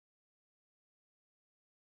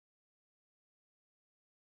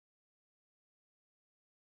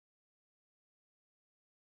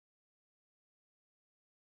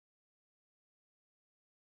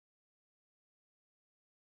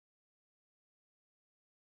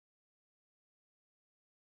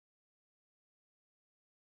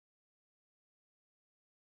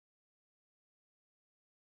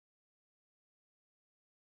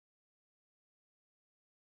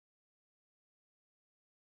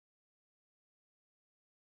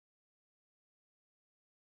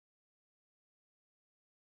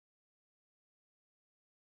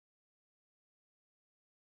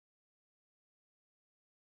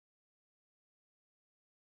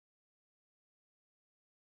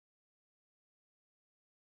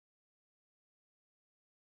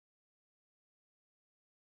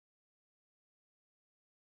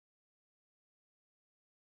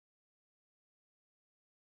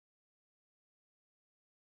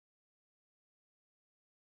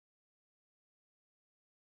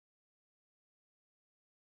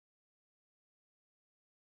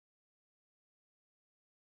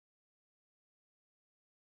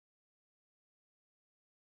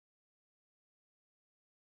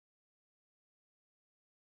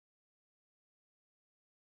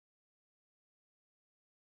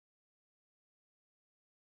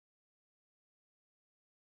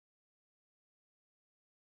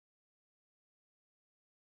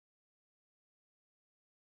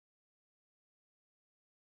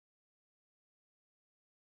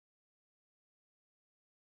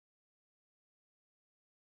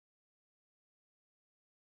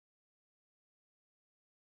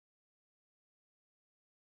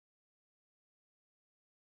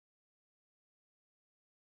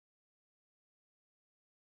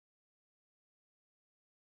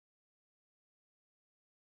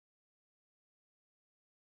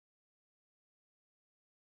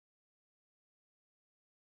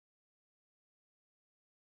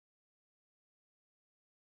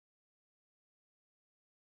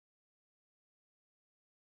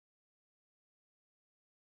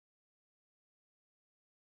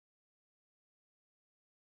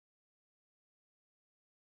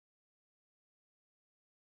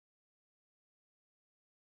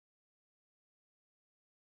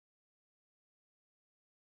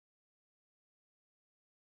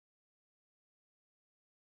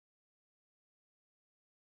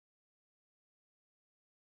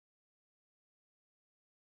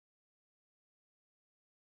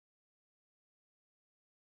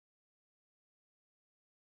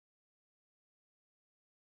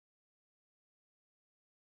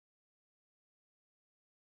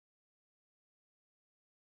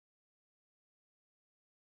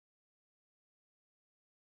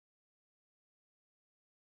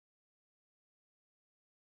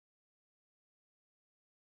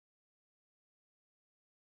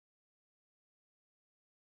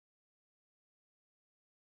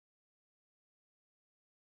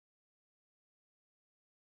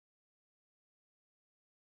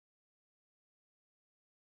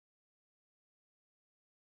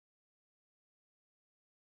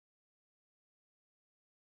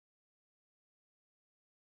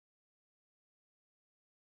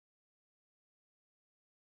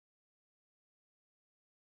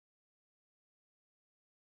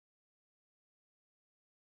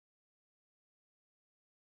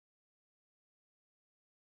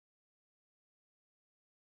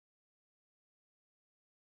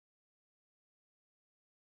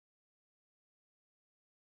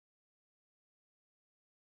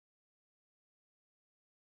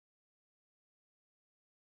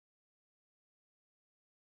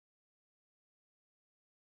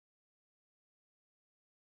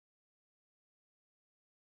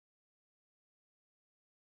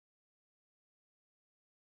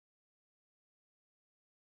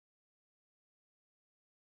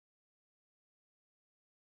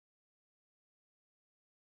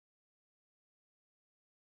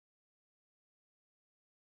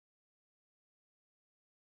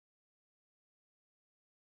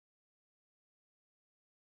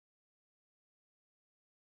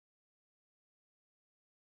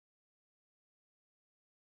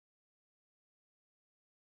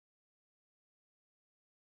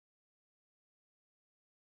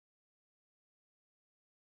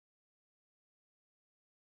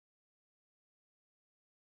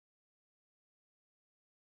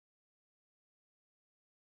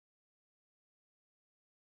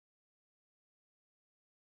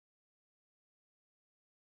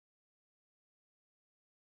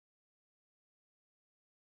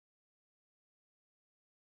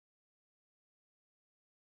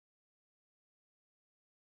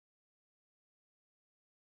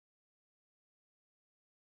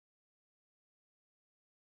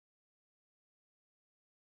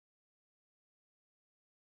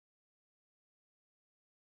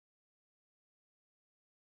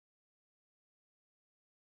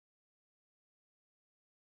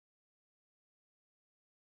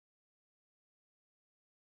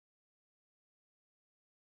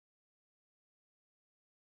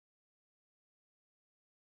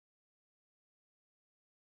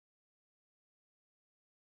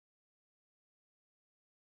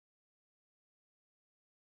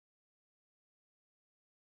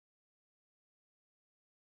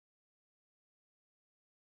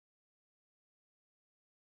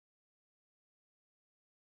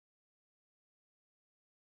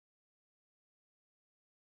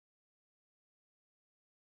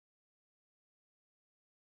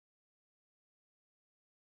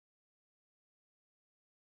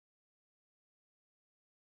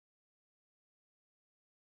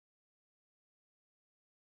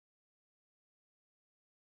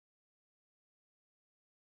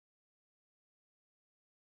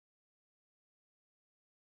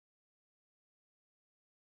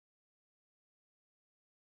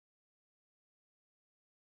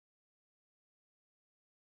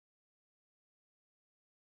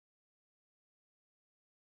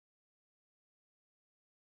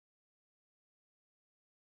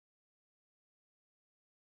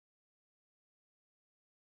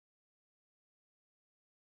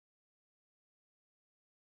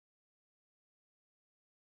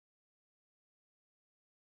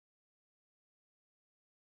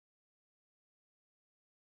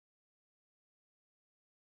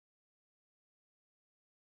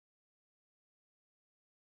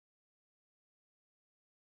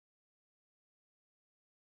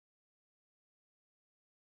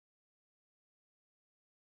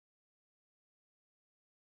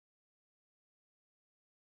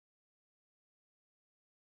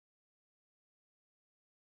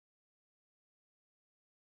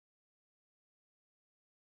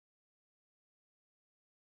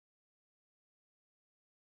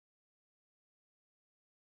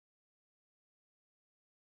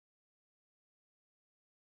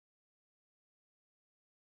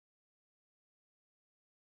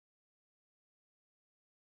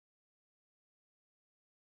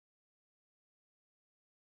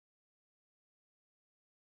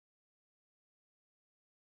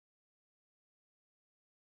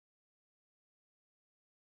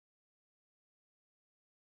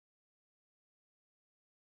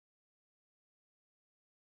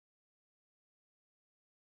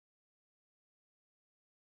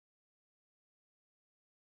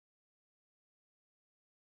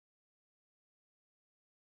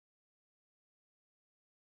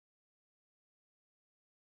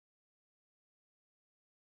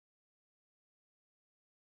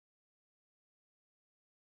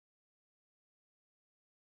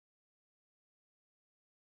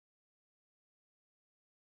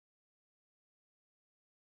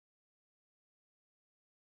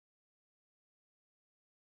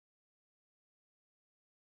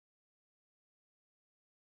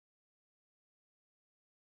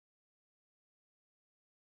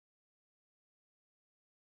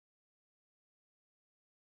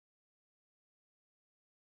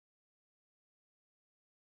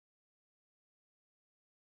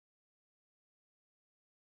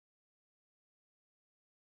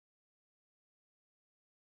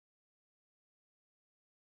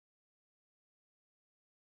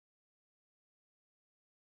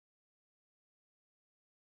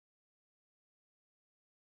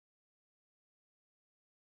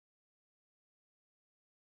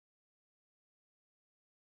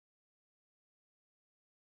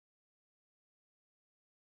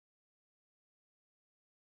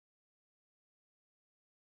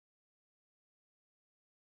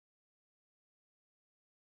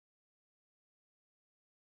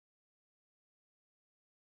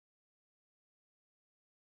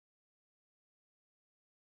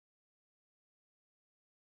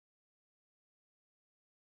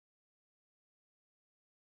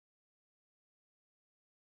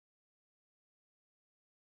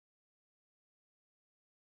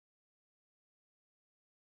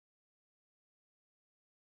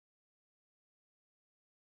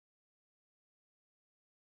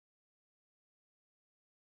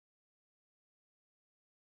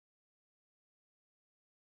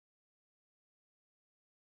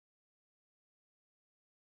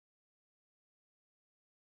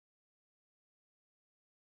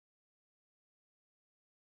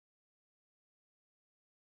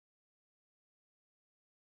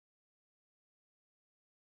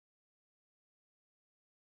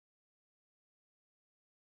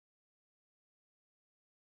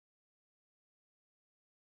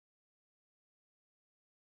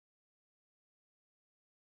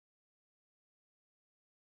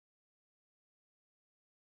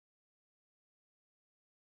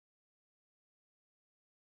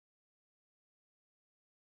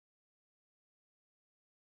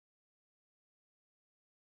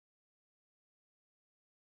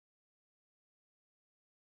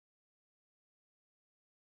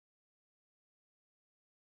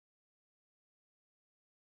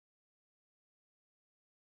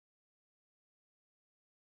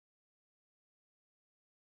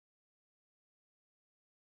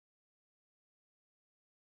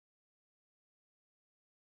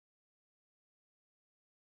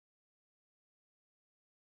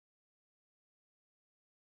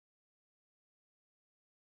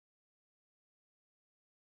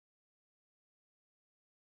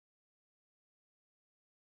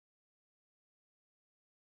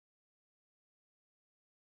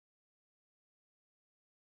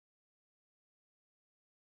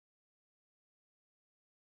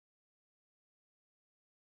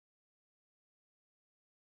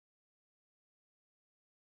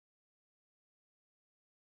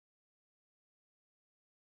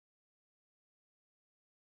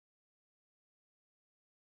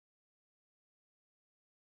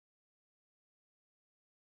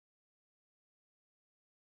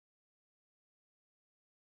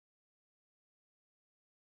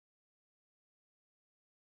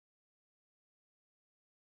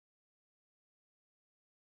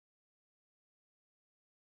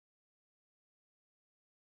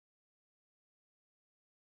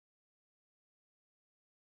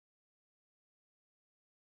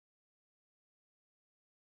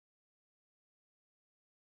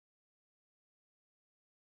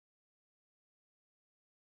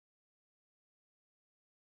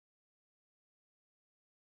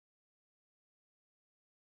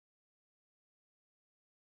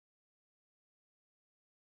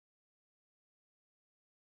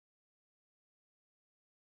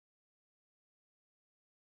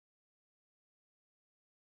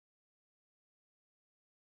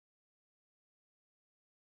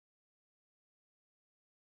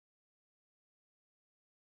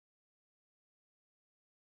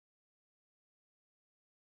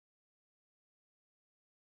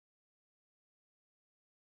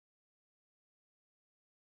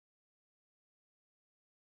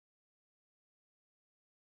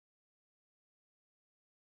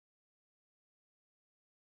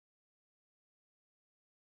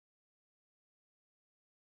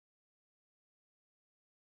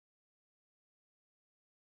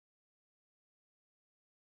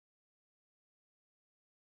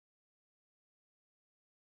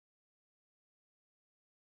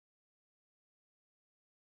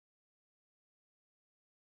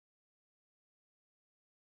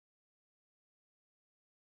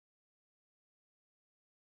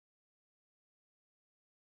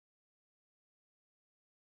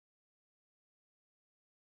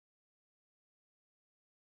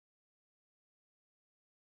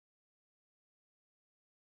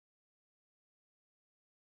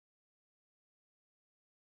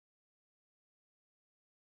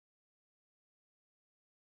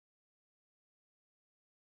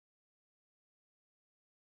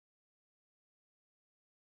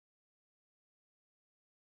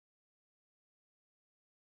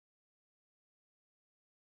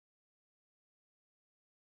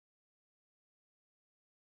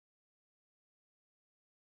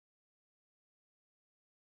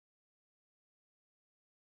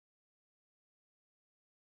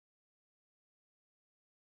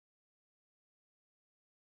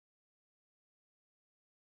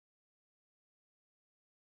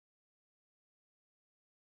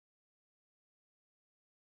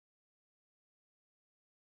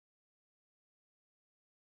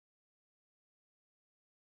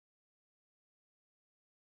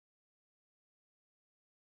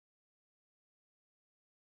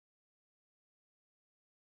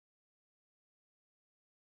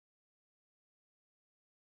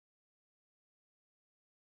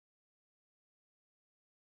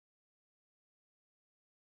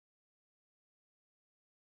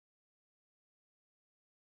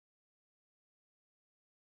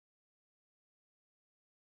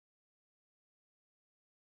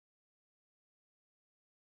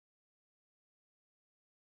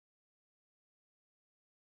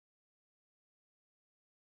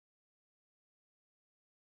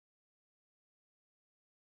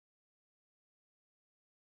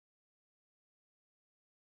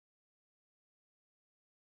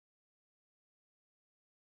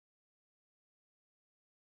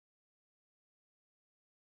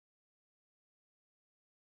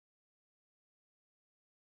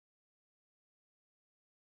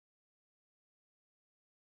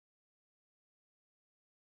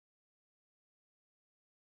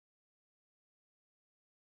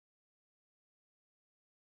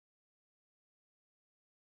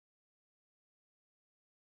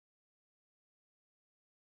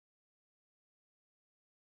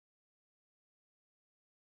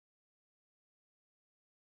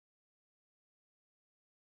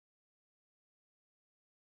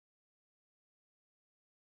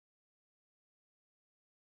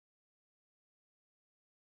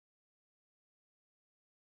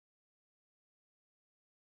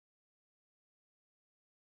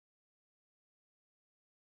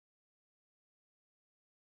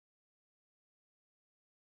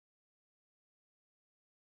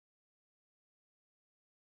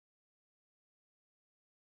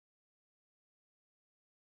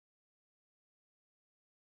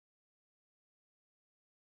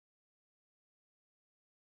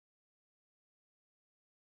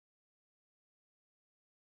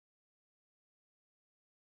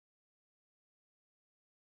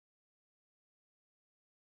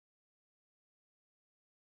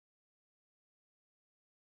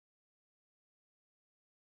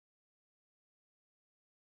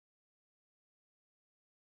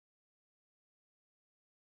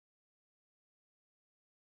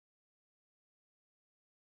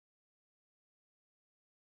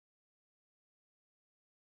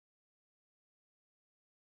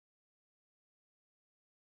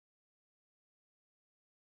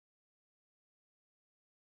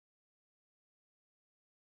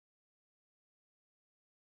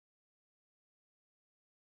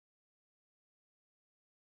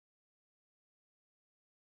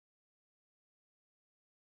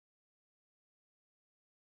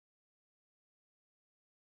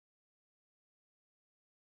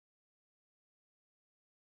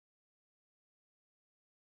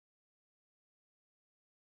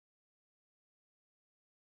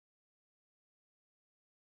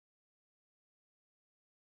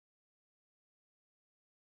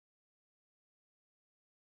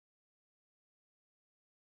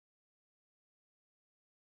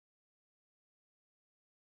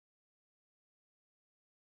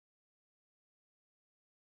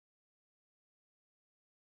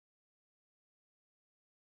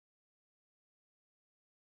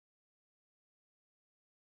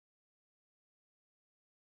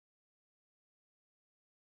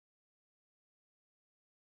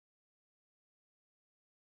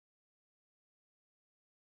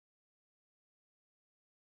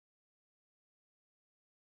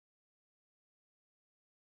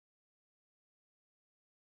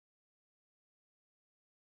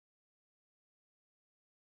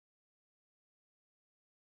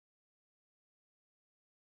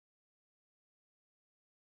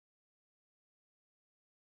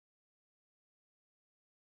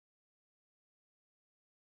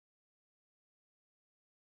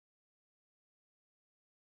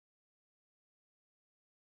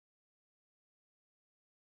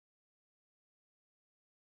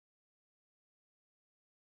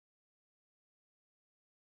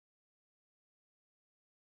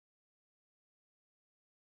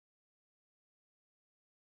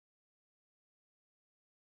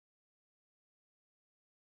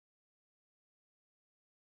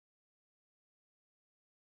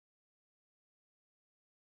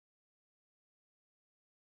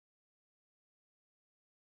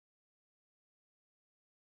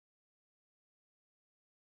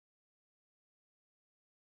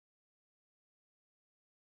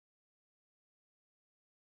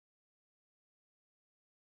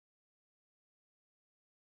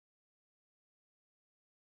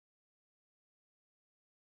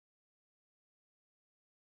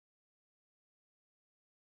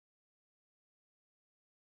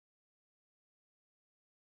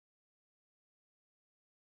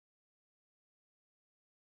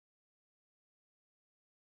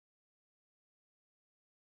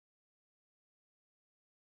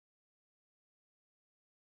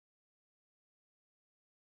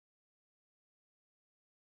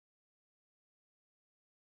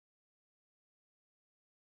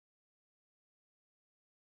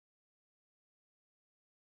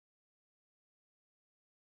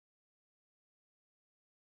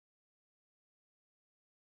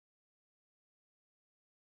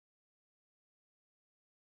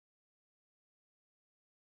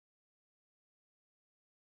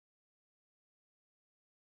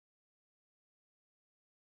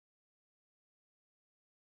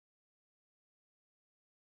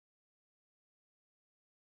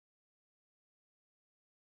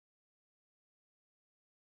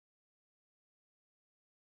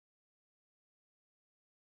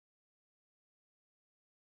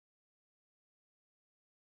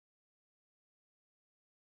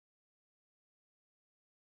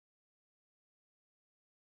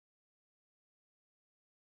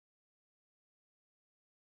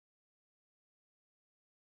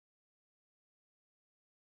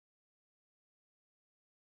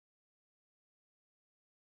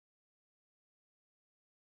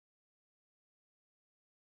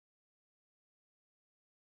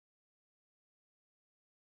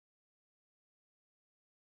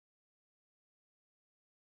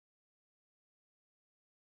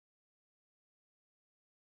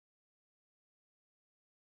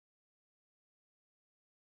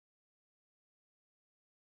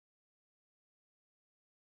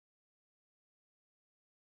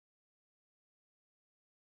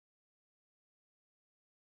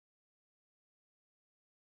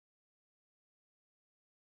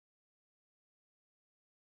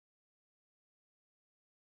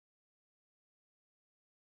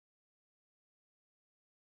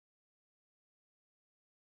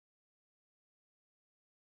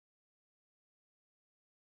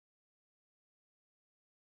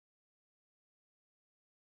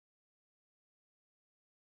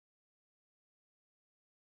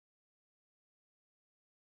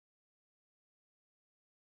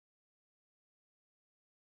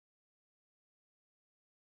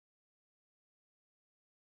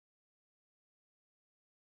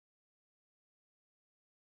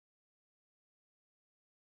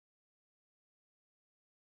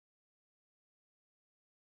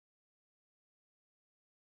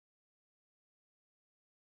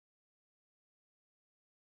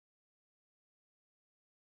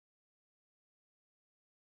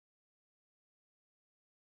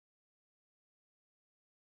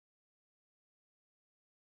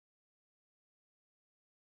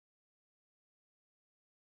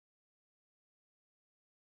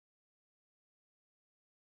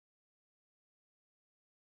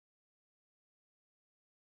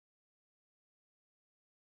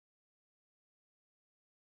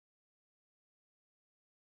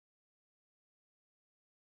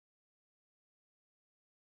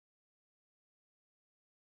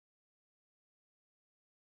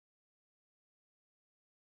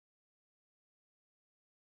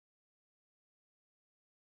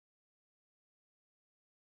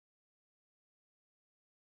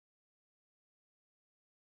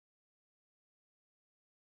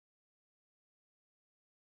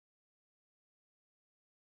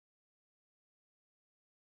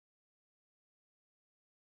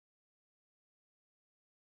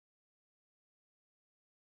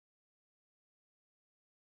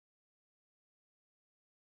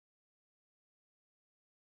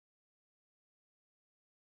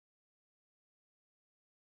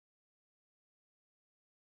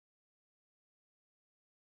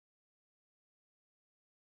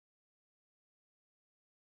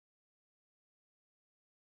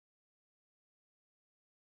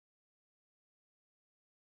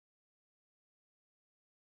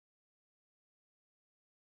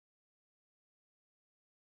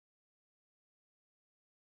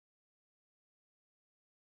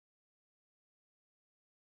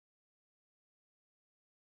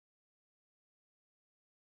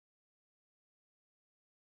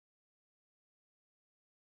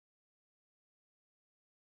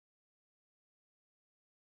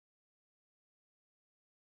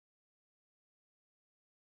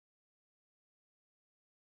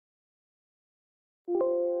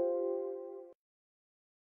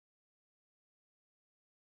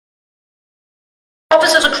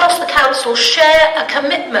Officers across the Council share a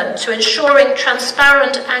commitment to ensuring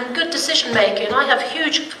transparent and good decision-making, and I have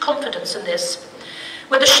huge confidence in this.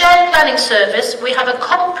 With the Shared Planning Service, we have a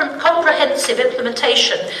comprehensive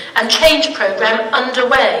implementation and change programme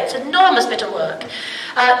underway. It's an enormous bit of work,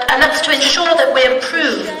 and that's to ensure that we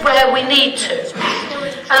improve where we need to.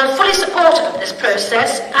 And I'm fully supportive of this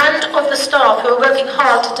process and of the staff who are working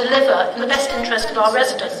hard to deliver in the best interest of our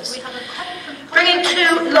residents. Bringing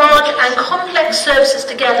two large and complex services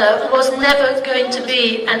together was never going to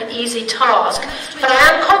be an easy task, but I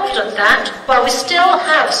am confident that, while we still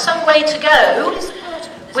have some way to go,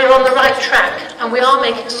 we're on the right track and we are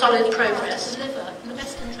making solid progress. In the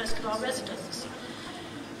best interest of our residents.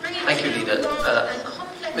 Thank you, Leader.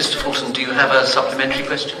 Mr. Fulton, do you have a supplementary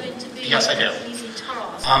question? Yes, I do.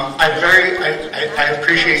 I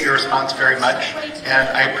appreciate your response very much, and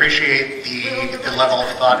I appreciate the level of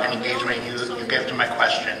thought and engagement you gave to my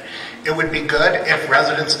question. It would be good if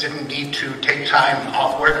residents didn't need to take time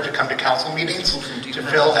off work to come to council meetings to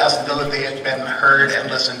feel as though they had been heard and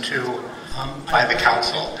listened to by the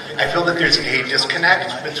council. I feel that there's a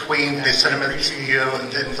disconnect between the sentiments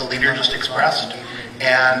the leader just expressed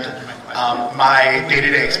and my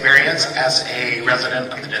day-to-day experience as a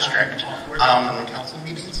resident of the district. Council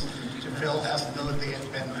meetings to feel as though they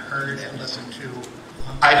have been heard and listened to.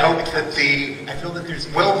 I hope that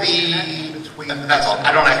that's all.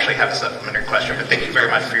 I don't actually have a supplementary question, but thank you very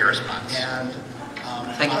much for your response. And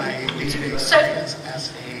thank you.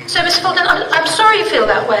 So, Mr. Fulton, I'm sorry you feel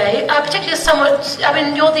that way, particularly as someone, I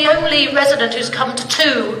mean, you're the only resident who's come to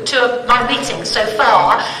two of my meetings so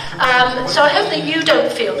far, so I hope that you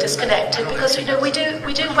don't feel disconnected, because, you know, we do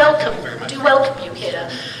welcome you here.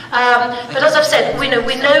 But as I've said, we know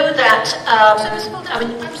that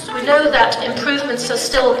we know that improvements are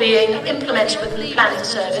still being implemented within the planning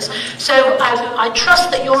service. So I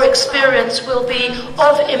trust that your experience will be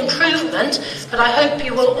of improvement, but I hope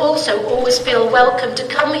you will also always feel welcome to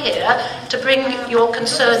come here to bring your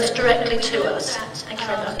concerns directly to us. Thank you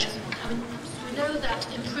very much.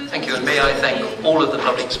 Thank you, and may I thank all of the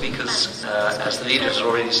public speakers. As the leader has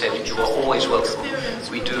already said, you are always welcome.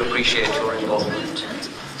 We do appreciate your involvement.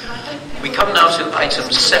 We come now to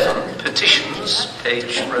item 7, petitions,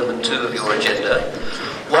 page Roman 2 of your agenda.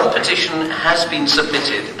 One petition has been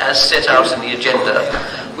submitted as set out in the agenda,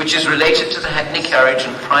 which is related to the Hackney Carriage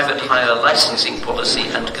and private hire licensing policy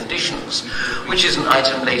and conditions, which is an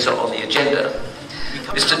item later on the agenda.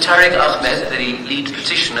 Mr. Tariq Ahmed, the lead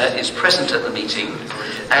petitioner, is present at the meeting,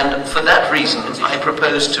 and for that reason I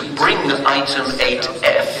propose to bring item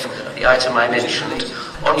 8F, the item I mentioned,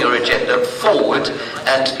 on your agenda forward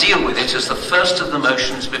and deal with it as the first of the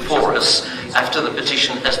motions before us after the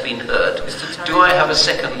petition has been heard. Do I have a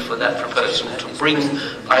second for that proposal to bring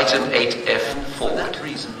item 8F forward?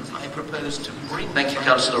 Thank you,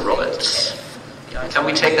 Councillor Roberts. Can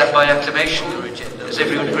we take that by acclamation? Does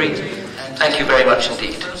everyone agree? Thank you very much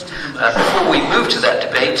indeed. Before we move to that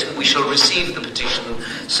debate, we shall receive the petition.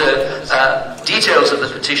 So, details of the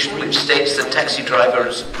petition, which states that taxi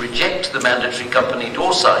drivers reject the mandatory company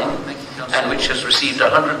door sign, and which has received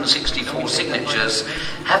 164 signatures,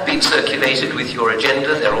 have been circulated with your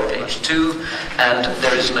agenda. They're on page 2, and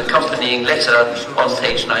there is an accompanying letter on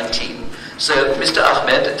page 19. So, Mr.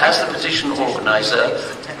 Ahmed, as the petition organiser,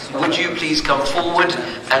 would you please come forward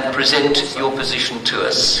and present your position to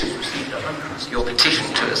us? Your petition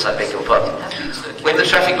to us, I beg your pardon. When the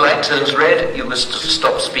traffic light turns red, you must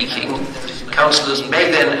stop speaking. Councillors may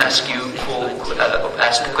then ask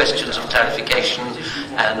questions of clarification,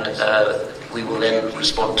 and we will then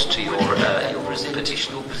respond to your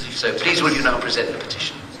petition. So please, will you now present the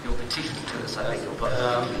petition? Your petition to us, I beg your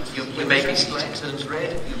pardon. You may be seated. Turns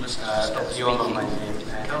red, you must stop speaking. My name.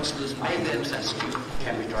 Councillors may then ask you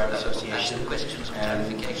Cambridgeshire Driver Association, questions of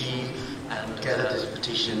and clarification. he gathered this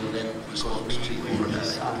petition because we think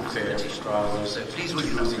it's unfair for drivers so please will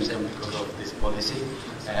you now present because of this policy,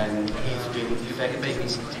 and he's been affecting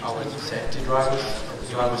our safety drivers,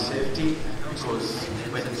 driver safety, because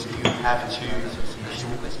when you have to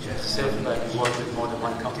work with more than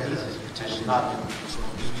one company, it's not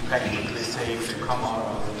practically safe to come out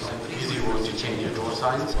of the easy road to change your door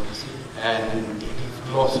signs, and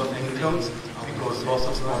loss of income, because lots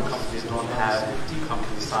of small companies don't have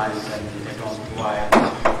company signs and they don't provide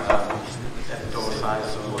door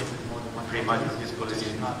signs, so pretty much this policy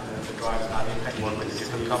is not, the driver is not impacted with a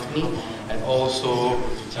different company, and also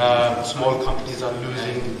small companies are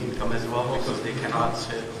losing income as well because they cannot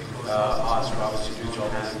ask drivers to do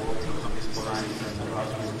jobs and companies signs and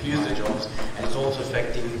drivers refuse the jobs, and it's also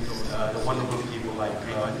affecting the vulnerable people like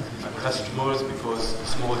customers, because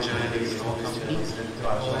small journeys and all companies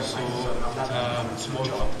are also small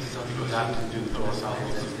companies because they have to do the door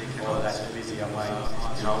signs and all that busy online,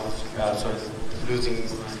 so losing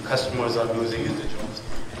customers are losing the jobs.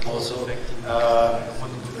 Also,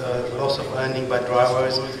 loss of earning by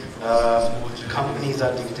drivers. Companies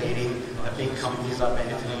are dictating. Big companies are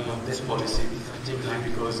benefiting from this policy, particularly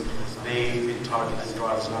because they target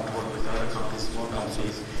drivers not to work with other companies, small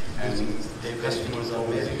companies, and their customers are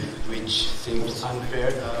with, which seems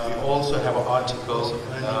unfair. We also have an article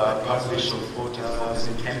published on 14th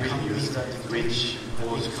in Cambridgeshire, which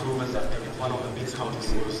was proven that one of the big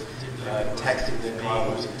companies was texting their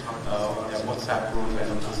drivers on their WhatsApp group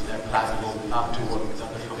and on their platform not to work with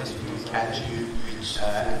other companies. We will catch you,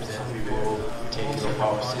 and then we will take you off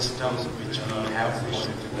our systems, which we have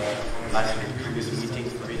mentioned in the last previous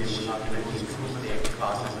meetings, which will not let us improve their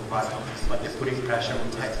classes and private, but they're putting pressure on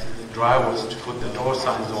texting the drivers to put the door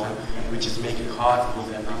signs on, which is making it hard for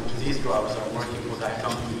them. These drivers are working for that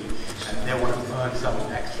company, and they want to earn some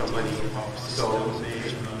extra money, so they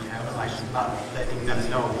have not letting them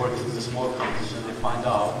know, working with the small companies, and they find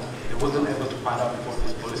out. They wasn't able to find out before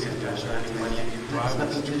this policy to earning money, and it has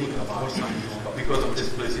nothing to do with the door sign. But because of this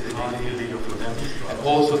policy, they make it illegal for them. And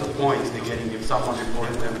also the points they're getting if someone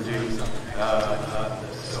reported them doing the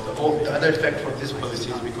other effect for this policy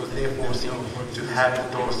is because they're forcing to have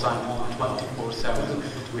the door sign on 24/7,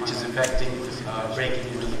 which is affecting breaking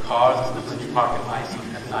into the cars. When you park at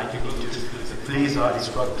night, you need to. The police are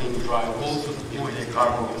instructing drivers also to if their car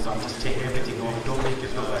goes on, just take everything off. Don't make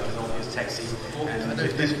it look like it's always taxi. And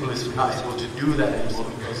if this police is not able to do that anymore,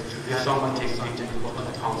 because if someone takes something on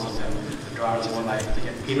the council, then the drivers will likely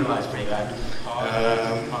get penalized for that.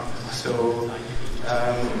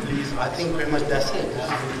 Please, I think pretty much that's it.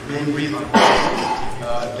 The main reason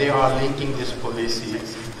they are linking this policy,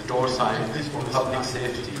 the door sign, for public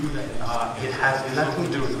safety. It has nothing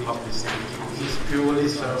to do with public safety. It's purely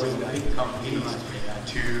serving the big companies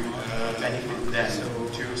to benefit them,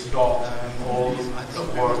 to stop all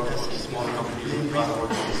work as small companies and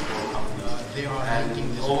work as small companies.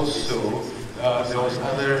 And also, there was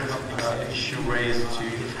other issue raised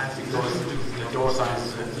because the door signs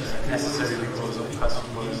is necessary because of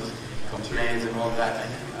customers' complaints and all that.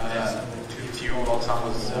 If you want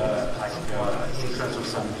someone's insurance or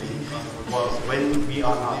something, well, when we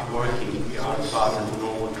are not working, we are fast and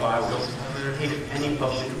normal drivers. If any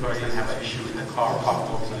public person have an issue with the car park,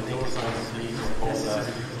 and they can leave or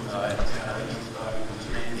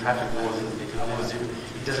traffic laws, and they can close it.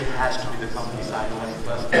 It doesn't have to be the company side or the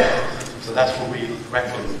person. So that's what we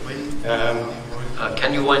recommend.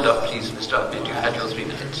 Can you wind up, please, Mr. Ahmed? You've had your 3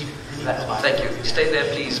 minutes. That's fine. Thank you. Stay there,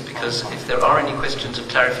 please, because if there are any questions of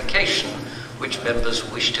clarification which members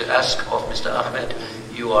wish to ask of Mr. Ahmed,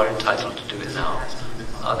 you are entitled to do it now.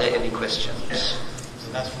 Are there any questions?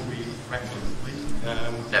 So that's what we recommend.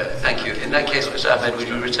 No, thank you. In that case, Mr. Ahmed, will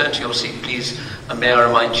you return to your seat, please? And may I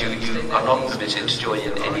remind you, you are not permitted to join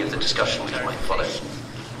in any of the discussion which might follow.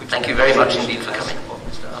 Thank you very much indeed for coming,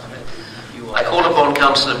 Mr. Ahmed. I call upon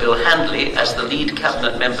Councillor Bill Handley, as the lead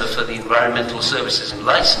Cabinet Member for the Environmental Services and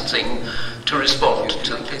Licensing, to respond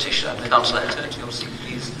to the petition. Councillor, return to your seat,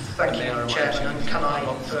 please. Thank you, Chairman. And can I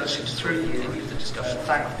first, through you,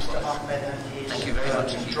 thank Mr. Ahmed and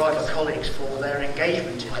his driver colleagues for their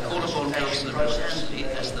engagement in the consultation process,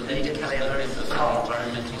 as the lead Cabinet Member for the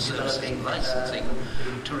Environmental Services and Licensing,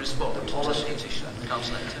 to respond to the petition.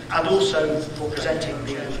 And also for presenting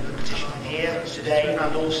the petition here today,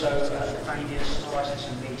 and also the previous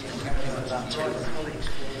licensing meeting. Thank you for that too.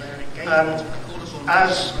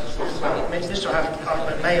 As Mr.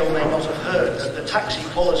 Ahmed may or may not have heard, that the taxi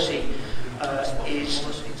policy is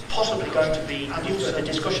possibly going to be, and also the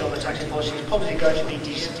discussion on the taxi policy is probably going to be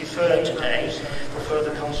deferred today for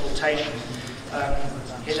further consultation.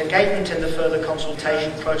 His engagement in the further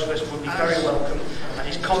consultation process would be very welcome, and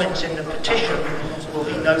his comments in the petition will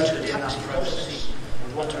be noted in that process.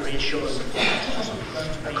 We want to reassure them.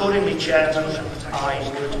 Accordingly, Chairman, I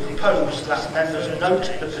would propose that members note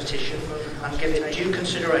the petition and give it due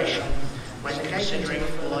consideration when considering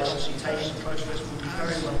the licensing process would be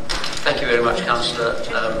very welcome. Thank you very much, Councillor.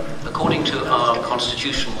 According to our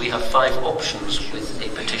constitution, we have 5 options with a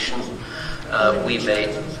petition. We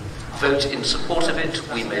may vote in support of it,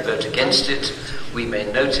 we may vote against it, we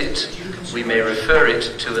may note it, we may refer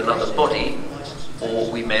it to another body, or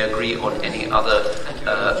we may agree on any other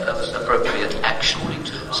appropriate action.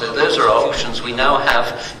 So those are our options. We now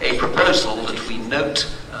have a proposal that we note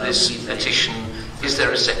this petition. Is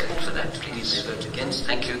there a second for that, please? Vote against.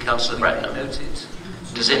 Thank you, Councillor Bratton. Noted.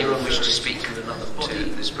 Does anyone wish to speak to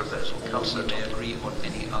this proposal? Councillor may agree on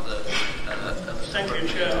any other. Thank you,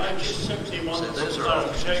 Chair. I just simply want So those are our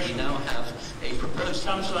options. We now have a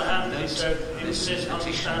proposal. Councillor Handley said in his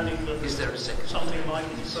understanding that Is there a second? something might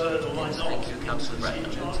be deferred or might not. Thank you, Councillor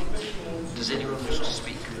Bradley. Does anyone wish to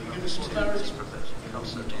speak to this proposal?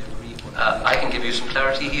 Councillor may agree on I can give you some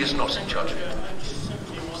clarity. He is not in charge.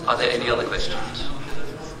 Are there any other questions?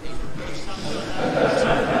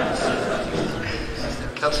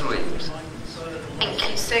 Councillor Williams. Thank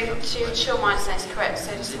you. So to ensure my understanding is correct,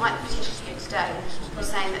 so despite the petition here today, we're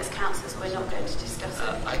saying that as councillors we're not going to discuss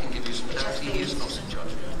it. I can give you some clarity. He is not in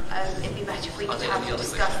charge. It'd be better if we could have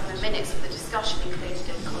discussed the minutes of the discussion included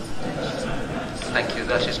in the consultation. Thank you.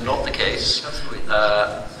 That is not the case.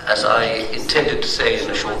 As I intended to say in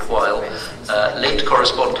a short while, late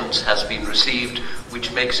correspondence has been received,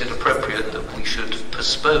 which makes it appropriate that we should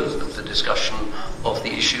postpone the discussion of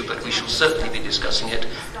the issue, but we shall certainly be discussing it,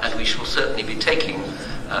 and we shall certainly be taking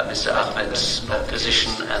Mr. Ahmed's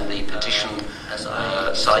position and the petition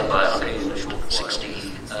signed by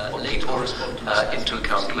 160 people into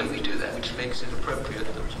account when we do that. Which makes it appropriate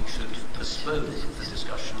that we should postpone the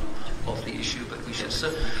discussion of the issue, but we should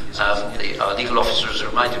certainly be our legal officer has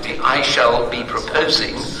reminded me, I shall be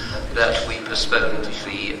proposing that we postpone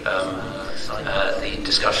the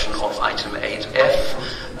discussion of item 8F.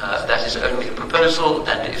 That is only a proposal,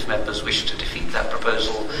 and if members wish to defeat that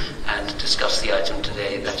proposal and discuss the item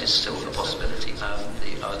today, that is still a possibility.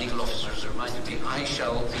 Our legal officer has reminded me, I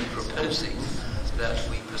shall be proposing that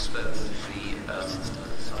we postpone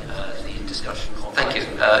the discussion of... Thank you.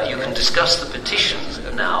 You can discuss the petition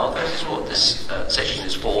now. That is what this session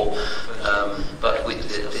is for. But with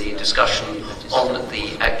the discussion on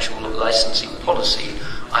the actual licensing policy,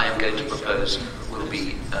 I am going to propose will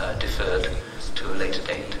be deferred to a later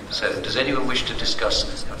date. So does anyone wish to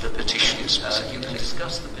discuss the petition specifically? You can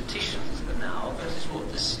discuss the petition now. That is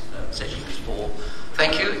what this session is for.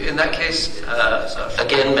 Thank you. In that case,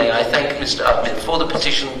 again, may I thank Mr. Ahmed for the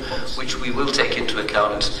petition, which we will take into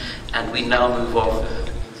account, and we now move on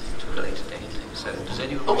to a later date. So does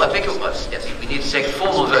anyone... Oh, I beg your pardon. Yes, we need to take a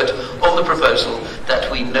formal vote on the proposal that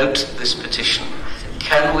we note this petition.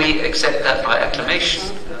 Can we accept that by acclamation?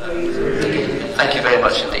 Thank you very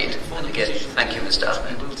much indeed. And again, thank you, Mr.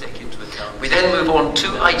 Ahmed. We then move on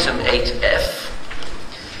to item 8F,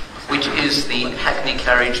 which is the Hackney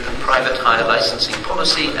Carriage and Private Hire Licensing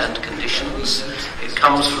Policy and Conditions. It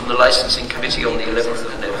comes from the Licensing Committee on the 11th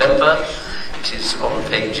of November. It is on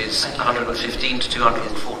pages 115 to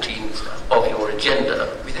 214 of your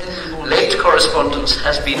agenda. Late correspondence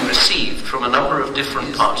has been received from a number of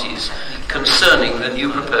different parties concerning the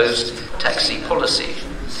new proposed taxi policy.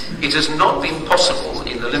 It has not been possible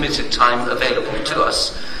in the limited time available to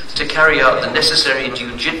us to carry out the necessary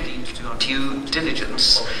due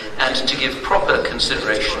diligence and to give proper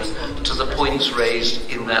consideration to the points raised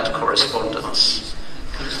in that correspondence.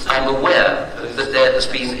 I am aware that there has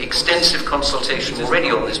been extensive consultation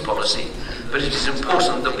already on this policy, but it is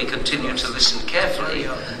important that we continue to listen carefully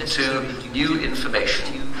to new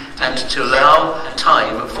information and to allow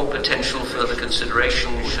time for potential further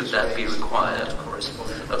consideration should that be required.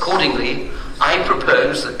 Accordingly, I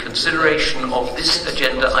propose that consideration of this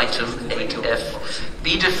agenda item 8F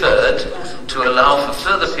be deferred to allow for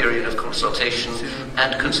further period of consultation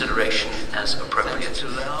and consideration as appropriate.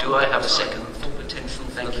 Do I have a second?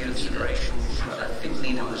 Thank you. Consideration. I think the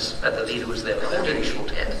leader was there holding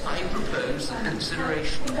shorthand. I propose the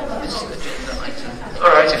consideration of this agenda item.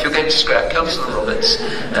 All right, if you're going to scrap, Councillor Roberts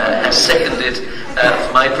has seconded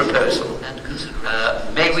my proposal.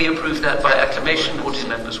 May we approve that by acclamation, or do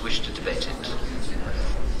members wish to debate it?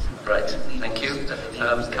 Right, thank you.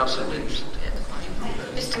 Councillor Williams.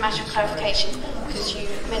 Just a matter of clarification, because you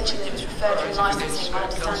mentioned that it was referred to licensing. My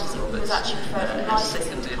understanding is it was actually referred to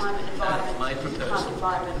licensing, climate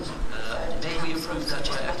environment. May we approve that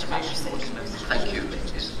by acclamation? Thank you.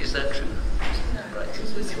 Is that true? Right.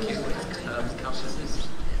 Thank you. Councillor Williams.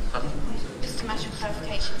 Pardon? Just a matter of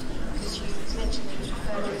clarification, because you mentioned it was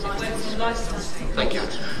referred to licensing. Thank you.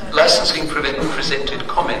 Licensing presented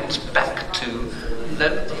comments back to... No,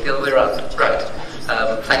 the other way around. Right.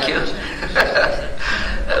 Thank you.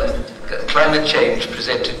 Climate change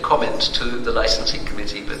presented comments to the licensing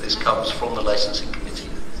committee, but this comes from the licensing committee.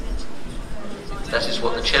 That is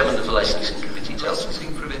what the chairman of the licensing committee tells us.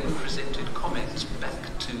 Licensing presented comments back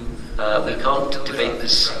to... we can't debate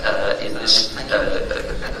this in this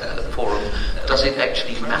forum. Does it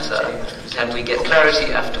actually matter? Can we get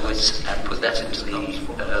clarity afterwards and put that into the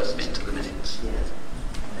minutes?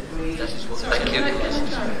 That is what... Thank you.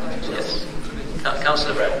 Yes.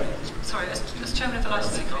 Councillor Brown. Sorry, as Chairman of the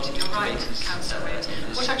Licensing Committee, you're right, Councillor Reid.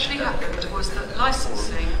 What actually happened was that the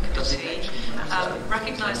Licensing Committee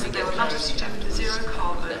recognised that there were matters to do with the zero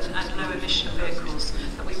carbon and low emission vehicles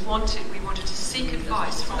that we wanted to seek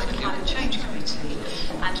advice from the Climate Change Committee,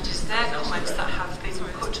 and it is their comments that have been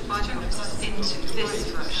put by the officers into this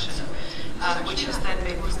version, which has then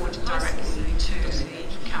been forwarded directly to the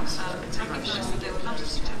Council. Recognised that there were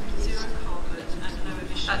matters to do with the zero carbon and low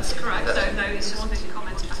emission. That's correct. No, it's just been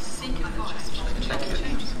comments to seek advice from the Climate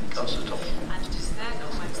Change Committee, and it is their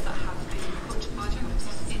comments that have been put by the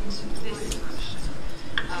officers into this version,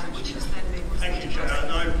 which has then been. Thank you, Chair.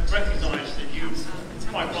 And I recognise that you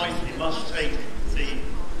quite rightly must take the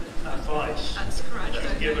advice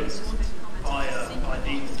given by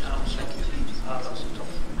the Council.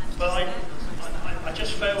 But I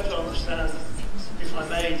just fail to understand, if I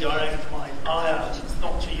may direct my ire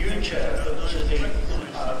not to you, Chair, but to the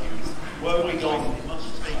woebegone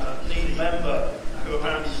lead member who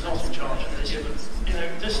apparently is not in charge of this. You know,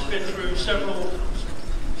 this has been through several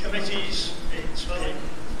committees. It's been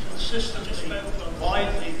consistently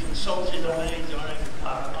widely consulted on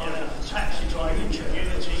the taxi driving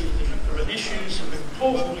community. There are issues of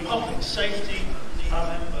important public safety.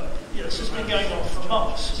 This has been going on for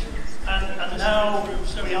months, and now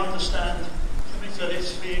we understand that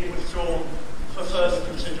it's being withdrawn for further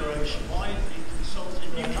consideration. Widely consulted.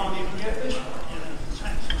 You can't even get this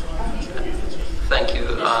taxi driving community. Thank you.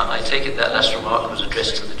 I take it that last remark was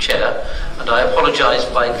addressed to the Chair, and I apologise.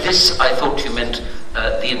 By this, I thought you meant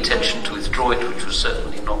the intention to withdraw it, which was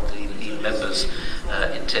certainly not the lead member's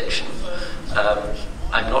intention.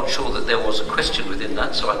 I'm not sure that there was a question within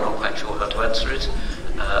that, so I'm not quite sure how to answer it.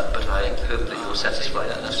 But I hope that you're satisfied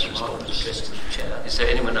that that's the response addressed to the Chair. Is there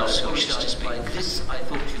anyone else who wishes to speak? This, I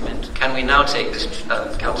thought you meant. Can we now take this?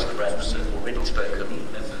 Councillor Brandon have already spoken.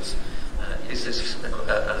 Members, is this a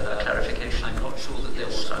clarification? I'm not sure that there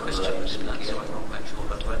was a question within that, so I'm not quite sure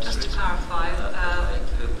how to answer it. Just to clarify,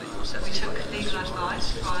 we took legal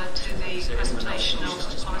advice prior to the presentation of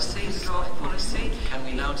the policy, the draft policy. Can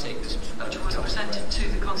we now take this? Which was presented to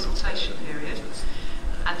the consultation period,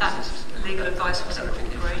 and that legal advice was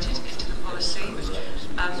incorporated into the policy.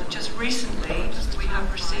 Just recently, we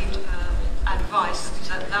have received advice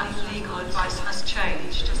that legal advice has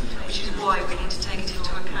changed, which is why we need to take it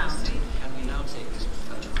into account. Can we now take this?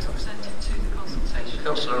 Which was presented to the consultation.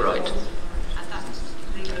 Councillor Wright. And that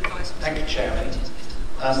legal advice was Thank you, Chairman. incorporated into the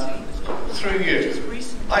policy. Through you,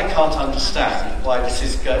 I can't understand why this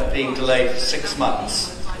is being delayed for 6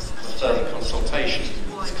 months for further consultation.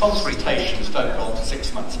 Consultations don't go on for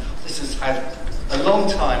 6 months. This has had a long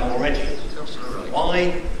time already.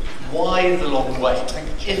 Why the long wait?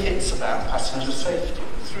 If it's about passenger safety,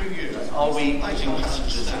 through you, are we putting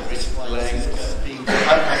passengers at risk of delaying?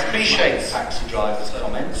 I appreciate the taxi drivers'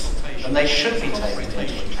 comments, and they should be taken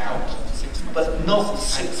into account. But not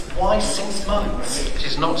why 6 months? It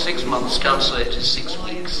is not 6 months, Councillor, it is 6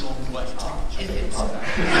 weeks.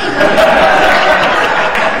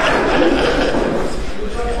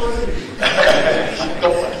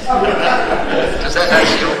 Does that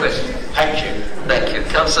answer your question? Thank you. Thank you.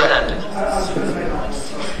 Councillor Hanley.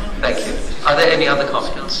 Thank you. Are there any other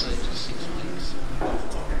comments?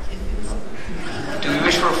 Do we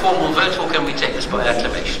wish for a formal vote, or can we take this by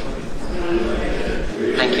acclamation?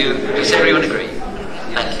 Thank you. Does everyone agree?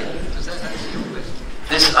 Thank you.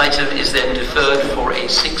 This item is then deferred for a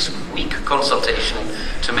 6-week consultation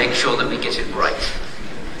to make sure that we get it right.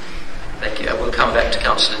 Thank you. I will come back to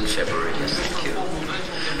Council in February. Yes, thank you.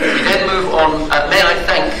 We then move on. May I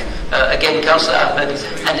thank again Councillor Ahmed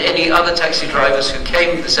and any other taxi drivers who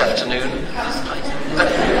came this afternoon.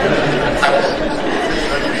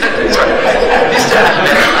 Sorry, Mr.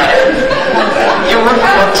 Ahmed, you wouldn't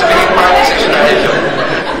want to be in my position, I hope.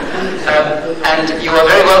 And you are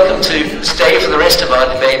very welcome to stay for the rest of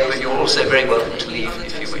our debate, but you're also very welcome to leave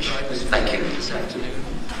if you wish. Thank you.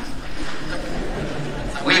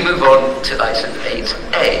 We move on to item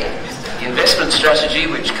 8A, the investment strategy,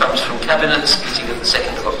 which comes from Cabinet's meeting of the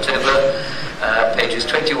 2nd of October, pages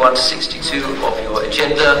 21 to 62 of your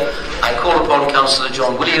agenda. I call upon Councillor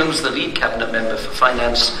John Williams, the lead Cabinet member for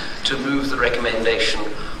Finance, to move the recommendation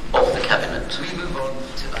of the Cabinet. We move on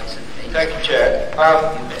to item 8. Thank you, Chair. I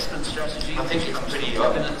think it's pretty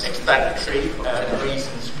explanatory, the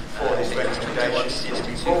reasons for this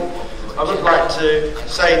recommendation. I would like to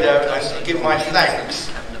say, though, and give my thanks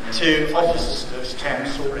to officers of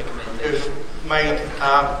Council who've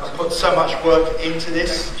put so much work into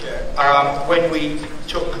this. When we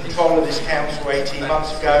took control of this council 18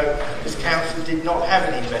 months ago, this council did not have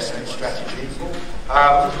an investment strategy.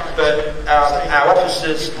 But our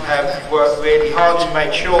officers have worked really hard to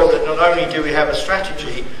make sure that not only do we have a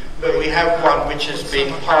strategy, but we have one which has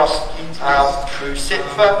been passed through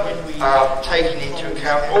SITFA, taking into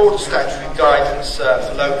account all the statutory guidance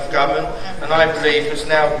for local government, and I believe has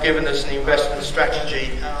now given us an investment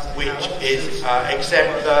strategy which is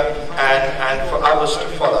exemplar and for others to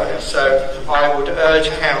follow. So I would urge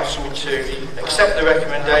Council to accept the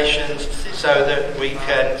recommendations so that we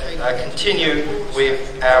can continue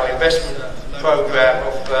with our investment programme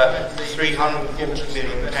of £340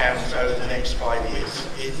 million over the next 5 years.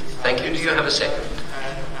 Thank you. Do you have a second?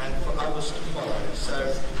 And for others to follow.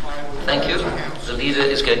 So thank you. The leader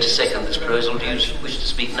is going to second this proposal. Do you wish to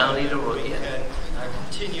speak now, leader, or here?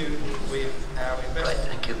 Continue with our investment. Right,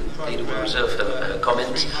 thank you. The leader will reserve her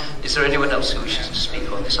comments. Is there anyone else who wishes to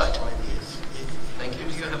speak on this item? Thank you.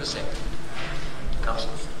 Do you have a second?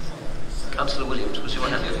 Councillor Williams, was your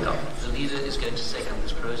hand up? The leader is going to second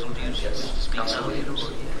this proposal. Do you wish to speak now, leader, or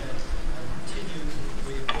here?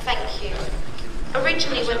 Thank you.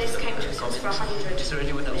 Originally, when this came to us, it was for 100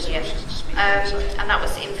 million, and that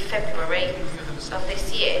was in February of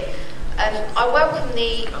this year. I welcome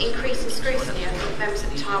the increase in scrutiny. I think members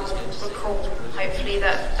at the time will recall, hopefully,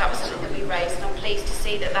 that was something that we raised, and I'm pleased to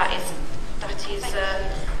see that is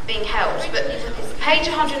being held. But page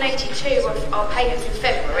 182 of our papers in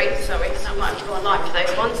February, sorry, I might have to go online for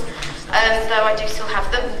those ones, though I do still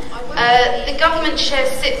have them. The government shares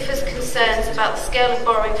SITFA's concerns about the scale of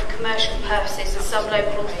borrowing for commercial purposes in some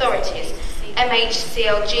local authorities.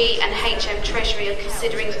 MHCLG and HM Treasury are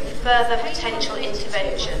considering further potential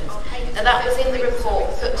interventions. Now that was in the report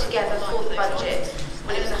put together for the budget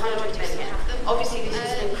when it was 100 million. Obviously this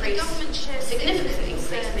is an increase, a significant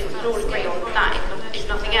increase, I think we can all agree on that if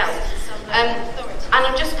nothing else. And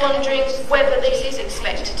I'm just wondering whether this is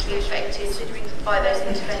expected to be affected by those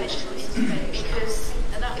interventions, because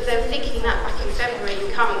if they were thinking that back in February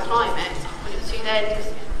in current climate, to then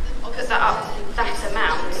put that up, that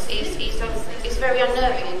amount, is very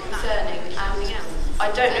unnerving and concerning. I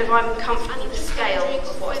don't know if I'm comfortable with the scale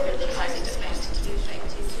of what's been proposed.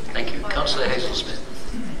 Thank you. Councillor Hazel-Smith.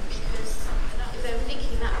 If they were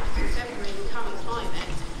thinking that back in February in current climate.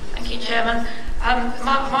 Thank you, Chairman.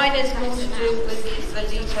 Mine is more to do with the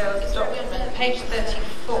detailed document, page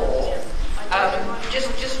 34.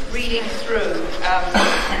 Just reading through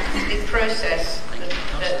the process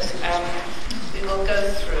that we will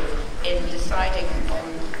go through in deciding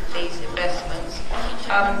on these investments.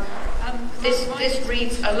 This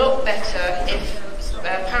reads a lot better if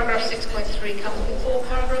paragraph 6.3 comes before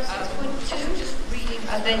paragraph 6.2,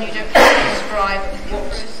 and then you don't have to describe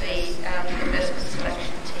what the investment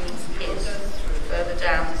selection team is further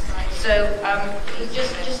down. So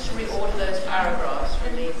just to reorder those paragraphs,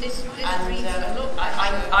 really.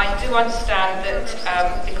 I do understand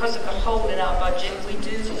that because of the hole in our budget, we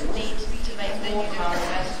do need to make more of our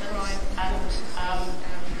investments, and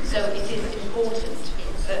so it is important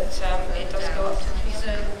that it does go up to 3.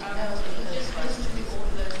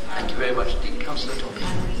 Thank you very much indeed. Councillor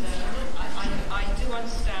Tompkins. I do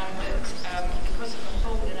understand that because of the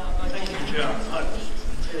hole in our budget. Thank you, Chair. I'm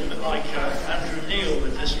feeling a bit like Andrew Neil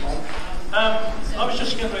with this one. I was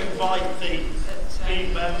just going to invite the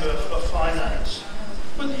member for finance.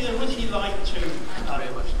 Would he like to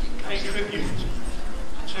pay tribute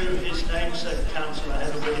to his namesake, Councillor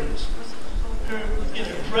Heather Williams, who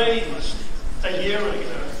raised a year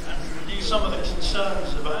ago some of the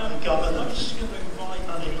concerns about governance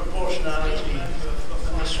and the proportionality and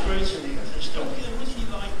the scrutiny of this document.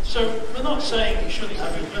 So we're not saying we shouldn't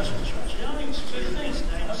have investment strategy. I think it's a good thing.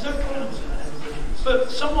 There's no problem with that.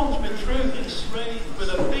 But someone's been through this with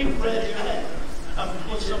a big red pen and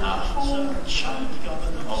put a whole chunk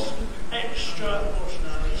of extra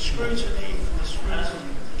scrutiny and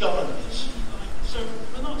governance. So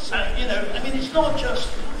we're not saying, it's not just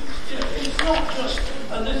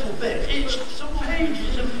a little bit. It's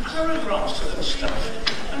pages and paragraphs of the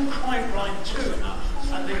stuff, and quite right too.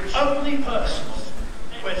 And the only person,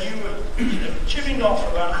 when you were chipping off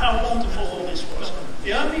about how wonderful all this was,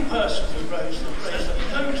 the only person who raised a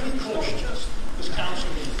note of caution was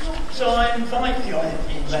Councillor Williams. So I invite the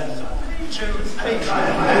Honourable Member to pay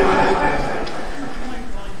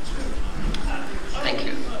Thank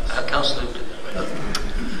you. Councillor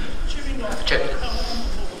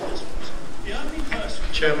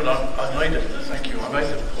Chairman, I made a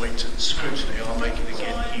point at scrutiny. I'll make it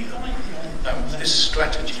again here. This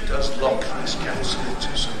strategy does lock this council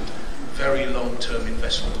into some very long-term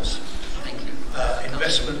investments.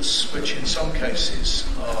 investments which in some cases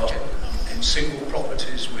are in single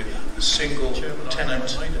properties with a single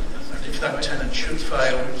tenant, and if that tenant should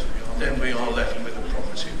fail, then we are left with a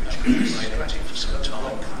property which could be made empty for some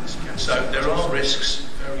time. So there are risks,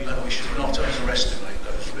 and we should not underestimate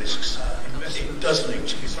those risks. It does need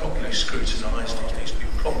to be properly scrutinised, it needs to be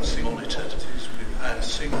properly monitored, and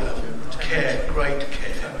great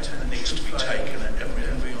care needs to be taken at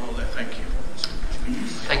everything we are there. Thank you.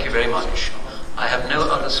 Thank you very much. I have no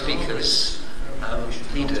other speakers.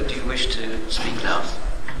 Linda, do you wish to speak now?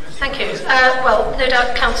 Thank you. Well, no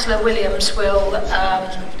doubt Councillor Williams will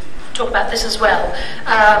talk about this as well.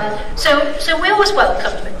 So we always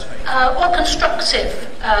welcome all constructive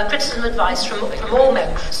criticism and advice from all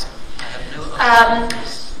members.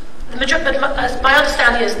 My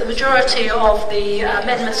understanding is the majority of the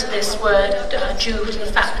amendments to this were due to the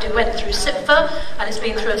fact that it went through SIPFA, and it's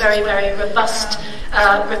been through a very, very robust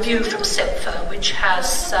review from SIPFA, which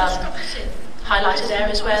has highlighted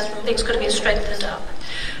areas where things could have been strengthened up.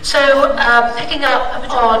 So picking up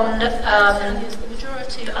on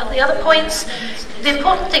the other points, the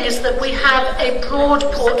important thing is that we have a broad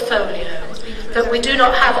portfolio, that we do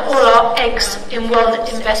not have all our eggs in one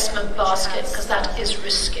investment basket, because that is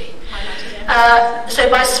risky. So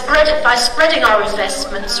by spreading our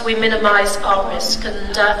investments, we minimise our risk,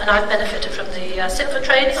 and I've benefited from the SIPFA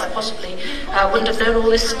training. I possibly wouldn't have known all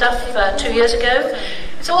this stuff 2 years ago.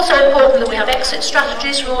 It's also important that we have exit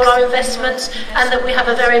strategies for all our investments, and that we have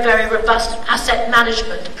a very, very robust asset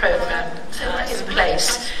management programme in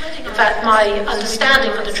place. In fact, my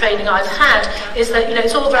understanding from the training I've had is that, you know,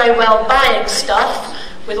 it's all very well buying stuff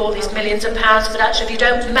with all these millions of pounds, but actually if you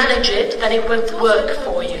don't manage it, then it won't work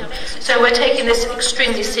for you. So we're taking this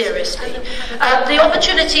extremely seriously. The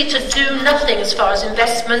opportunity to do nothing as far as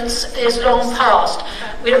investments is long past.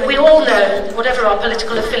 We all know, whatever our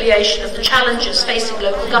political affiliation, of the challenges facing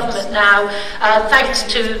local government now, thanks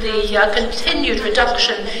to the continued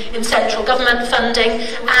reduction in central government funding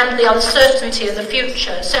and the uncertainty in the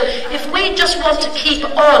future. So if we just want to keep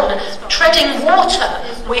on treading water,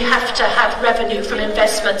 we have to have revenue from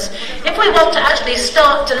investments. If we want to actually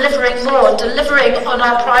start delivering more, delivering on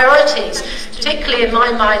our priorities, particularly in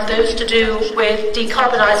my mind those to do with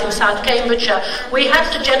decarbonising South Cambridgeshire, we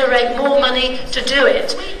have to generate more money to do it.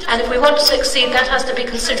 And if we want to succeed, that has to be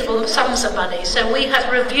considerable sums of money. So we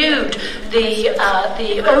have reviewed the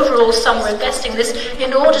overall sum we're investing this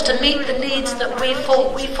in order to meet the needs that we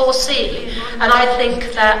foresee. And I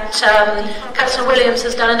think that Councillor Williams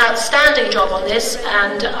has done an outstanding job on this,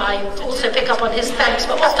 and I also pick up on his thanks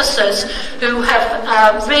for officers who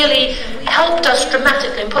have really helped us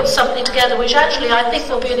dramatically and put something together which actually I think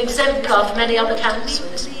will be an exemplar for many other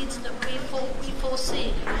councils.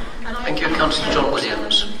 Thank you, Councillor John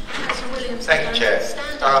Williams. Thank you, Chair.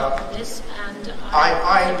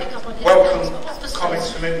 I welcome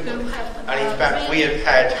comments from everyone, and in fact we have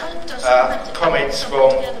had comments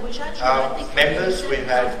from members, we've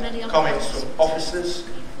had comments from officers,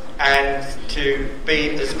 and to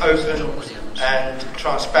be as open and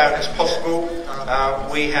transparent as possible,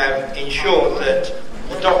 we have ensured that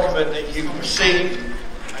the document that you've received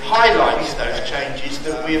highlights those changes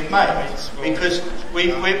that we have made, because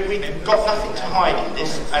we've got nothing to hide in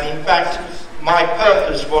this, and in fact my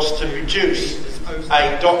purpose was to produce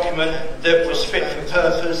a document that was fit for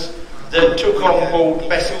purpose, that took on board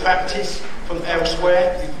best practice from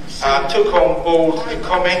elsewhere, took on board the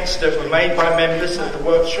comments that were made by members at the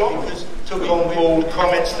workshop, took on board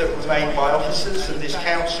comments that were made by officers of this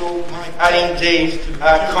council, and indeed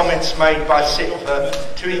comments made by SIPFA,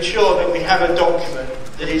 to ensure that we have a document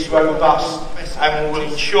that is robust and will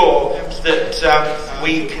ensure that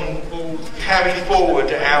we can carry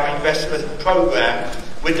forward our investment programme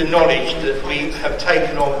with the knowledge that we have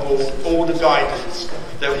taken on board all the guidance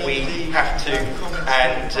that we have to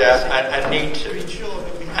and need to.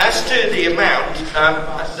 As to the amount,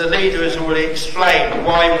 the leader has already explained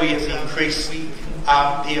why we have increased the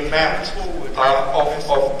amount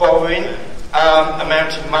of borrowing,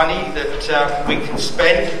 amount of money that we can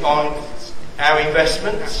spend on our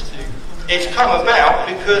investments. It's come about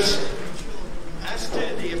because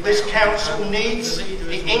this council needs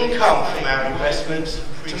the income from our investments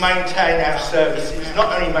to maintain our services,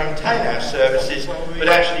 not only maintain our services, but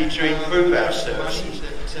actually to improve our services.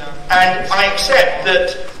 And I accept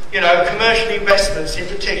that, you know, commercial investments in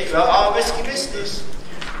particular are risky business,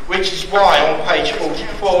 which is why on page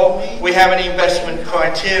 44 we have an investment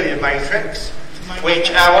criteria matrix,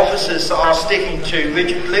 which our officers are sticking to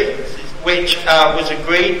rigidly, which was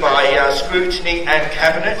agreed by scrutiny and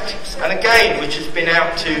cabinet, and again which has been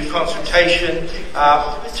out to consultation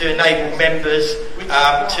to enable members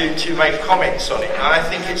to make comments on it. And I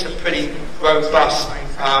think it's a pretty robust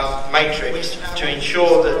matrix to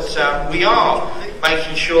ensure that we are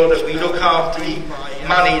making sure that we look after the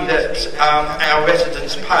money that our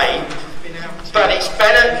residents pay, but it's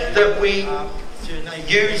better that we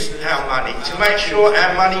use our money to make sure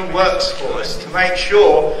our money works for us, to make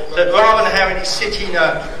sure that rather than having it sit in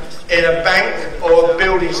a bank or a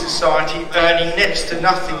building society earning next to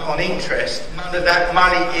nothing on interest, that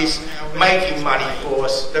money is making money for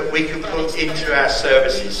us that we can put into our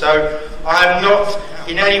services. So I'm not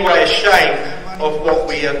in any way ashamed of what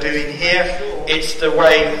we are doing here. It's the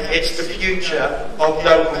future of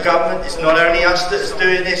local government. It's not only us that's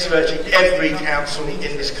doing this, virtually every council in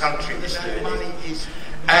this country is doing it.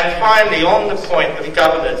 And finally, on the point of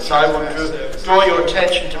governance, I will draw your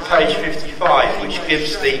attention to page 55, which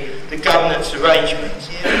gives the governance arrangements.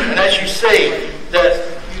 And as you see,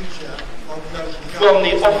 that from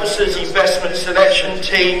the officers' investment selection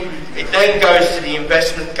team, it then goes to the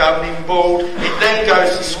investment governing board, it then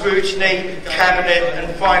goes to scrutiny, cabinet,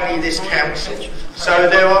 and finally this council. So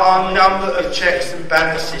there are a number of checks and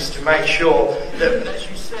balances to make sure that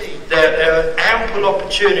there are ample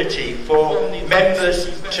opportunity for members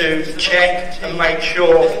to check and make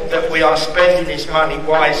sure that we are spending this money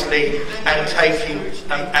wisely and taking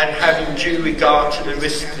and having due regard to the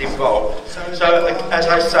risks involved. So, as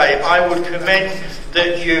I say, I would commend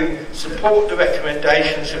that you support the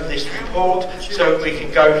recommendations of this report so that we can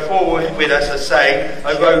go forward with, as I say,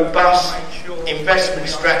 a robust investment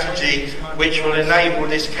strategy which will enable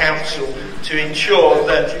this council to ensure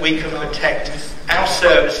that we can protect our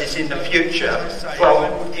services in the future from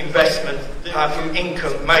investment, from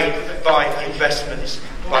income made by investments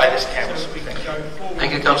by this council.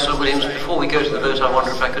 Thank you, Councillor Williams. Before we go to the vote, I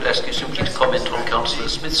wonder if I could ask you simply to comment on Councillor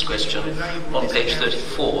Smith's question on page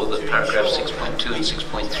 34 that paragraph 6.2 and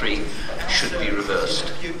 6.3 should be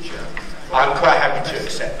reversed. I'm quite happy to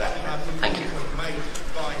accept that. Thank you.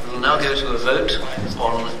 We'll now go to a vote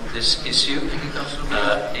on this issue.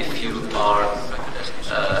 If you are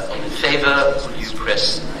in favour, will you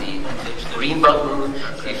press the green button?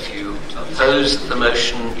 If you oppose the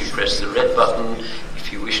motion, you press the red button.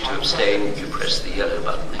 If you wish to abstain, you press the yellow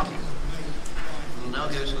button. Thank you. We'll now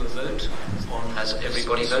go to a vote on has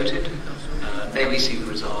everybody voted? May we see the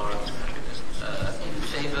result? In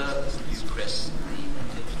favour, you press the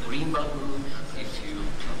green button. If you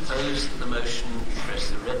oppose the motion, you press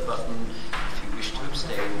the red button. If you wish to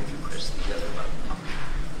abstain, you press the yellow button.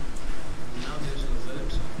 We'll now go to a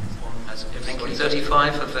vote on has everybody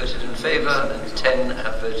 35 have voted in favour and 10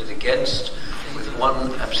 have voted against, with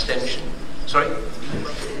 1 abstention. Sorry?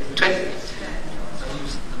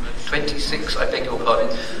 26, I beg your pardon.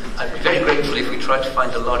 I'd be very grateful if we tried to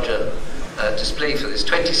find a larger display for this.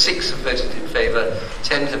 26 have voted in favour,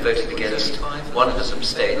 10 have voted against, 1 has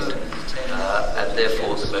abstained, and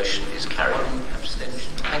therefore the motion is carried.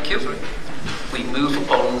 Thank you. We move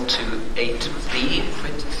on to 8B,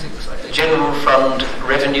 General Fund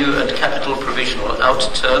Revenue and Capital Provisional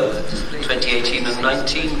Out-Term 2018 and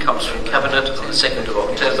 19 comes from Cabinet on the 2nd of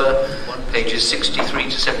October, pages 63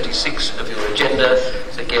 to 76 of your agenda.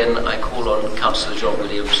 Again, I call on Councillor John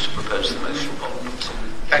Williams to propose the motion.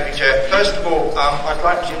 Thank you, Chair. First of all, I'd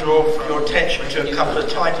like to draw your attention to a couple of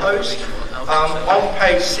typos. On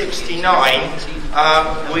page 69,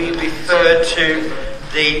 we refer to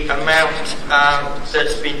the amount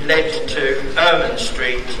that's been lent to Ermine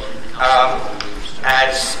Street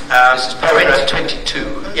as paragraph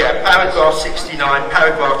 22. Yeah, paragraph 69,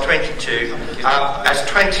 paragraph 22, as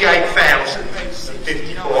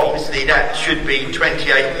 28,054. Obviously, that should be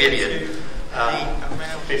 28 million.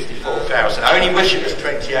 54,000. I only wish it was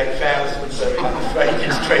 28,000, but I'm afraid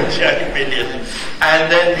it's 28 million.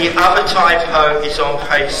 And then the other typo is on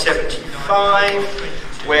page 75,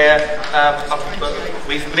 where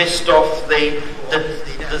we've missed off the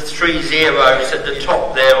 3 zeros at the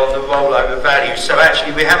top there on the rollover value. So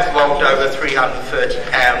actually we haven't rolled over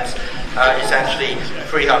 £330. It's actually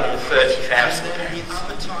 330,000,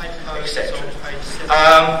 etc.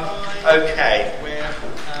 Okay.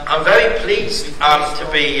 I'm very pleased to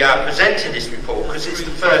be presenting this report because it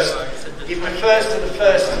refers to the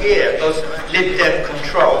first year of Lib Dem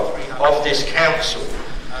control of this council.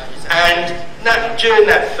 And during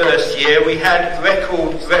that first year we had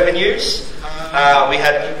record revenues, we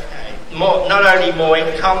had not only more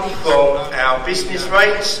income from our business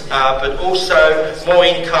rates, but also more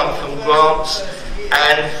income from grants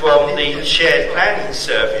and from the shared planning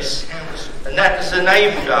service. And that has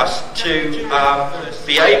enabled us to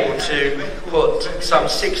be able to put some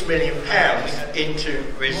 £6 million into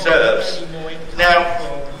reserves.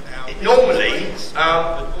 Now, normally,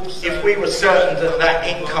 if we were certain that that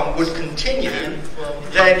income would continue,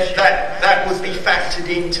 then that would be factored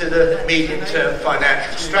into the medium-term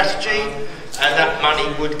financial strategy, and that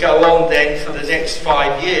money would go on then for the next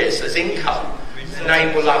 5 years as income,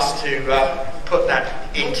 enable us to put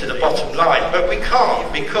that into the bottom line. But we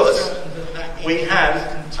can't, because we have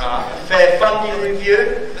a fair funding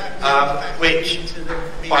review, which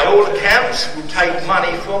by all accounts will take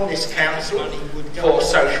money from this council for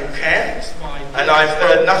social care, and I've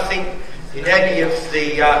heard nothing in any of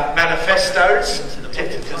the manifestos, the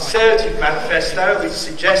Conservative manifesto, which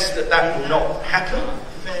suggests that that will not happen.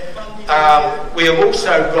 We have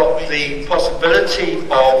also got the possibility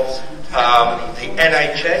of the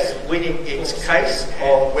NHS winning its case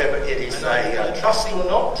on whether it is a trust or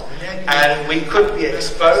not, and we could be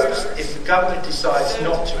exposed, if the government decides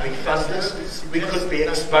not to refund us, we could be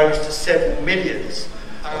exposed to several millions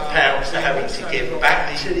of pounds having to give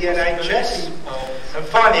back to the NHS. And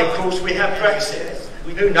finally, of course, we have Brexit.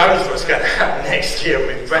 Who knows what's going to happen next year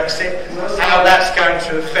with Brexit, how that's going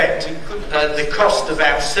to affect the cost of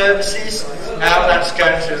our services, how that's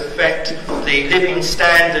going to affect the living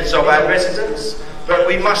standards of our residents. But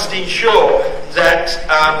we must ensure that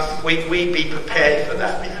we be prepared for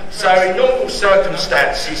that. So in normal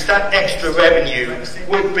circumstances, that extra revenue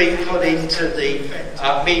would be put into the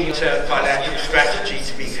medium-term financial strategy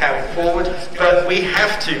to be carried forward. But we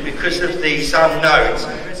have to, because of these unknowns,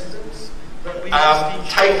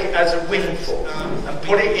 take it as a windfall and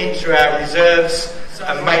put it into our reserves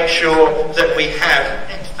and make sure that we have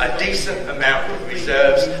a decent amount of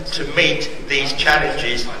reserves to meet these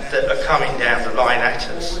challenges that are coming down the line at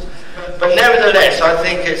us. But nevertheless, I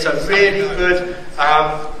think it's a really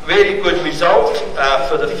good result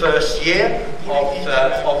for the first year of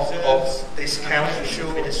this council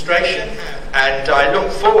administration, and I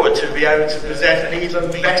look forward to be able to present an even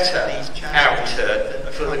better outturn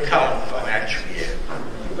for the current financial year.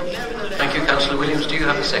 Thank you, Councillor Williams. Do you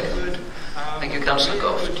have a second? Thank you, Councillor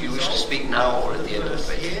Goff. Do you wish to speak now or at the end of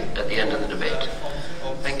the debate? At the end of the debate.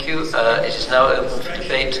 Thank you. It is now open for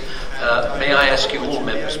debate. May I ask you all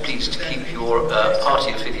members, please, to keep your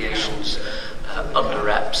party affiliations under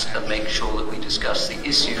wraps and make sure that we discuss the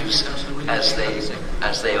issues as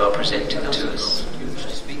they are presented to us. Do you wish to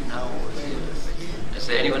speak now or at the end of the debate? Is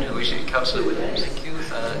there anyone who wishes? Councillor Williams. Thank you.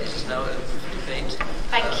 It is now open for debate.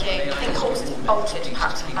 Thank you. I think it was altered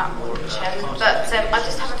perhaps on that one, Chairman, but I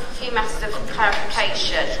just have a few matters of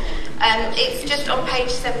clarification. It's just on page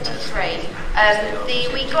 73.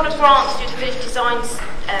 We got a grant to do the village designs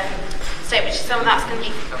statement, some of that's going to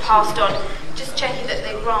be passed on. Just checking that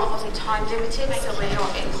the grant wasn't time limited, so we're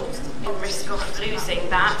not in risk of losing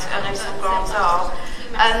that. I know some grants are.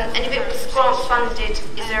 And if it was grant funded,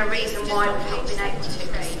 is there a reason why we've not been able to?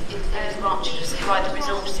 Because the grant should supply the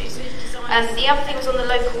resources. The other thing was on the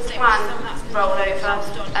local plan rollover,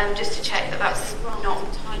 just to check that that's not,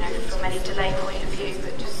 from any delay point of view,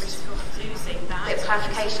 but just losing that. A bit of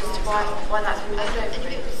clarification as to why that's been rolled over.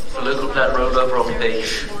 The local plan rollover on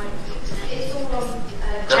page.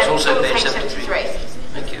 That's also page 73.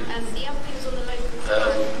 Thank you.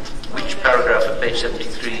 Which paragraph at page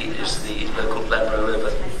 73 is the local plan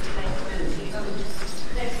rollover?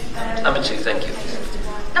 Number 2, thank you.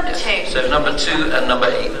 Number 2. So number 2 and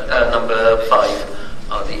number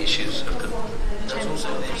 5 are the issues of that's also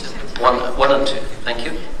 1 and 2. Thank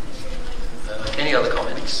you. Any other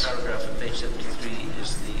comments? Paragraph at page 73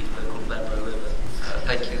 is the local plan rollover.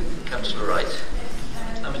 Thank you, Councillor Wright.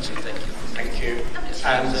 Number 2, thank you. Thank you.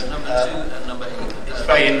 And number 2 and number 8. It's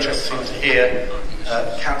very interesting to hear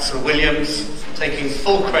Councillor Williams taking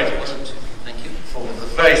full credit for the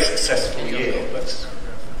very successful year. But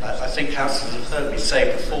I think councillors have heard me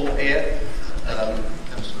say before here,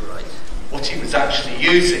 what he was actually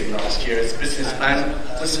using last year as business plan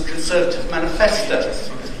was the Conservative manifesto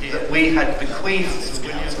that we had bequeathed to the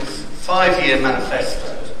council, 5-year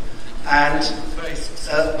manifesto. And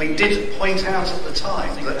we did point out at the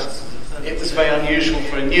time that it was very unusual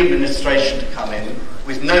for a new administration to come in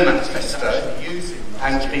with no manifesto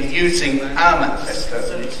and to be using our manifesto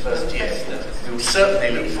in its first year. We will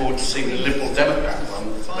certainly look forward to seeing the Liberal Democrat one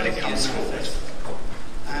when it comes forward.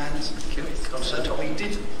 And we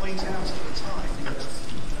did point out at the time that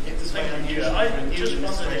it was very unusual. I just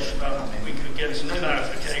wondered if we could get some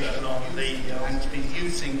clarification on the and to be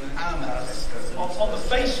using our manifesto on the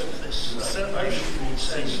face of this motion. It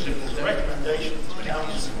says the recommendation to the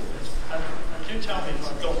council. And do tell me if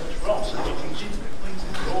I've got this wrong, so we can keep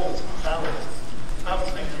it all valid.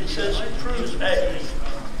 It says approve A,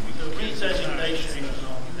 the redesignation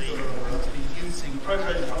of the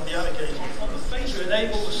appropriated from the allocated to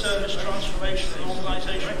enable the service transformation and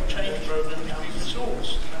organisational change programme to be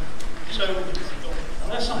resourced. So,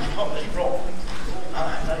 unless I'm probably wrong,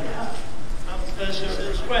 there you have. There's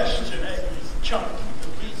a request to chunk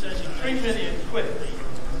 3 million quid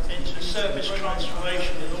into service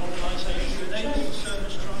transformation and organisation to enable the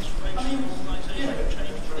service transformation and organisational change.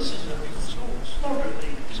 This is a resource,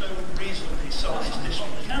 moderately, so reasonably sized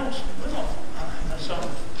district council. We're not some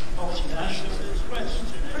multinational request to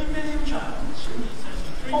 3 million pounds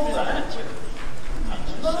of that into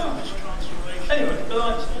service transformation. Anyway, but I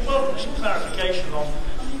welcome some clarification on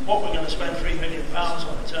what we're going to spend £3 million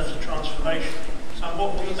on in terms of transformation and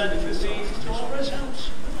what will the benefit be to our residents.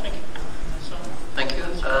 Thank you. Thank you.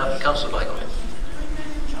 Councillor Michael.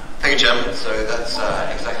 Thank you, Chairman. So that's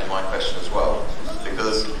exactly my question as well,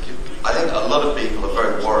 because I think a lot of people are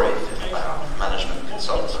very worried about management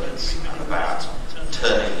consultants and about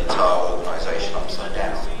turning the entire organisation upside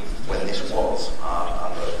down when this was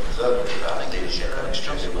under Conservative leadership an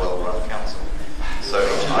extremely well-run council. So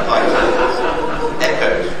I'd like to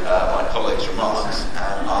echo my colleague's remarks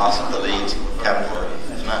and ask the lead cabinet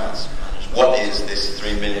finance, what is this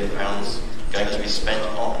 £3 million going to be spent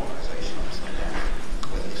on?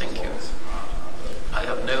 Thank you. I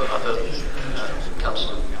have no other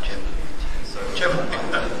councillor. Chairman,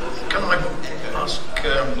 can I ask,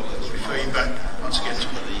 refer you back once again to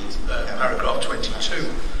paragraph 22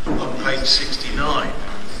 on page 69.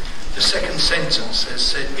 The second sentence has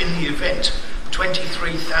said, in the event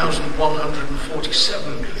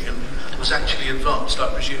 23,147 million was actually advanced. I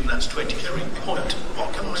presume that's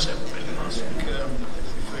 23.1. Can I ask, refer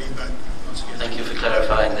you back once again? Thank you for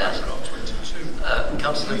clarifying that.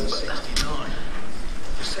 Councillor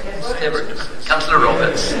Councillor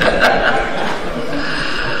Roberts.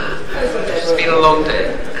 It's been a long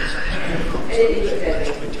day.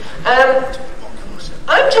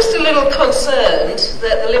 I'm just a little concerned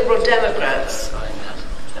that the Liberal Democrats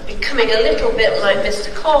are becoming a little bit like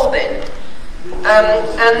Mr. Corbyn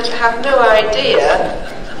and have no idea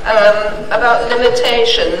about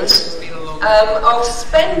limitations of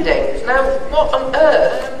spending. Now, what on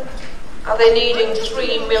earth are they needing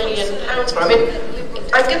 £3 million for? I mean,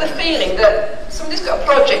 I get the feeling that somebody's got a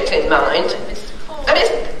project in mind, and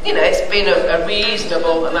it's been a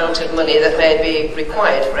reasonable amount of money that may be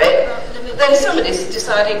required for it. Then somebody's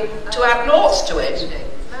deciding to add noughts to it.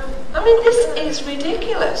 I mean, this is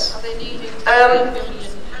ridiculous.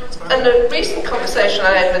 And a recent conversation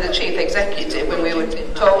I had with the chief executive when we were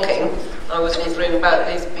talking, I was wondering about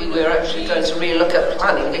this. We were actually going to re-look at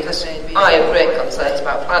planning because I have great concerns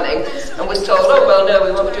about planning, and was told, oh well, no,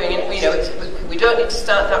 we won't be doing it. We don't need to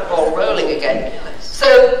start that ball rolling again. So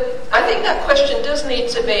I think that question does need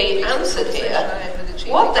to be answered here.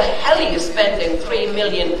 What the hell are you spending £3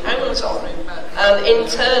 million on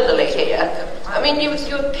internally here? I mean, you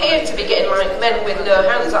appear to be getting like men with no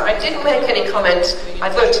hands. I didn't make any comments. I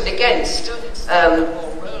voted against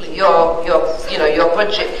your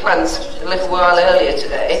budget plans a little while earlier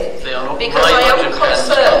today because I am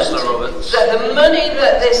concerned that the money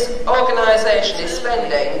that this organisation is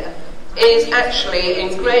spending is actually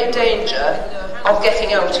in great danger of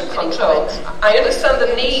getting out of control. I understand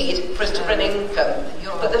the need for us to bring income,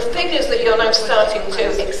 but the figures that you're now starting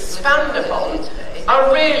to expand upon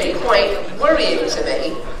are really quite worrying to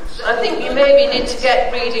me. I think you maybe need to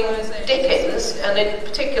get reading Dickens, and in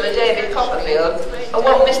particular David Copperfield, and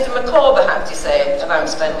what Mr. Micawber had to say about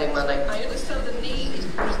spending money. I understand the need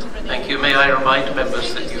for us to bring Thank you. May I remind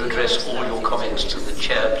members that you address all your comments to the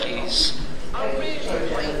chair, please. I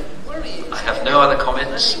have no other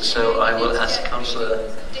comments, so I will ask Councillor,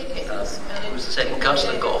 who was the second,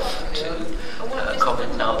 Councillor Goff, to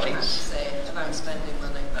comment now, please.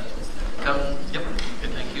 Yep.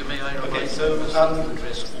 Thank you. May I remind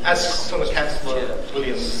as sort of Councillor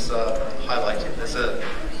Williams highlighted, there's a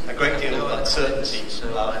great deal of uncertainty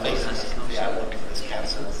facing the outlook of this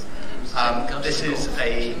council. This is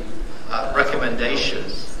a recommendation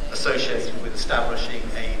associated with establishing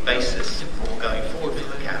a basis for going forward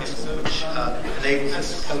for the council, which enables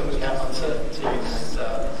us to cope with uncertainty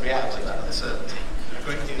and react to that uncertainty.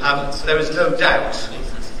 There is no doubt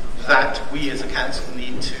that we as a council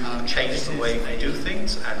need to change the way we do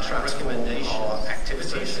things and transform our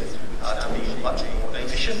activities to be much more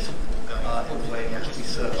efficient in the way in which we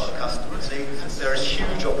serve our customers. There is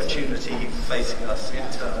huge opportunity facing us in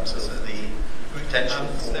terms of the potential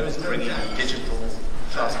for bringing digital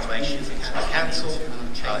transformation to the council,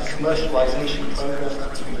 commercialisation programs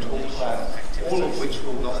which we talked about, all of which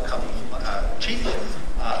will not come cheap,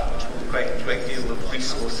 which will take a great deal of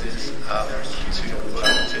resources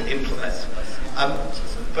to implement.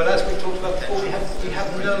 But as we talked about before, we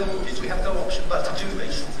have no option but to do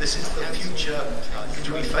this. This is the future which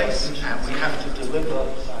we face, and we have to deliver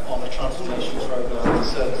on a transformation program, a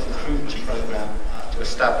service improvement program, to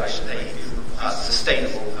establish a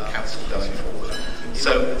sustainable council going forward.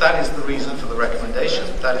 So that is the reason for the recommendation.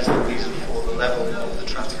 That is the reason for the level of the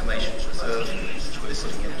transformation reserve which we're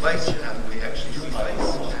putting in place, and we actually do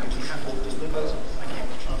face, and we have to deliver. Thank you.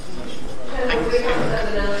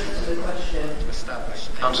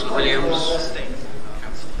 Councillor Williams.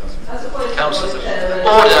 Councillor.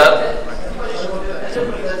 Order.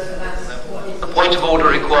 A point of order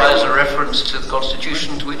requires a reference to the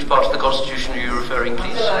Constitution. To which part of the Constitution are you referring,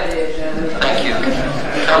 please? Thank you.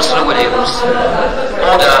 Councillor Williams.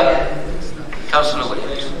 Order. Councillor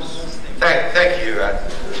Williams. Thank you,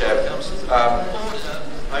 Chair. I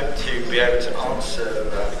hope to be able to answer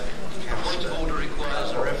Point of order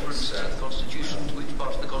requires a reference to the Constitution. To which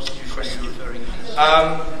part of the Constitution are you referring, please?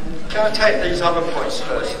 Can I take these other points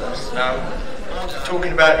first?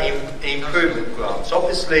 Talking about improvement grants.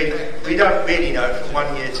 Obviously, we don't really know from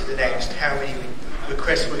 1 year to the next how many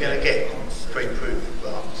requests we're going to get for improvement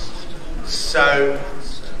grants. So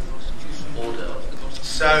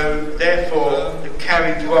therefore, the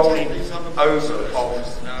carried rolling over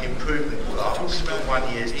of improvement grants from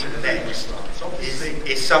 1 year to the next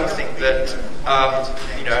is something that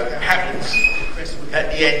happens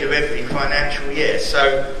at the end of every financial year.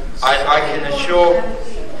 So I can assure.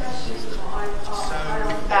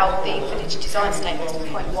 About the village design statement in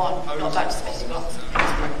point 1, not about domestic blocks.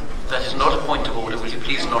 That is not a point of order. Will you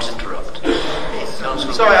please not interrupt?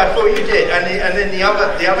 Sorry, I thought you did. And then the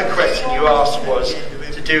other question you asked was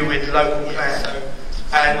to do with local plan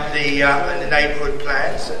and the neighbourhood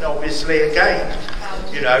plans. And obviously, again,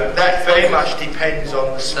 that very much depends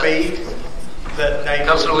on the speed that neighbourhood.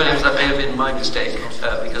 Councillor Williams, that may have been my mistake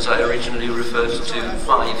because I originally referred to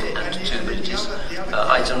 5 and 2 villages.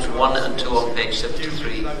 Items 1 and 2 on page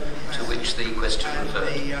 73, to which the question referred.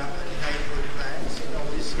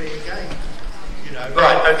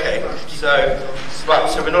 Right, okay. So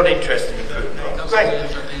we're not interested in improvement. Great.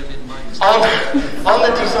 On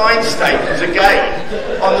the design statements,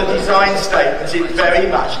 again, on the design statements, it very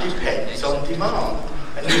much depends on demand.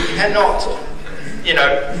 And you cannot,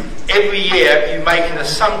 every year you make an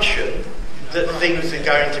assumption that things are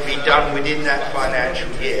going to be done within that financial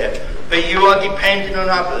year, but you are dependent on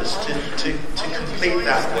others to complete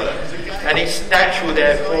that work. And it's natural,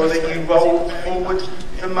 therefore, that you roll forward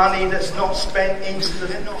the money that's not spent into the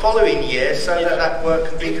following year so that work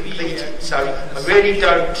can be completed. So I really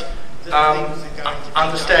don't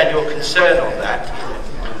understand your concern on that.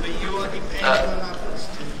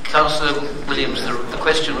 Councillor Williams, the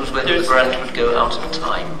question was whether the grant would go out of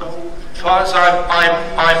time. As far as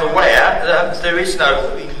I'm aware, there is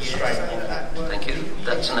no constraint on that. Thank you.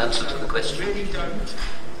 That's an answer to the question.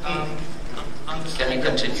 Can you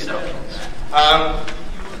continue now, please?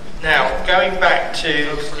 Now, going back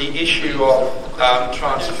to the issue of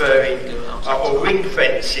transferring or ring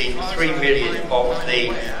fencing 3 million of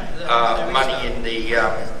the money in the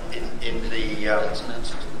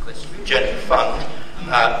general fund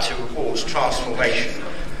towards transformation.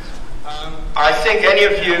 I think any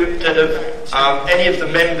of you that have, any of the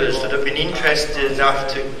members that have been interested enough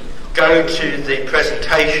to go to the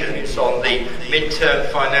presentations on the midterm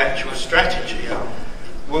financial strategy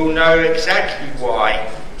will know exactly why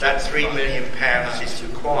that £3 million is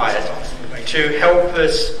required to help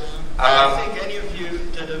us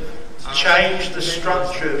change the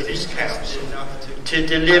structure of this council to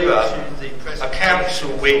deliver a council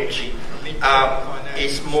which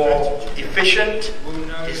is more efficient,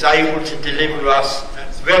 is able to deliver us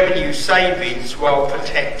revenue savings while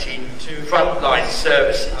protecting frontline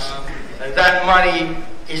services. And that money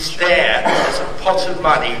is there as a pot of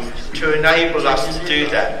money to enable us to do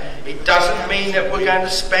that. It doesn't mean that we're going to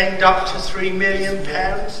spend up to £3 million,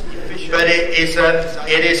 but it is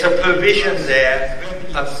a provision there,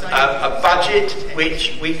 a budget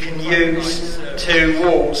which we can use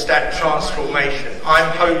towards that transformation.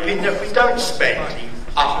 I'm hoping that we don't spend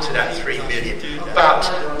up to that £3 million,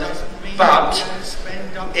 but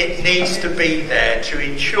it needs to be there to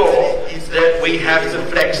ensure that we have the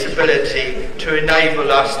flexibility to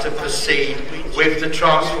enable us to proceed with the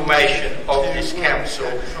transformation of this council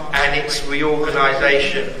and its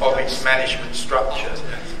reorganisation of its management structure.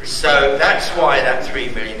 So that's why that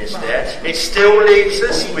 £3 million is there. It still leaves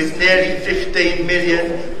us with nearly 15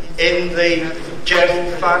 million in the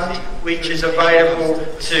general fund, which is available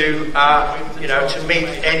to meet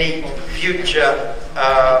any future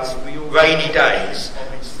rainy days.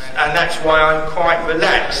 and that's why I'm quite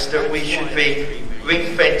relaxed that we should be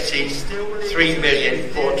ring-fencing 3 million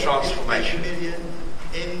for transformation.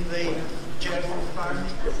 In the general fund,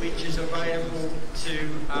 which is available to...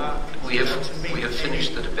 We have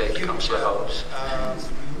finished the debate, Councillor Howard.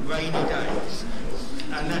 Rainy days.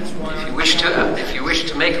 And that's why if you wish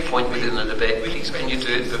to make a point within the debate, please can you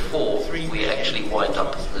do it before we actually wind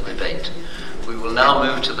up the debate. We will now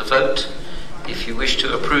move to the vote. If you wish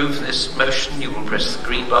to approve this motion, you will press the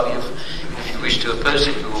green button. If you wish to oppose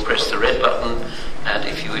it, you will press the red button. And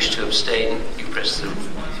if you wish to abstain, you press the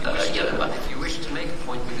yellow button. If you wish to make a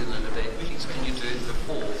point within the debate, please can you do it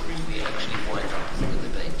before we actually wind up the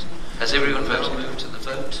debate. Has everyone voted? Move to the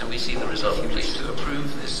vote, and we see the result. If you wish to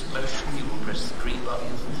approve this motion, you will press the green button.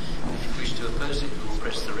 If you wish to oppose it, you will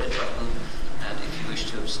press the red button. And if you wish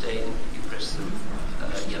to abstain, you press the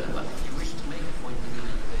yellow button. If you wish to make a point within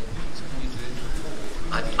the debate, please can you do it before?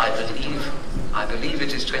 I believe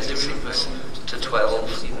it is 26 to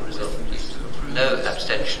 12. No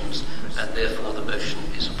abstentions, and therefore the motion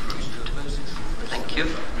is approved. Thank you.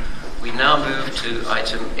 We now move to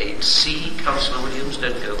item 8C. Councillor Williams,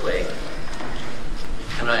 don't go away.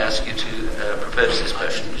 Can I ask you to propose this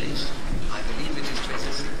motion, please? I believe it is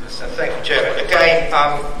 26. Thank you, Chairman. Again,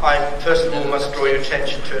 I first of all must draw your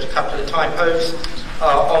attention to a couple of typos.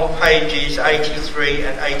 On pages 83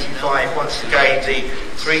 and 85, once again, the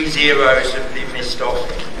 3 zeros have been missed off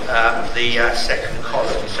the second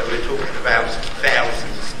column. So we're talking about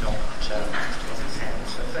thousands, not pounds.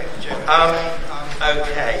 So thank you, Chairman.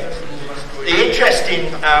 Okay. The interesting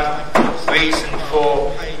reason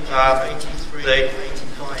for the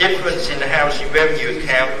difference in the housing revenue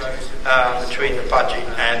account between the budget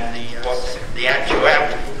and the actual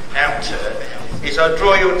outturn is I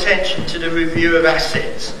draw your attention to the review of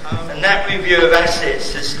assets, and that review of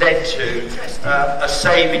assets has led to a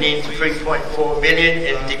saving in 3.4 million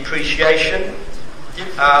in depreciation,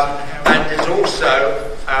 and there's also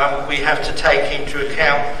we have to take into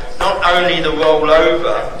account not only the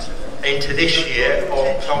rollover into this year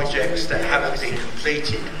of projects that haven't been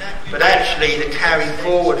completed, but actually the carry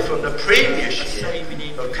forward from the previous year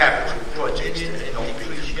of capital projects that have not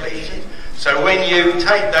been completed. So when you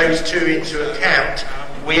take those two into account,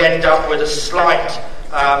 we end up with a slight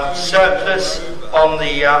surplus on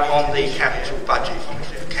the capital budget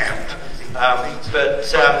account. But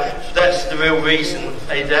that's the real reason.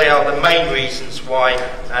 They are the main reasons why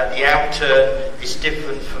the outturn is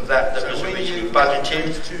different from that was originally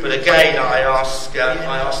budgeted. But again, I ask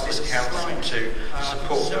this council to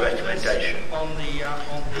support the recommendation.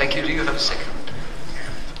 Thank you. Do you have a second?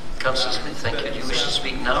 Councillor Smith, thank you. Do you wish to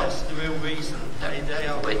speak now? That's the real reason.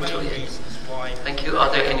 No. Wait until the end. Thank you.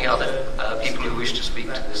 Are there any other people who wish to speak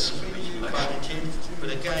to this motion?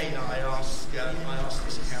 But again, I ask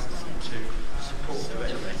this council to support the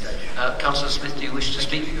recommendation. Councillor Smith, do you wish to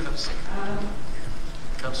speak?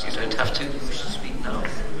 Councillor, you don't have to. Do you wish to speak now?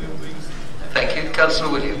 Thank you.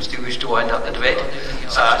 Councillor Williams, do you wish to wind up the debate?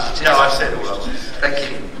 No, I've said all of it.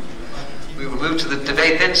 Thank you. We will move to the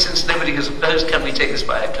debate then. Since nobody has opposed, can we take this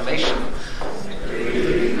by acclamation?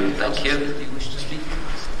 Thank you. Do you wish to speak?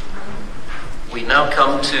 We now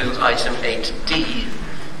come to item 8D,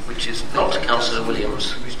 which is not Councillor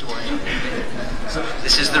Williams.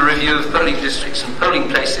 This is the review of polling districts and polling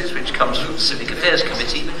places, which comes from the Civic Affairs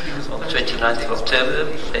Committee on the 29th of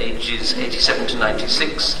October, pages 87 to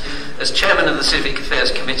 96. As Chairman of the Civic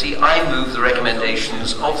Affairs Committee, I move the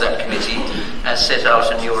recommendations of that committee as set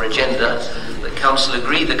out in your agenda, that Council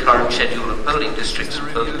agree the current schedule of polling districts and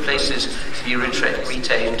polling places to be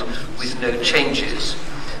retained with no changes.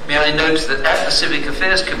 May I note that at the Civic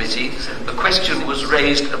Affairs Committee, a question was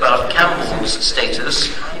raised about Campbell's status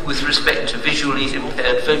with respect to visually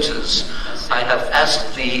impaired voters. I have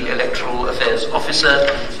asked the Electoral Affairs Officer,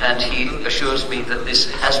 and he assures me that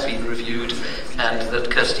this has been reviewed, and that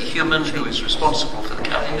Kirsty Human, who is responsible for the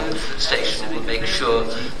Campbell station, will make sure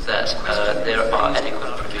that there are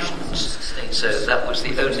adequate provisions. So that was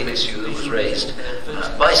the only issue that was raised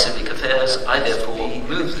by Civic Affairs. I therefore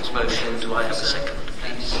move this motion. Do I have a second?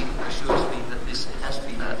 Assures me that this has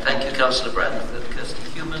been. Thank you, Councillor Brand.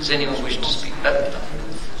 Does anyone wish to speak?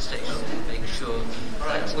 Make sure.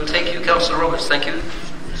 Right. We'll take you, Councillor Roberts. Thank you.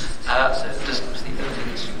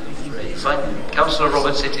 Fine. Councillor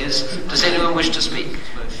Roberts, it is. Does anyone wish to speak?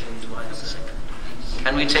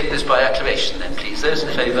 Can we take this by acclamation then, please? Those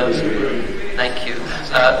in favour? Thank you.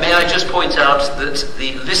 May I just point out that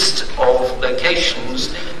the list of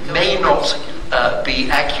locations may not be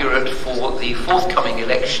accurate for the forthcoming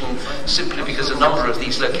election, simply because a number of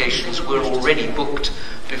these locations were already booked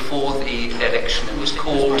before the election was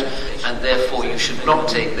called, and therefore you should not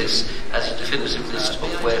take this as a definitive list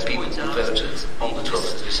of where people will vote on the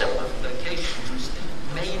 12th of December.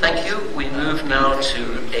 Thank you. We move now to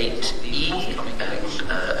 8E, and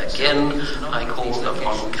again I call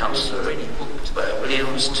upon Councillor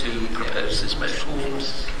Williams to propose this motion.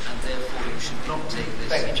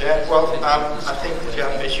 Thank you, Chair. Well, I think,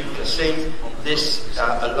 as you can see, this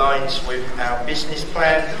aligns with our business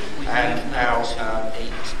plan and our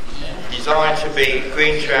desire to be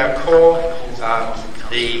green to our core.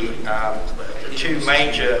 The two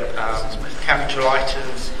major capital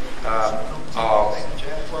items are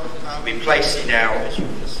replacing now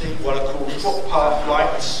what are called footpath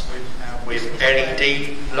lights with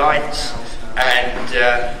LED lights, and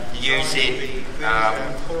using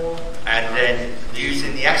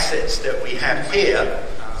the assets that we have here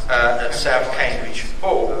at South Cambridge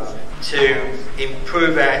Hall to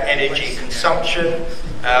improve our energy consumption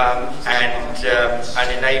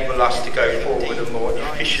and enable us to go forward with a more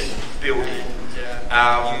efficient building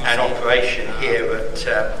and operation here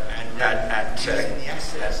at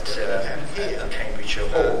Cambridgeshire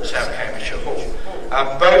Hall, South Cambridgeshire Hall.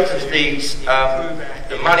 Both of these,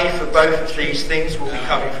 the money for both of these things will be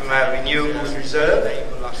coming from our renewables reserve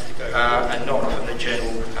and not from the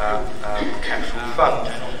general capital fund.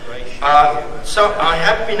 So I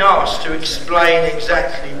have been asked to explain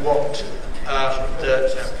exactly what the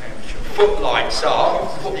footpath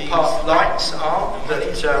lights are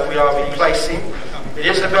that we are replacing. It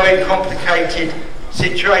is a very complicated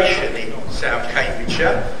situation in South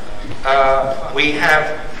Cambridgeshire. We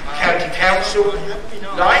have county council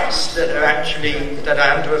lights that are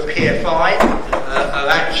under a PFI, are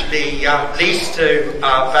actually leased to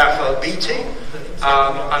Balfour Beatty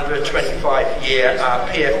under a 25-year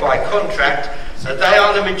PFI contract. They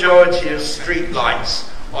are the majority of street lights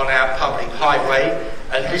on our public highway,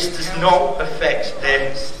 and this does not affect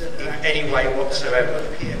them in any way whatsoever.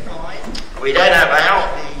 We then have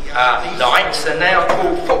our lights, and they are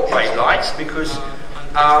called footway lights because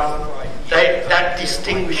that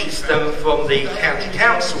distinguishes them from the county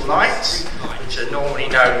council lights, which are normally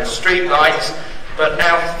known as street lights, but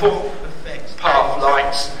our footpath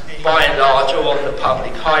lights by and large are on the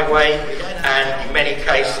public highway, and in many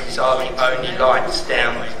cases are the only lights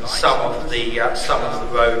down some of the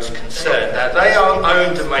roads concerned. Now they are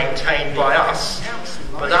owned and maintained by us,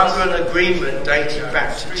 but under an agreement dating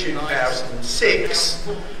back to 2006,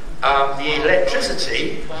 the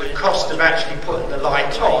electricity, the cost of actually putting the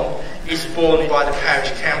light on, is borne by the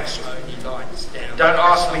parish council. Don't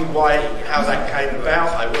ask me how that came about.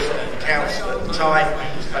 I wasn't on the council at the time,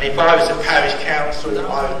 and if I was a parish council,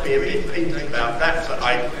 I would be a bit peeved about that. But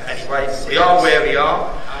anyway, we are where we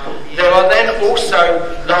are. There are then also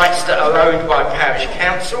lights that are owned by parish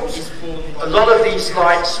councils. A lot of these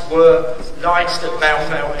lights were lights that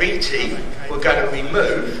Balfour Beatty were going to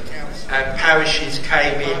remove, and parishes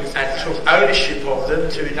came in and took ownership of them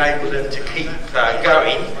to enable them to keep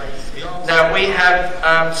going. Now we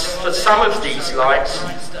have, for some of these lights,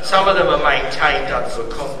 some of them are maintained under a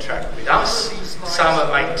contract with us, some are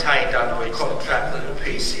maintained under a contract that the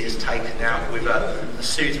PC has taken out with a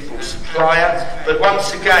suitable supplier, but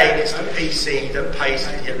once again it's the PC that pays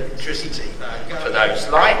for the electricity for those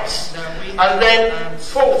lights. And then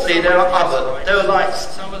fourthly, there are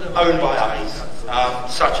lights owned by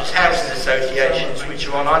us, such as housing associations which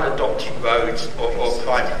are on unadopted roads or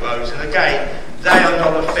private roads, and again they are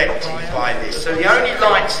not affected by this. So the only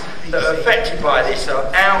lights that are affected by this are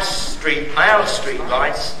our street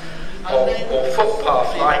lights or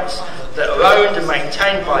footpath lights that are owned and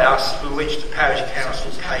maintained by us, for which the parish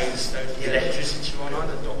council pays the electricity.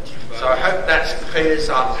 So I hope that clears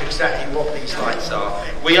up exactly what these lights are.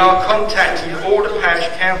 We are contacting all the parish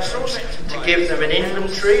councils to give them an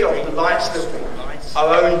inventory of the lights that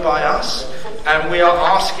are owned by us, and we are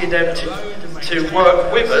asking them to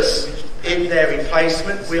work with us in their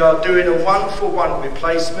replacement. We are doing a one-for-one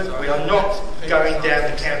replacement. We are not going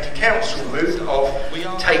down the county council route of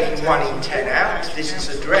taking 1 in 10 out. This is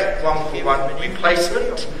a direct one-for-one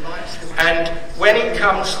replacement. And when it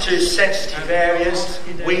comes to sensitive areas,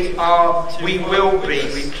 we will be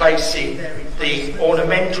replacing the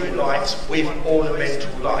ornamental lights with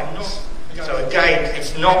ornamental lights. So again,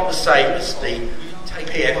 it's not the same as the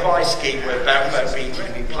PFI scheme where Balfour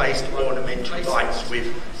Beatty replaced ornamental lights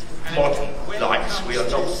with modern lights. We are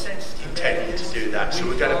not intending to do that. So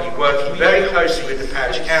we're going to be working very closely with the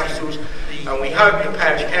parish councils, and we hope the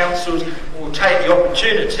parish councils will take the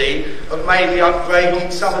opportunity of maybe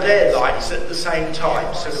upgrading some of their lights at the same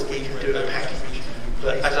time so that we can do a package.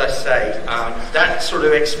 But as I say, that sort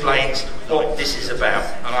of explains what this is about,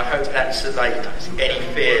 and I hope that's allayed any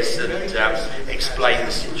fears and explain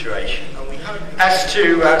the situation. As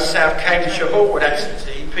to South Cambridgeshire Hall, that's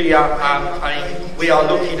we are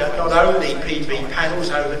looking at not only PV panels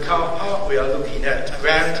over the car park, we are looking at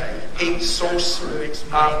ground heat source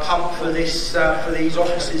pump for these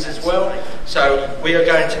offices as well. So we are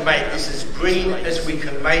going to make this as green as we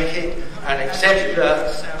can make it, an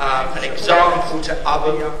example to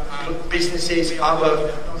other businesses,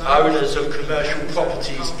 other owners of commercial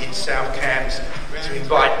properties in South Cambs, to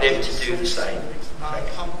invite them to do the same.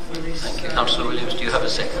 Thank you. Councillor Williams, do you have a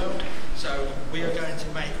second? So we are going to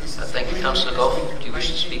make this. Thank you, Councillor Goff. Do you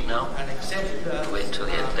wish to speak now? Wait until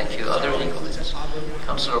the end. Thank you. Are there any comments?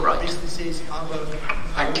 Councillor Wright.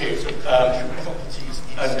 Thank you.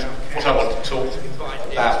 And what I want to talk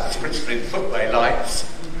about is principally the footway lights.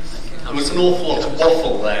 There was an awful lot of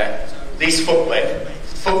waffle there. These footway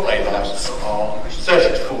lights are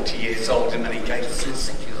 30 to 40 years old in many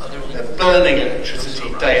cases. They're burning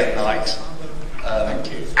electricity day and night.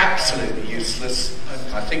 Absolutely useless.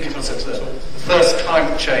 I think it was at the first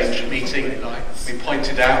climate change meeting we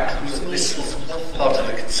pointed out that this was part of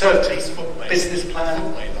the Conservative business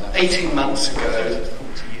plan 18 months ago.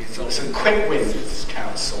 It was a quick win for this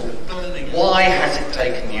council. Why has it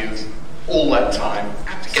taken you all that time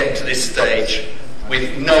to get to this stage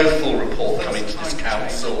with no full report coming to this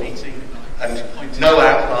council and no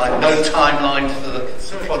outline, no timeline for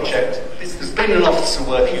the project? There's been an officer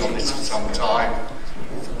working on this for some time.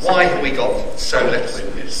 Why have we got so little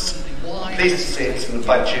in this? Please see it in the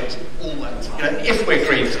budget. If we're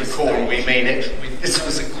green to the core and we mean it, this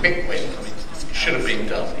was a quick win. It should have been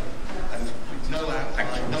done. No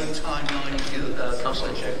timeline,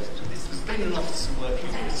 Councillor Jones. There's been an officer working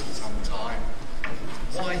on this for some time.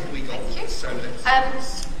 Why have we got so little?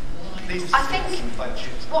 I think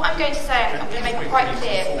what I'm going to say, I'm going to make it quite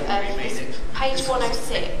clear, is page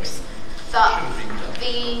 106, that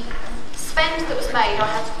the spend that was made, I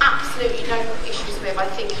have absolutely no issues with. I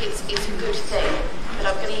think it's a good thing, but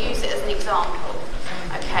I'm going to use it as an example,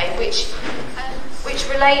 okay, which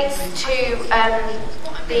relates to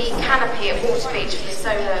the canopy at Waterbeach for the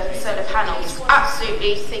solar panels.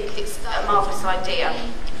 Absolutely think it's a marvellous idea,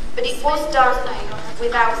 but it was done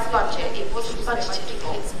without budget. It wasn't budgeted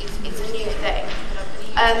for. It's a new thing.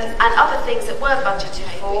 And other things that were budgeted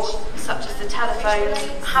for, such as the telephones,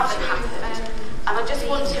 haven't happened. And I just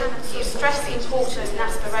want to stress the importance and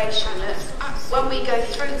aspiration that when we go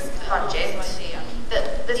through the budget,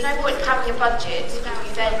 that there's no point in having a budget if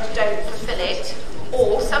you then don't fulfil it,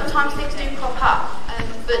 or sometimes things do crop up.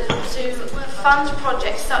 But to fund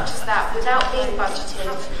projects such as that without being budgeted,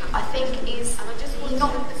 I think is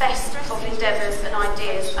not the best of endeavours and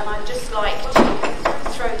ideas, and I'd just like to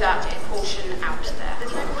throw that caution out there.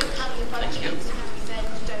 There's no point in having a budget if you then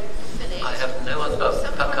don't fulfil it. I have no other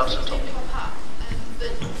Councillor Topping.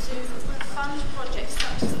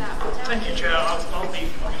 Thank you, Chair. I'll be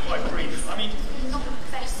quite brief. I mean, not the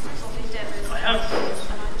best of endeavours. I have,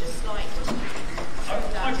 and I just like.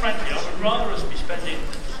 Quite frankly, I would rather us be spending,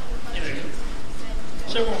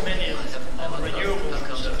 several million on renewables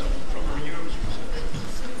from renewables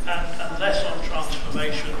and less on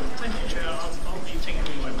transformation. Thank you, Chair. I'll be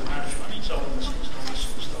tinkering with management, insolvencies, and all this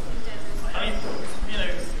sort of stuff. I mean,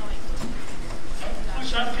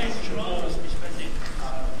 South Cambridgeshire will be spending,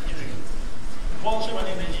 was when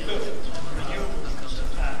it was built on renewables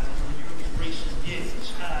in recent years,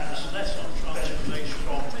 has less on transformation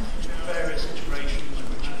from various iterations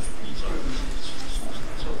which have improved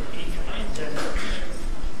sort of economic endeavours.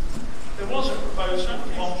 There was a proposal,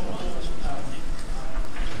 one from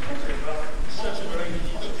certainly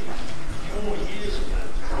 4 years ago,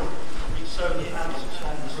 probably solar panels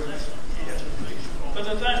on the roof here. But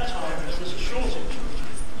at that time there was a shortage of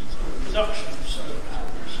production of solar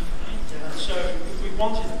panels. So if we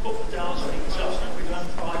wanted to put the Dow's things up, we went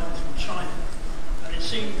to buy them from China. And it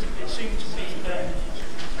seemed to me then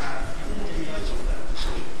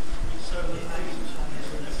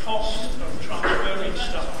the cost of transferring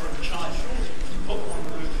stuff from China to put on the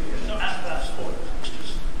roof here at that point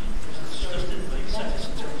just didn't make sense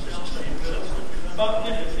in terms of sustainability. But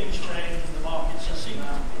things change in the markets. It seemed to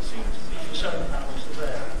be the solar panels are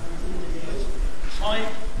there.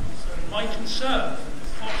 My concern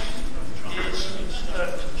is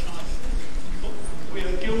that we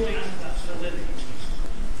are gilding the lily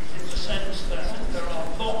in the sense that there are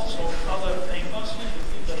lots of other things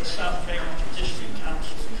that South Cambridge District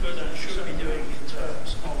Council could and should be doing in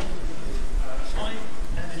terms of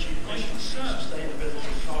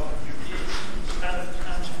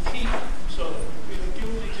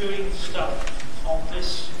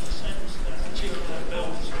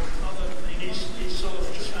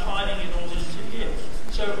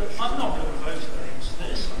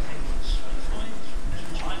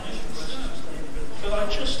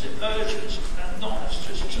mergers and not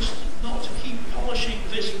not to keep polishing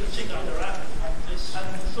this particular app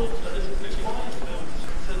and thought a little bit wider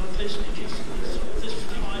than this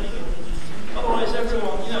defining it. Otherwise,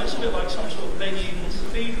 everyone, it's a bit like some sort of medieval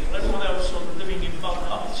cathedral. Everyone else sort of living in mud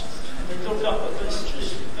huts, and they look up at this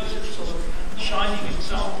sort of shining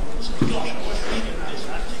example and say, "Gosh, I wish we did this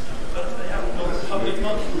acting," but they haven't got public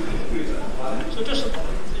money. So just a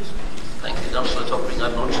Thank you, Councillor Topping.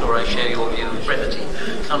 I'm not sure I share your view of brevity.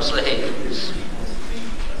 Councillor Hayes.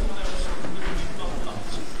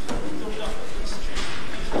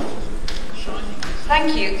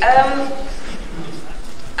 Thank you.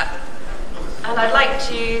 And I'd like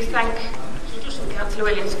to thank Councillor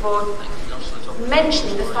Williams for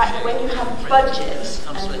mentioning the fact that when you have a budget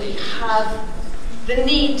and we have the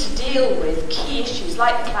need to deal with key issues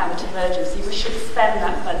like the climate emergency, we should spend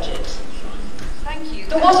that budget. Thank you.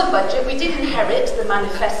 There was a budget. We did inherit the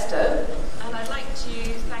manifesto. And I'd like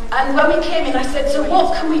to thank. And when we came in, I said, "So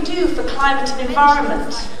what can we do for climate and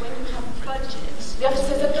environment?" The officer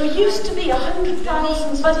said that there used to be a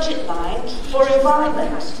 100,000 budget line for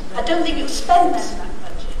environment. I don't think it was spent.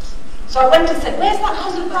 So I went and said, "Where's that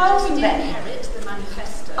 100,000 then?"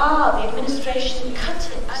 The administration cut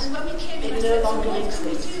it. And when we came in, it no longer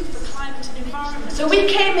exists. So we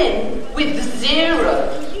came in with zero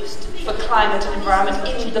for climate and environment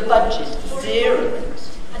in the budget. Zero.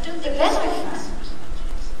 But then I found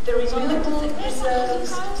the renewable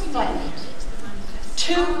reserves fund.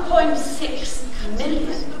 2.6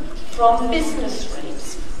 million from business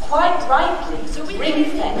rates, quite rightly,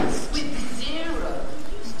 ring-fenced with zero,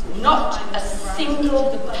 not a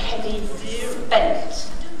single penny spent.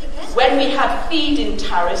 When we had feed-in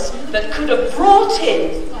tariffs that could have brought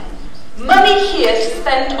in money here to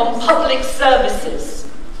spend on public services.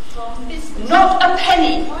 Not a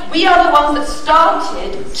penny. We are the ones that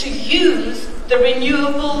started to use the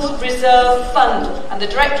Renewables Reserve Fund, and the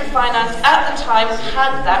Director of Finance at the time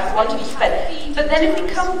had that, wanted to spend. But then if we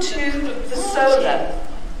come to the solar,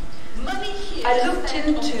 I looked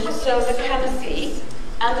into the solar canopy,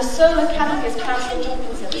 and the solar canopy, as Councillor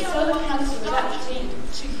Topping said, the solar canopy was actually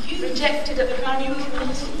rejected at the Planning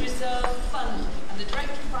Committee Reserve Fund, and the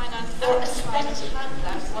Director of Finance for aesthetic had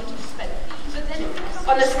that, wanted to spend. But then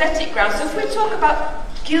on aesthetic grounds, so if we talk about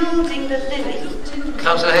gilding the lily.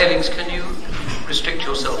 Councillor Halings, can you restrict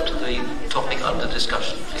yourself to the topic under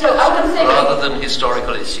discussion, please, so rather than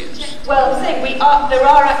historical issues? Well, I'm saying there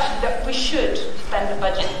are actually that we should spend a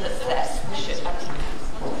budget that's less. We should absolutely.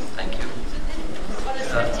 Thank you.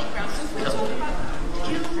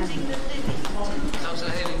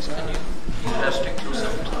 Councillor Halings, can you restrict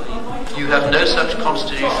yourself to the? You have no such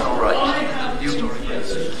constitutional right.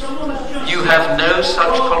 You have no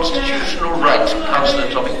such constitutional right, Councillor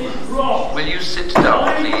Topping. Will you sit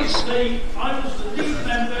down, please?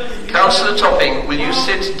 Councillor Topping, will you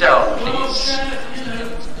sit down, please?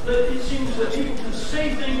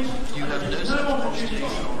 You have no such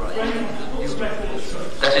constitutional right.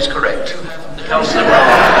 That is correct. Councillor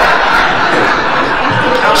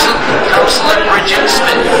Bridget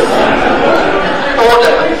Smith.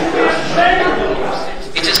 Order.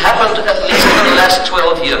 It has happened at least in the last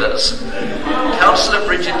 12 years. Councillor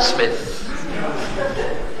Bridget Smith.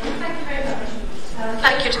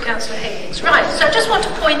 Thank you to Councillor Hayes. Right, so I just want to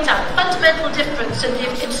point out the fundamental difference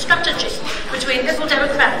in strategy between Liberal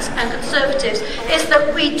Democrats and Conservatives is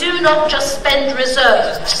that we do not just spend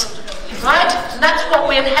reserves, right? And that's what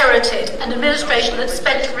we inherited, an administration that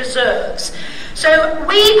spent reserves. So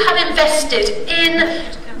we have invested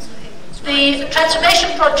in the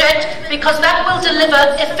transformation project because that will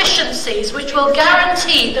deliver efficiencies which will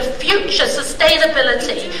guarantee the future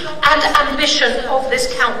sustainability and ambition of this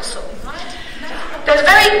council. There's a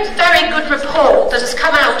very, very good report that has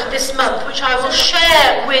come out this month, which I will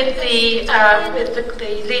share with the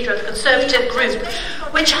leader of the Conservative group,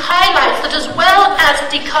 which highlights that as well as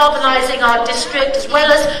decarbonising our district, as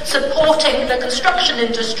well as supporting the construction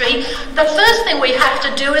industry, the first thing we have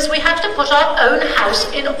to do is we have to put our own house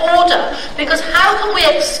in order. Because how can we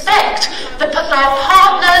expect that our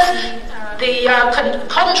partners, the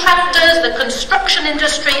contractors, the construction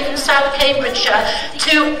industry in South Cambridgeshire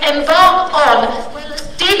to embark on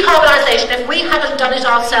decarbonisation if we haven't done it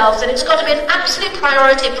ourselves? And it's got to be an absolute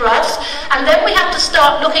priority for us. And then we have to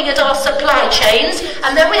start looking at our supply chains,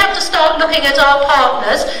 and then we have to start looking at our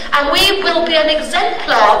partners, and we will be an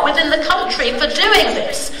exemplar within the country for doing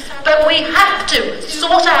this. But we have to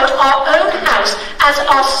sort out our own house as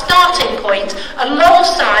our starting point,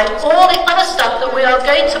 alongside all the other stuff that we are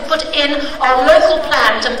going to put in our local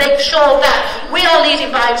plan to make sure that we are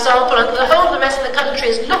leading by example and the whole of the rest of the country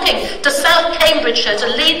is looking to South Cambridgeshire to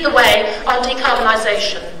lead the way on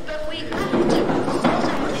decarbonisation.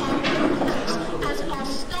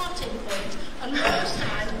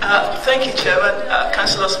 Thank you, Chairman.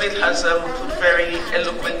 Councillor Smith has put very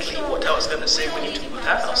eloquently what I was going to say. We need to put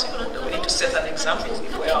our house in order. We need to set an example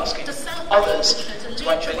if we're asking others to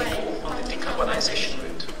actually go on the decarbonisation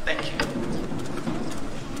route. Thank you.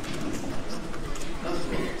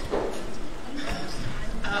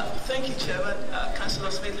 Thank you, Chairman.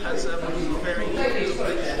 Councillor Smith has put very eloquently what I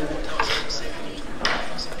was going to say.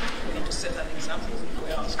 We need to set an example if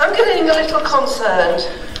we're asking. I'm getting a little concerned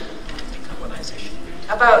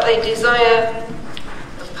about the desire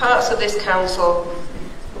of parts of this council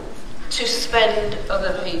to spend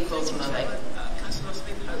other people's money.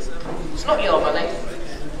 It's not your money,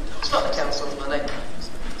 it's not the council's money,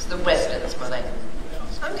 it's the residents' money.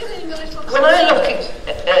 When I look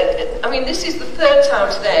at, I mean, this is the third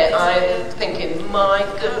time today I'm thinking, my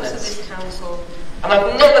goodness, this council, and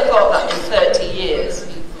I've never thought that in 30 years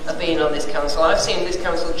of being on this council. I've seen this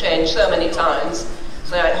council change so many times,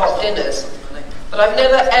 so I had hot dinners. But I've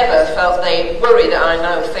never ever felt the worry that I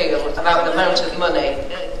now feel about the amount of money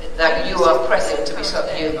that you are pressing to be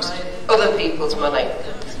used, other people's money.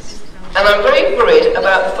 And I'm very worried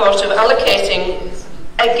about the thought of allocating,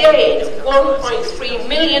 again, £1.3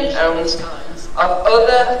 million of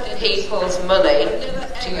other people's money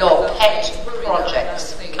to your pet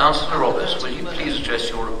projects. Councillor Roberts, will you please address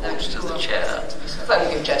your reports to the Chair?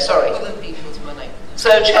 Thank you, Chair, sorry.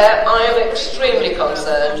 So, Chair, I am extremely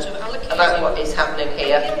concerned about what is happening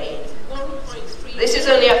here. This is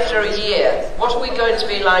only after a year. What are we going to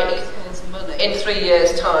be like in 3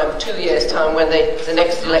 years' time, 2 years' time, when the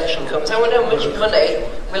next election comes? I wonder how much money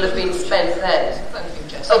will have been spent then.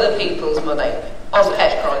 Other people's money on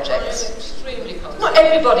pet projects. Not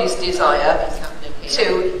everybody's desire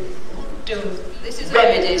to do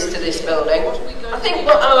remedies to this building. I think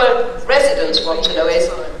what our residents want to know is,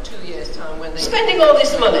 spending all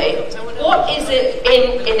this money, what is it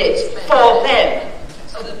in it for them?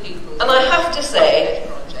 And I have to say,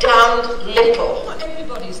 damned little.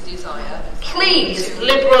 Please,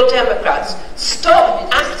 Liberal Democrats, stop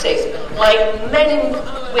acting like men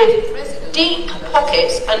with deep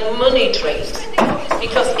pockets and money trees,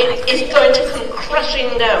 because it is going to come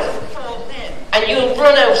crashing down. And you'll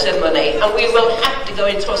run out of money, and we will have to go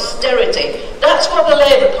into austerity. That's what the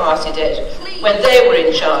Labour Party did when they were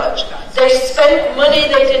in charge. They spent money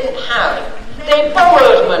they didn't have. They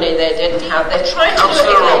borrowed money they didn't have. They're trying to do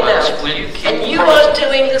it now. And you are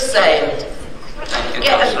doing the same. Thank you,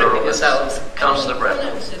 Get Councillor a grip of Roberts. yourselves. Councillor Brett.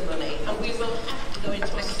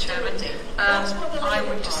 I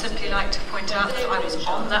would just simply like to point out that I was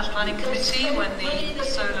on that planning committee when the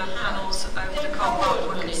solar panels over the car park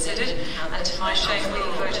were considered, and to my shame we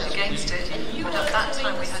voted against it. But at that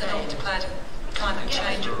time we had not declared climate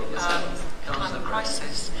change, climate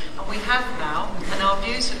crisis, and we have now, and our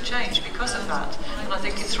views have changed because of that. And I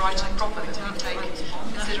think it's right and proper that we take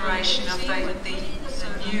consideration of the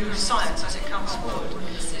new science as it comes forward.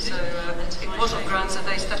 So it was on grounds of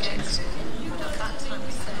aesthetics.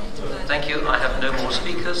 Thank you. I have no more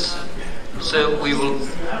speakers. So we will...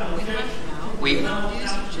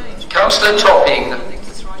 Councillor Topping,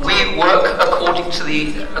 we work according to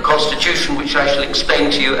the Constitution, which I shall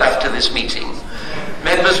explain to you after this meeting.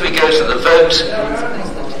 Members, we go to the vote.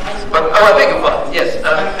 But, I beg your pardon. Yes.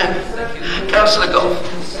 Councillor Goff.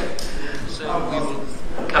 So we will...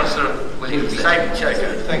 Councillor Williams. Thank you, Chair.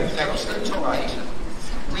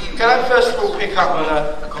 Can I first of all pick up on a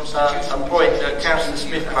point that Councillor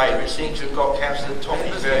Smith made, which seems to have got Councillor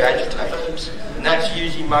Topping very agitated, and that's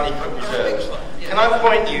using money from reserves. Can I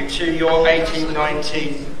point you to your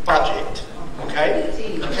 18-19 budget? Okay?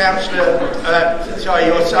 Councillor,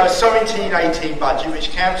 your 17-18 budget,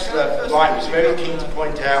 which Councillor Wright was very keen to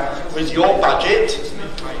point out, was your budget,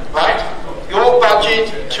 right? Your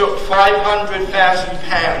budget took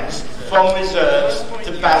 £500,000 from reserves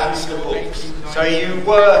to balance the books. So you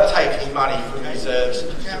were taking money from reserves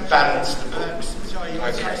to balance the books.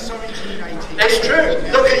 Okay. It's true.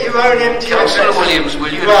 Look at your own empty Councillor Williams,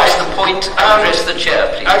 will you address the point and address the Chair,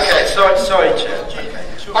 please? Okay, sorry, Chair.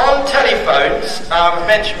 On telephones,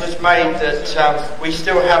 mention was made that we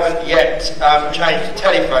still haven't yet changed the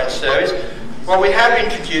telephone service. Well, we have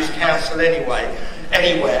introduced Council Anywhere,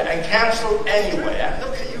 and Council Anywhere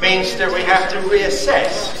means that we have to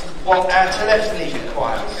reassess what our telephony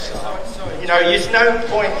requirements are. You know, there's no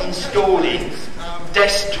point installing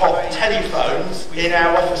desktop telephones in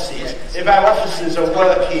our offices if our officers are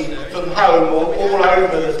working from home or all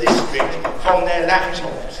over the district from their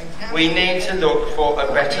laptops. We need to look for a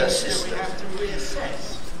better system.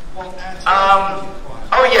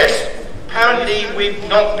 Oh yes, apparently we've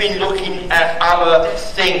not been looking at other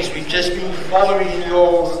things. We've just been following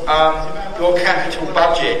your your capital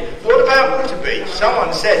budget. What about Waterbeach?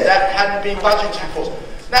 Someone said that hadn't been budgeted for.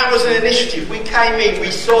 That was an initiative. We came in, we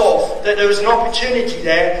saw that there was an opportunity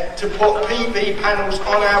there to put PV panels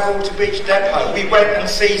on our Waterbeach depot. We went and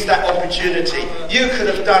seized that opportunity. You could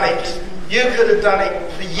have done it. You could have done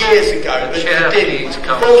it for years ago, but you didn't.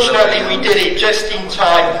 Fortunately, we did it just in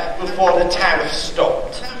time before the tariff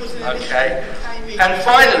stopped. Okay? And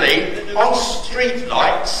finally, on street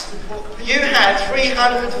lights, you had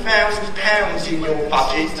 £300,000 in your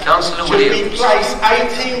budget to replace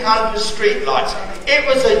 1,800 street lights. It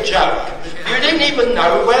was a joke. You didn't even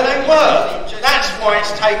know where they were. That's why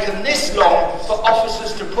it's taken this long for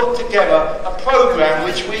officers to put together a programme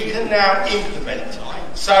which we can now implement.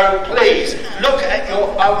 So please, look at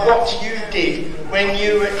what you did when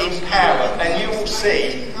you were in power, and you will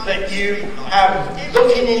see that you have,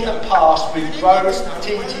 looking in the past with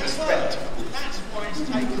rose-tinted spectacles.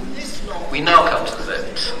 We now come to the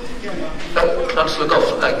vote. Councillor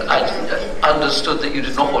Goff, I understood that you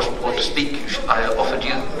did not want to speak. I offered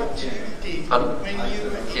you... Pardon?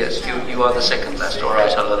 Yes, you are the second last. All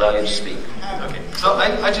right, I'll allow you to speak. Okay. So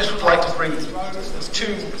I just would like to bring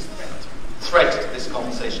two threads to this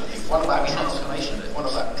conversation. I think one about transformation, one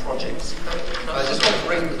about projects. I just want to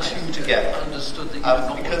bring the two together.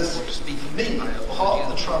 Because for me, part of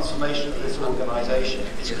the transformation of this organisation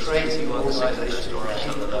is creating an organisation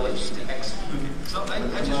of people excluded. So I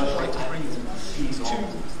just would like to bring these two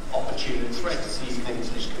opportunity threads, these things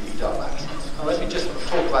which can be done. Now let me just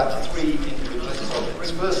talk about the three individual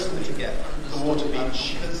projects. Firstly, the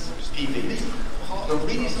Waterbeach PV. The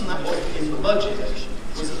reason that was in the budget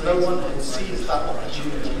was that no one had seized that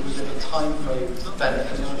opportunity within a time frame of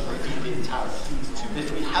benefit of the PV tariff.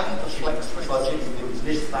 If we hadn't flexed the budget, we would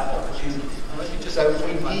miss that opportunity. So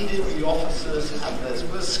we needed the officers and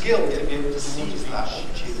the skill to be able to seize that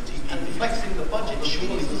opportunity. And flexing the budget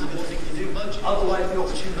surely was a good thing to do. Otherwise, the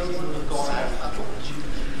opportunity would have gone out.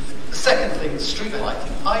 The second thing is street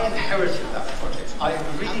lighting. I inherited that project. I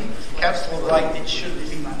agree, Councillor Wright, it should have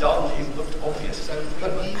been done, it looked obvious.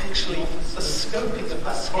 But actually, the scoping of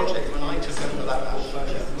that project when I took over that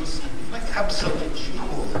portfolio was absolutely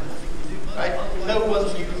poor. Right? No one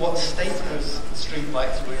knew what state those street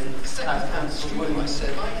lights were in, and Councillor Williams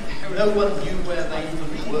said no one knew where they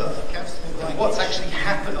even were. What's actually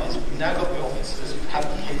happened is we've now got the officers who have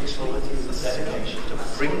the capability and the dedication to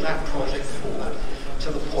bring that project forward to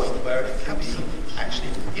the point where it can be actually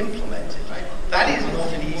implemented. Right? That is not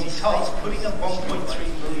an easy task. Putting a 1.3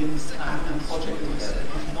 million project together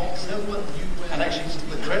is not. No one knew. And actually,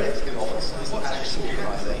 the credit to the officers, what's actually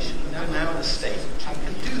organisation, now in a state that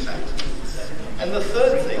can do that. And the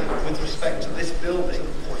third thing, with respect to this building,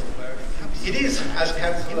 it is, as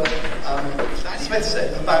Councillor Smith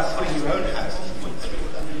said, about putting your own house on.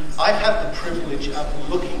 I've had the privilege of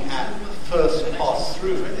looking at the first pass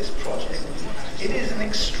through of this project. It is an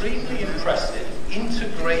extremely impressive,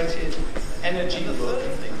 integrated energy look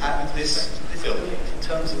at this building in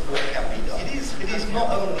terms of what can be done. It is not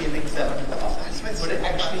only an exemplar, but it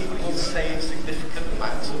actually will save significant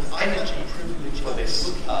amounts of energy for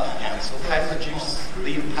this council and reduce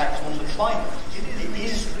the impact on the climate. It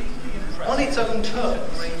is, on its own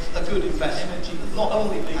terms, a good investment. Not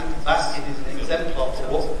only that, it is an exemplar for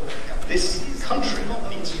what this country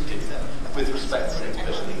needs to do with respect to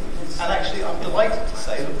especially. And actually, I'm delighted to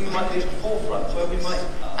say that we might be at the forefront where we might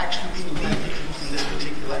actually be leading in this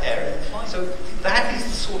particular area. So that is the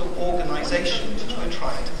sort of organisation which we're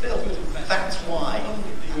trying to build. That's why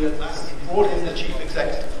we brought in the chief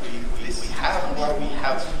executive. We have why we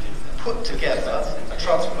have put together a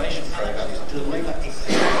transformation program to deliver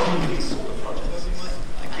exactly these sort of projects.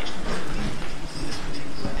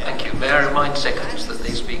 Thank you. May I remind seconds that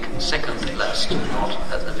they speak second last, not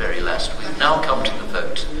at the very last. We now come to the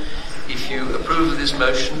vote. If you approve of this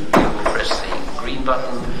motion, you will press the green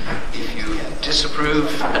button. If you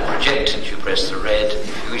disapprove and reject it, you press the red.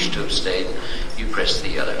 If you wish to abstain, you press the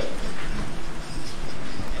yellow.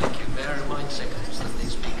 Thank you. May I remind seconds that they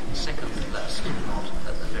speak second last, not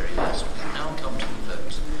at the very last. We now come to the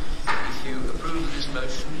vote. If you approve of this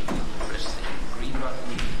motion, you will press the green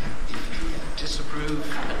button. If you disapprove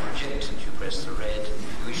and reject it, you press the red. If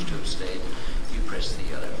you wish to abstain, you press the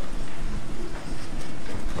yellow.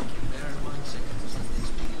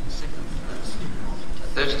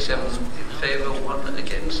 37 in favour, 1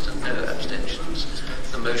 against and no abstentions.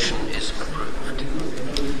 The motion is approved.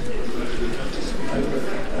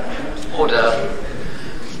 Order.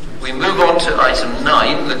 We move on to item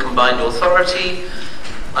 9, the Combined Authority.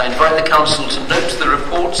 I invite the Council to note the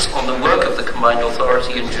reports on the work of the Combined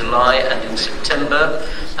Authority in July and in September,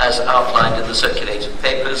 as outlined in the circulated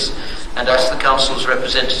papers, and ask the Council's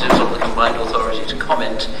representatives on the Combined Authority to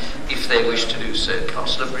comment if they wish to do so.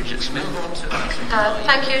 Councillor Bridget Smith.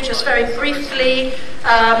 Thank you. Just very briefly,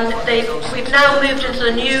 we've now moved into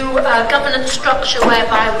the new governance structure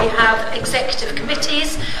whereby we have executive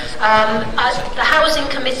committees. The Housing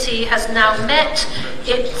Committee has now met.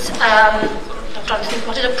 I'm trying to think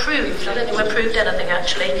what it approved. I don't think we approved anything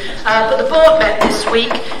actually. But the board met this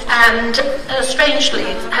week and strangely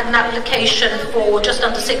had an application for just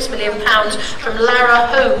under £6 million from Lara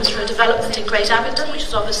Homes for a development in Great Abingdon, which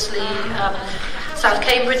is obviously South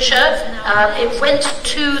Cambridgeshire. It went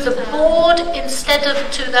to the board instead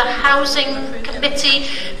of to the Housing Committee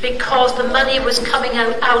because the money was coming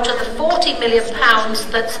out of the £40 million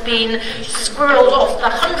that's been squirreled off the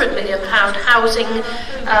 £100 million housing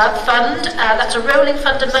fund. That's a rolling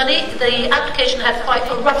fund of money. The application had quite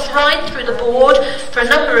a rough ride through the board for a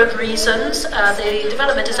number of reasons. The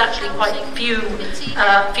development is actually quite few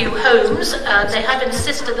homes. They have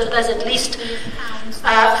insisted that there's at least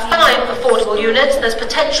 5 affordable units. There's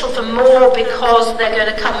potential for more because they're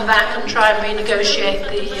going to come back and try and renegotiate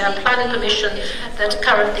the planning permission that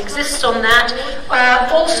currently exists on that.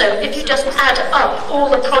 Also, if you just add up all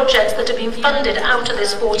the projects that have been funded out of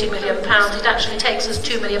this £40 million, it actually takes us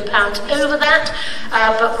 £2 million over that.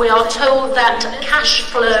 But we are told that cash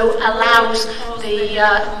flow allows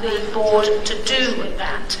the board to do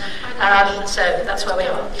that. So that's where we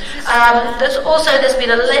are. There's been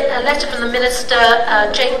a letter from the Minister,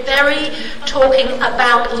 Jake Berry, talking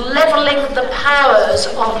about levelling the powers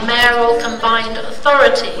of mayoral combined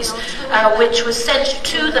authorities, which was sent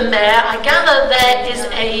to the mayor. I gather there is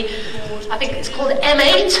I think it's called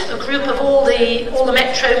M8, a group of all the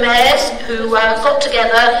metro mayors who got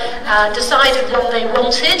together, decided what they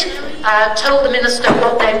wanted, told the minister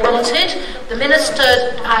what they wanted. The minister,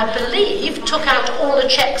 I believe, took out all the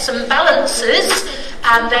checks and balances,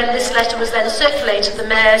 and then this letter was then circulated to the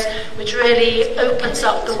mayors, which really opens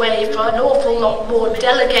up the way for an awful lot more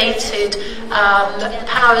delegated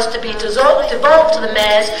powers to be devolved to the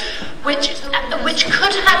mayors, which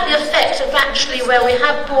could have the effect of actually, where we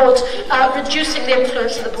have boards, reducing the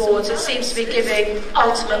influence of the boards. It seems to be giving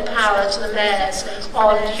ultimate power to the mayors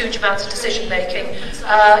on huge amounts of decision making.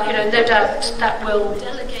 No doubt that will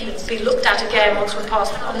be looked at again once we're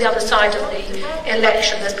past on the other side of the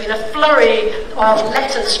election. There's been a flurry of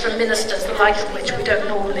letters from ministers, the like of which we don't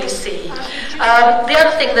normally see. The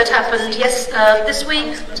other thing that happened this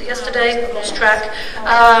week, was it yesterday? I've lost track.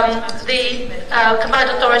 The Combined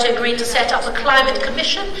Authority agreed to set up a climate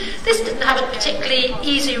commission. This didn't have a particularly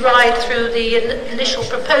easy ride through the initial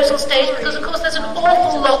proposal stage because, of course, there's an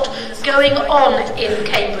awful lot going on in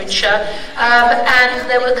Cambridgeshire, and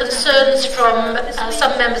there were concerns from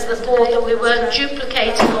some members of the board that we weren't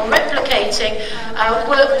duplicating or replicating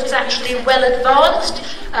work that was actually well advanced.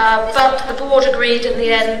 But the board agreed in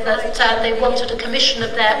the end that they wanted a commission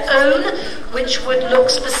of their own, which would look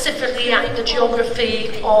specifically at the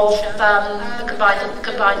geography of the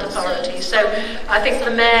combined authority. So I think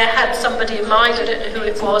the mayor had somebody in mind. I don't know who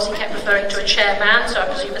it was. He kept referring to a chairman, so I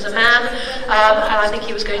presume as a man. And I think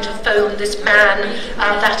he was going to phone this man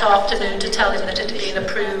that afternoon to tell him that it had been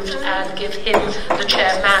approved and give him the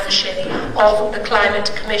chairmanship of the Climate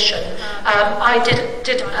Commission. I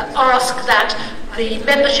did ask that the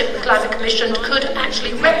membership of the Climate Commission could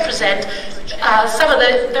actually represent some of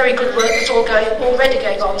the very good work that's already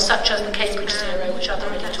going on, such as the Cambridge Zero, which I've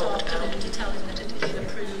already talked about. To tell him that it had been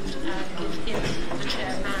approved and give him the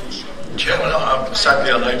chairmanship. Chairman, I'm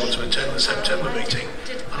sadly unable to attend the September meeting,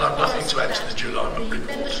 and I've nothing to add to the July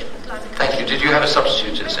report. Thank you. Did you have a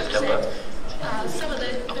substitute in September? Some of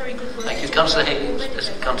the very good work. Thank you. Councillor Hastings.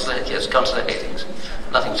 Yes, Councillor Hastings.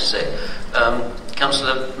 Nothing to say.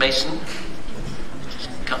 Councillor Mason?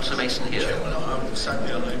 Councillor Mason here. Chairman, I'm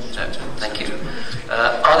sadly unable to attend. Thank you.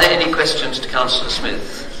 Are there any questions to Councillor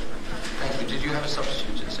Smith? Thank you. Did you have a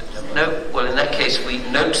substitute in September? No? Well, in that case, we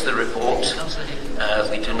note the report.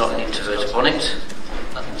 We do not need to vote upon it.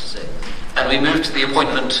 Nothing to say. And we move to the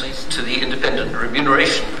appointment to the Independent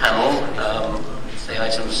Remuneration Panel. The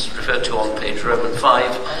items referred to on page Roman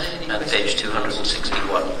 5 and page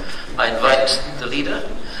 261. I invite the leader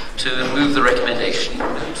to move the recommendation.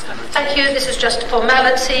 Thank you. This is just a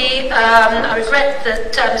formality. I regret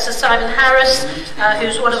that Mr. Simon Harris,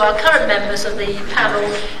 who's one of our current members of the panel,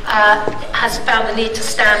 has found the need to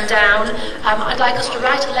stand down. I'd like us to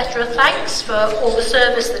write a letter of thanks for all the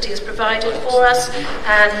service that he has provided for us,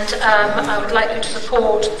 and I would like you to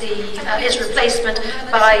support his replacement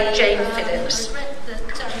by Jane Phillips.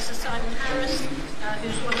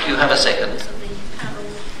 Do you have a second?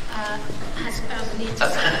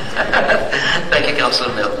 Thank you,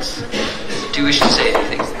 Councillor Mills. Do you wish to say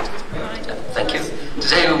anything?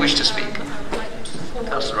 wish to speak?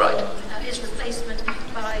 Councillor Wright. His replacement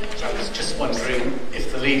by I was just wondering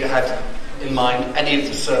if the leader had in mind any of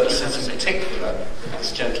the services in particular that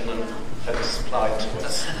this gentleman had supplied to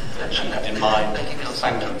us that she had in mind. Thank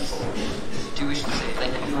you for. Do you wish to say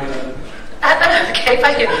thank you? Okay,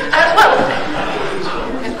 thank you.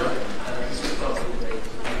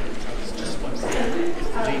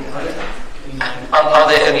 Are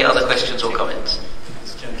there any other questions or comments?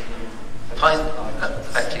 Fine.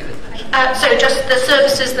 Back to you then. So just the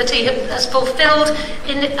services that he has fulfilled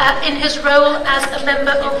in his role as a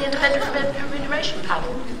member of the Independent Remuneration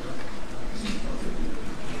Panel.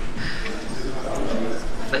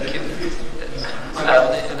 Thank you.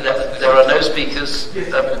 There are no speakers.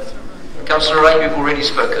 Councillor Wright, you've already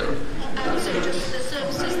spoken. So just the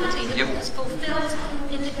services that he has fulfilled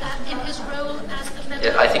in his role as a member.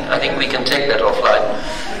 Yeah, I think we can take that offline.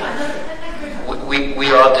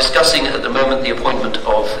 We are discussing at the moment the appointment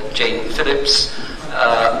of Jane Phillips.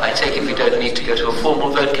 I take it we don't need to go to a formal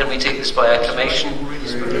vote. Can we take this by acclamation?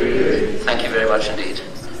 Thank you very much indeed.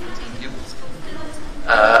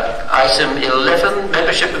 Item 11,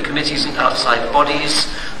 membership of committees and outside bodies.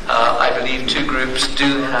 I believe two groups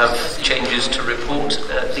do have changes to report.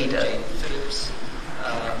 Leader.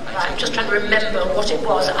 I'm just trying to remember what it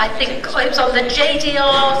was. I think it was on the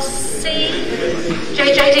JDCC,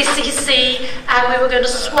 and we were going to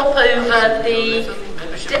swap over the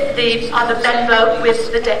other member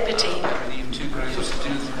with the deputy.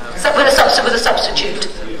 So with a substitute.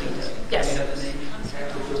 Yes.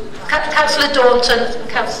 Councillor Daunton and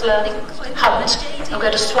Councillor Hunt. I'm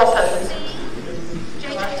going to swap over.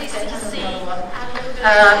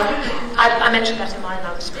 I mentioned that in my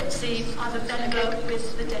announcement. The other member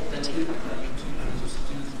with the deputy.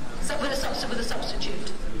 So with a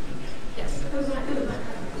substitute. Yes.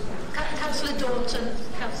 Councillor Daunton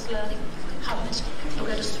and Councillor Hunt. I'm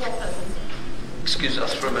going to swap over. Excuse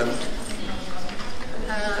us for a moment.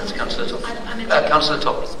 That's Councillor Top. Councillor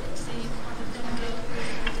Top.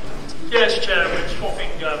 Yes, Chair, we're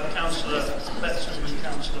swapping Councillor Betson with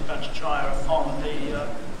Councillor Batchire on the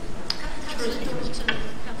Security Committee.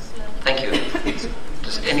 Thank you.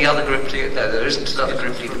 Does any other group leader? No, there isn't another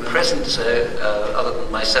group leader present, so other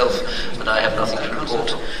than myself, and I have nothing to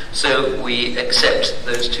report. So we accept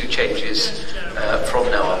those two changes from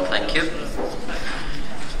now on. Thank you.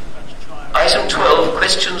 Item 12,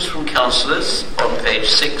 questions from councillors on page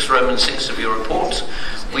 6, Roman 6 of your report.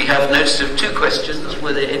 We have notice of two questions.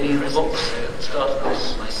 Were there any in the box? Start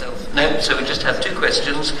with myself. No, so we just have two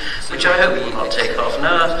questions, which I hope will not take half an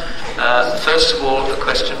hour. First of all, a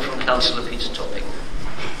question from Councillor Peter Topping.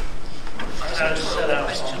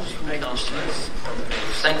 Questions from councillors.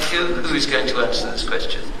 Thank you. Who is going to answer this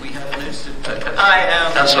question? We have notice of... I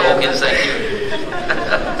am. Councillor Hawkins, thank you.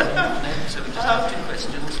 So we just have two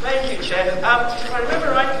questions. Thank you, Chair. If I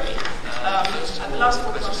remember rightly, at the last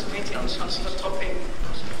board council meeting, Councillor Topping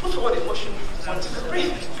put forward a motion wanting to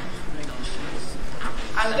brief.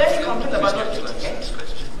 And then he complained about not getting it.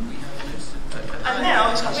 And now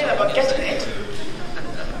he's complaining about getting it.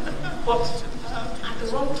 But at the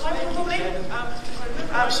wrong time, probably.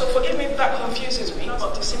 So forgive me if that confuses me,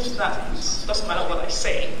 but it seems that it doesn't matter what I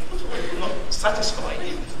say. I'm not satisfied.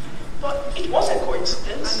 But it was a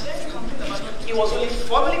coincidence. It was only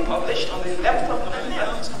formally published on the 11th of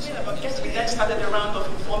November. We then started the round of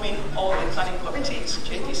informing all the planning committees,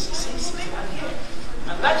 JDCCs, and here.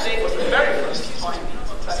 And that day was the very first time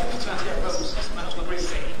that the opportunity arose to agree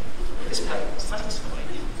this plan was satisfied.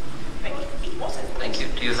 Thank you. It wasn't. Thank you.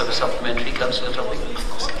 Do you have a supplementary, Councillor Topping?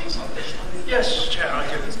 Yes, Chair, I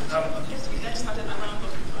do. We then started the round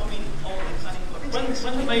of informing all the planning committees.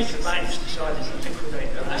 When the major banks decided to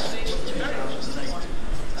liquidate their assets in 2008,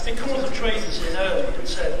 I think all the traders in early had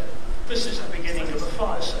said, this is the beginning of a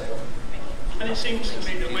fire sale. And it seems to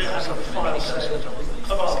me that we're having a fire sale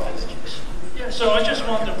of our villages. So I just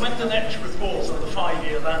wondered when the next report of the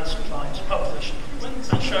 5-year land supply is published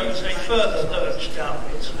and shows a further lurch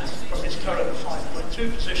downwards from its current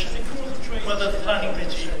 5.2 position, whether the planning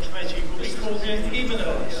committee will be called in even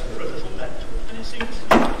earlier for a little better.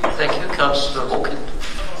 Thank you, Councillor Hawkins.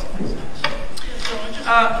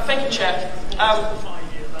 Thank you, Chair.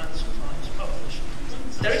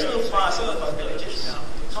 There is no fire sale of our villages,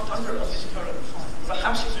 not under us.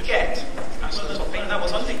 Perhaps you forget, Councillor Topping, that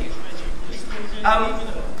was under you.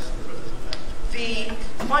 The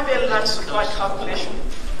 5-year land supply calculation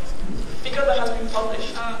figure that has been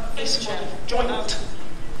published is for joint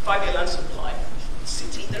 5-year land supply.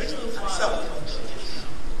 City, there is no fire sale.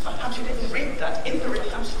 Perhaps you didn't read that in the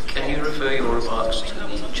report. Can you refer your remarks to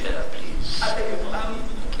the chair, please?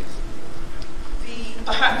 Thank you.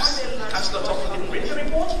 Perhaps Councillor Toffee didn't read the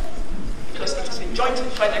report, because it is a joint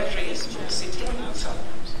trajectory between the city and council.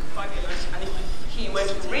 And if he were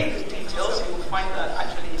to read the details, he would find that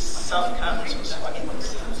actually South Cambridge was quite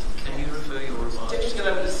involved. Can you refer your remarks? Deputy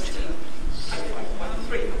level of the city,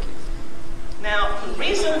 5.13. Now, the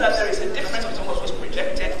reason that there is a difference between what was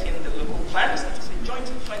projected in the local plans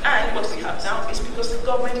and what we have now is because the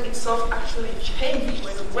government itself actually changed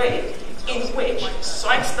the way in which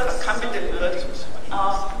sites that can be delivered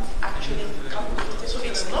are actually calculated. So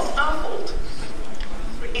it's not our fault.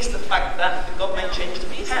 It's the fact that the government changed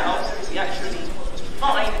how we actually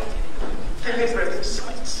define deliverable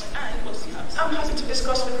sites. I'm happy to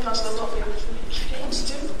discuss with Councillor Toffee change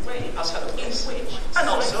the way outside of in which. And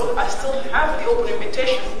also, I still have the open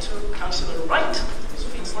invitation to Councillor Wright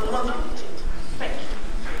for London. Thank you.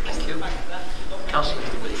 Thank you. Councillor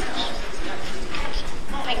Williams.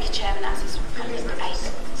 Thank you, Chairman. As is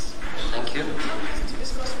Thank you.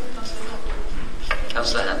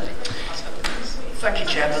 Councillor Hanley. Thank you,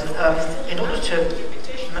 Chairman. In order to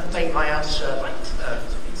make my answer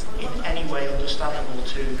in any way understandable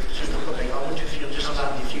to the public, I wonder if you'll just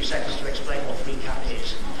allow me a few seconds to explain what RECAP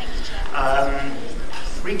is.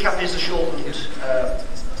 RECAP is the shortened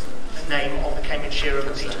name of the Cambridgeshire and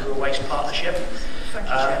the Peterborough Waste Partnership.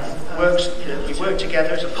 We work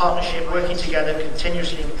together as a partnership, working together,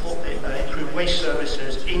 continuously improve waste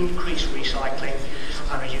services, increase recycling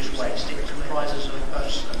and reduce waste. It comprises of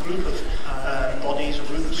a group of bodies, a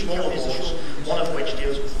group of smaller boards, one of which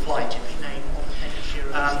deals with fly tipping.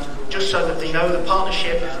 Just so that they know, the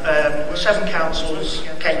partnership, 7 councils,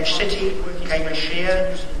 Cambridge City,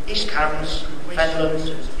 Cambridgeshire, East Cambs,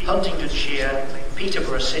 Fenland, Huntingdonshire,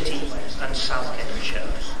 Peterborough City and South Cambridgeshire.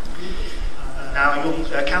 Now,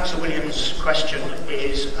 Councillor Williams' question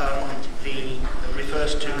is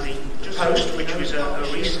refers to the post, which was a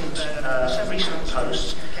recent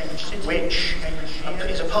post, which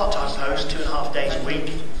is a part-time post, 2.5 days a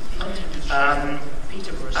week, and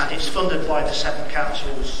it's funded by the 7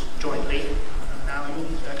 councils jointly.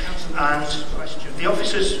 And the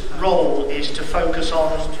officer's role is to focus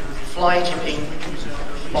on fly tipping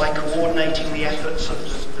by coordinating the efforts of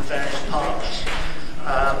the various partners.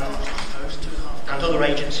 And other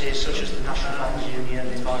agencies such as the National Farmers Union,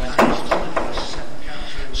 the Environmental.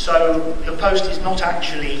 So the post is not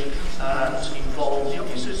actually involved in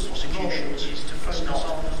prosecutions. It's not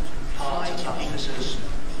part of the officer's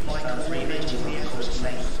remit. Of course,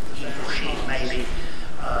 he or she may be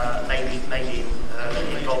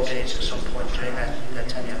involved in it at some point during their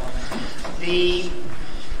tenure. The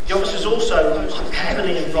officers also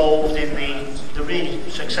heavily involved in the really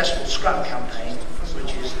successful scrap campaign,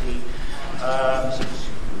 which is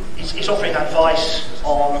it's offering advice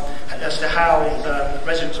as to how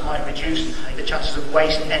residents might reduce the chances of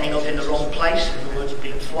waste ending up in the wrong place, in other words,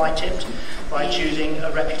 being fly tipped, by choosing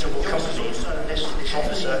a reputable company. So this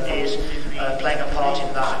officer is playing a part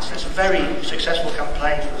in that. It's a very successful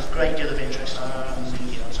campaign with a great deal of interest on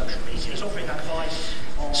social media. It's offering advice.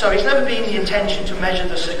 So it's never been the intention to measure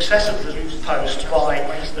the success of the post by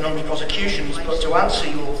the number of prosecutions, but to answer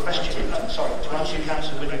your question, to answer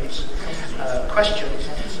Councillor Williams' question,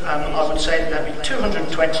 I would say that there have been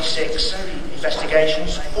 226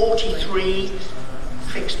 investigations, 43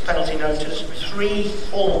 fixed penalty notice, 3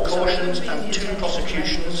 formal cautions and 2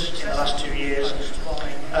 prosecutions in the last 2 years,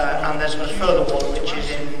 and there's a further one which is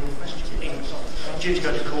due to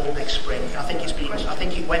go to court next spring. I think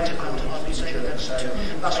it went to court and it's been adjourned, so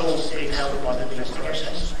that's all being held by the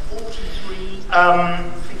process.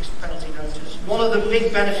 One of the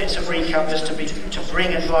big benefits of RECAP is to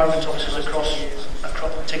bring environment officers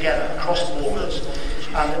together across borders.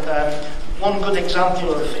 And one good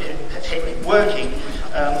example of it working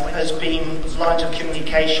has been lines of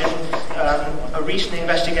communication. A recent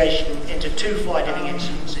investigation into 2 fly tipping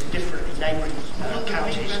incidents in different neighbouring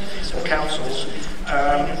counties or councils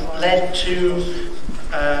led to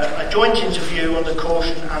a joint interview under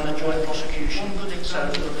caution and a joint prosecution. So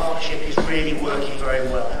the partnership is really working very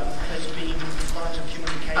well.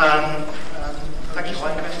 Thank you,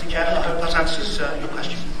 Mr. Chairman. I hope that answers your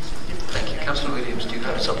question. Thank you. Councillor Williams, do you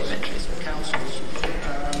have a supplementary?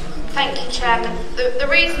 Thank you, Chairman. The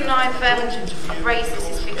reason I've raised this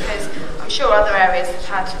is because I'm sure other areas have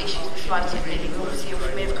had issues with fly tipping. Obviously, you're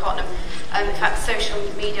familiar with Cottenham. In fact, the social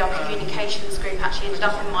media communications group actually ended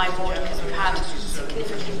up in my ward because we've had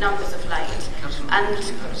significant numbers of late.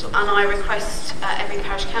 And I request every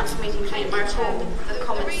parish council meeting, including my report, for the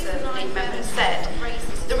comments that the lead member has said.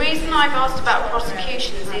 The reason I've asked about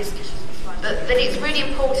prosecutions is that it's really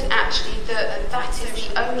important actually that that is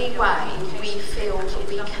the only way we feel that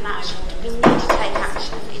we can actually, we need to take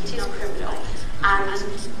action. It is criminal and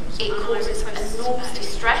it causes enormous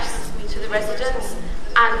distress to the residents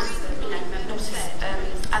and, you know,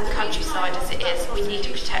 and the countryside as it is. We need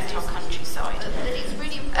to protect our countryside.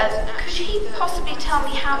 Could you possibly tell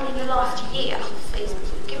me how many last year, please?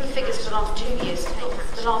 Give me figures for the last 2 years,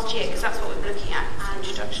 the last year, because that's what we're looking at as an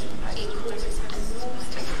introduction. It causes enormous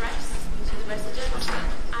distress to the residents.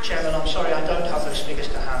 Chairman, I'm sorry, I don't have those figures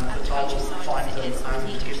to hand, but I will find them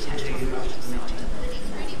and give them to you after the meeting.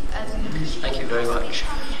 Thank you very much.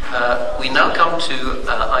 We now come to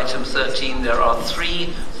item 13. There are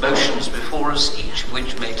 3 motions before us, each of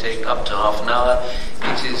which may take up to half an hour.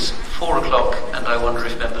 It is 4 o'clock, and I wonder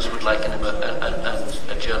if members would like an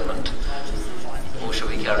adjournment, or shall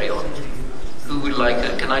we carry on? Who would like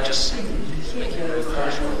it? Can I just... Thank you very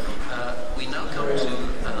much. We now come to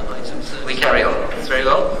item 13. We carry on. Very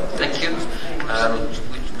well. Thank you.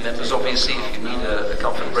 Members, obviously, if you need a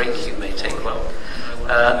comfort break, you may take one.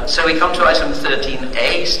 So we come to item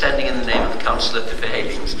 13A, standing in the name of Councillor Pippa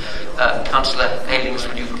Halings. Councillor Halings,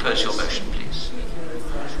 would you propose your motion, please?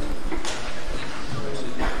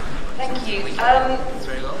 Thank you.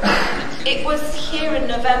 It was here in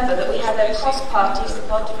November that we had a cross-party,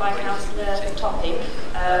 supported by Councillor Topping,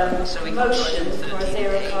 motion for a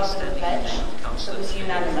zero carbon pledge that was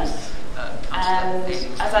unanimous. And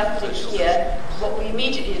as I put it here, what we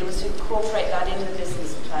immediately did was to incorporate that in the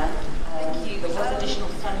business plan. There was additional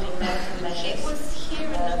funding there for measures.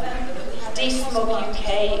 DSMOG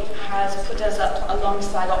UK has put us up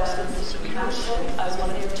alongside Oxford City Council as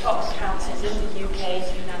one of the top councils in the UK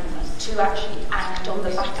to actually act on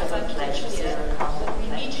the back of the pledge, zero carbon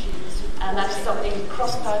pledge. And that's something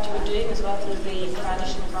cross-party we're doing as well as the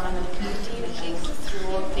Traditional Environment Committee, which is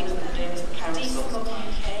through all the things that we're doing as the council.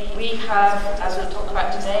 We have, as we'll talk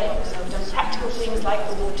about today, we've done practical things like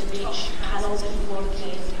the water beach panels before the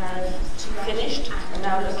Canadian tariff finished. We're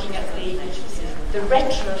now looking at the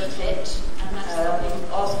retrofit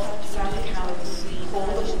of South County Hall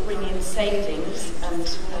that will bring in savings and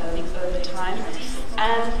over time.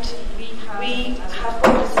 And we have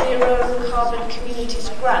got a zero carbon communities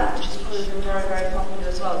grant, which has proven very, very popular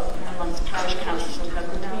as well amongst parish councils and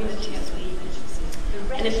local communities.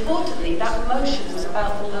 And importantly, that motion was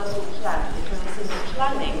about the local plan, because it's in the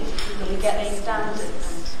planning that we get the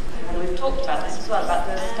standards. And we've talked about this as well, about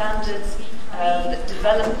the standards that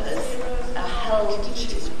developers are held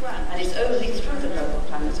to. And it's only through the local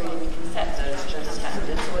plan that really we can set those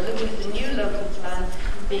standards. So we're looking at the new local plan,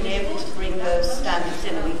 being able to bring those standards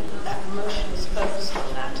in. And that motion is focused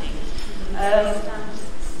on that.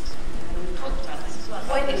 The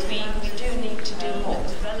point is we do need to do more.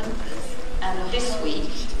 And this week,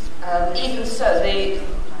 even so,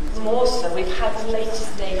 more so, we've had the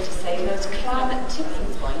latest data saying those climate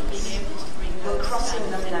tipping points, we're crossing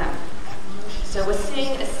them now. So we're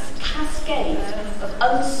seeing a cascade of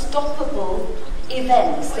unstoppable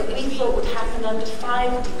events that we thought would happen under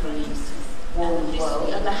 5 degrees warm world,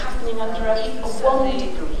 and they're happening under a 1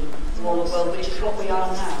 degree warm world, which is what we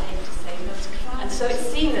are now. And so it's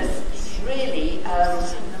seen as really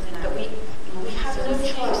that we have no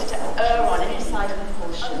choice to err on any side of the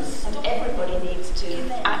caution, and everybody needs to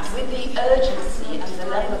act with the urgency and the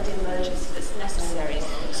level of emergency that's necessary.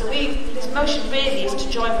 So this motion really is to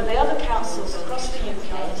join with the other councils across the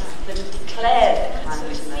UK that have declared a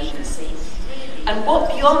climate emergency. And what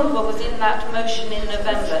beyond what was in that motion in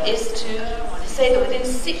November is to say that within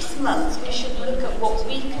 6 months we should look at what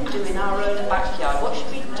we can do in our own backyard. What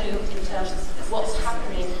should we do in terms of what's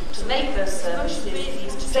happening to make those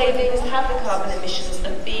services savings, have the carbon emissions,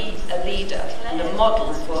 and be a leader and a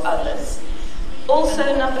model for others.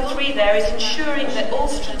 Also, number 3 there is ensuring that all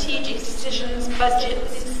strategic decisions,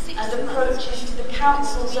 budgets and approaches to the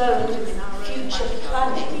Council's own future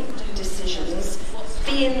planning decisions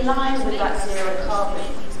be in line with that zero carbon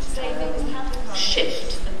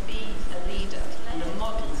shift.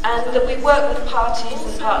 And that we work with parties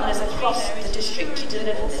and partners across the district to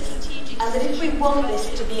deliver this. And that if we want this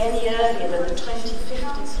to be any earlier than the 2050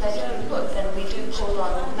 pledge we put, then we do call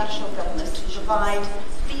on national governments to provide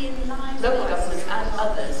local governments and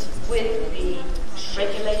others with the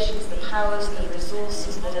regulations, the powers, the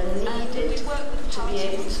resources that are needed to be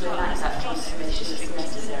able to enact that transformation that's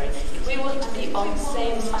necessary. If we want to be on the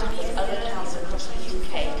same map as other councils across the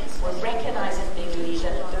UK, we're recognising being a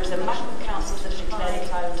leader. There is a map of councils that have declared a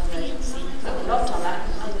climate emergency, but we're not on that.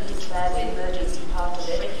 We didn't declare the emergency part of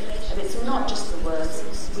it. And it's not just the words.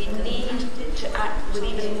 We need to act with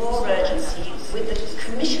even more urgency with the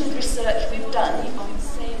commissioned research we've done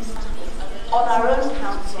on our own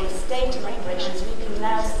council estate and operations, we can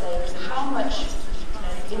now say how much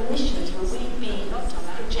emissions will we be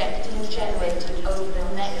projecting and generating over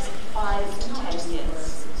the next 5 to 10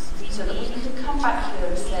 years, so that we can come back here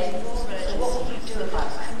and say, so what will we do about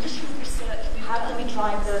that? How can we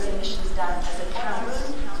drive those emissions down as a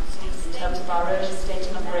council in terms of our own estate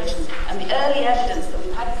and operations? And the early evidence that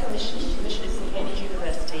we've had commissioned from Cambridge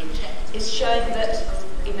University is showing that,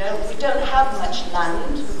 you know, we don't have much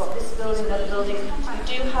land. We've got this building, that building. We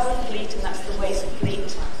do have a fleet, and that's the waste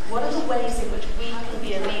fleet. What are the ways in which we can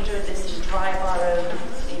be a leader in this and drive our own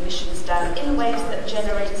emissions down in ways that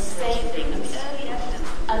generate savings?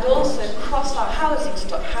 And also across our housing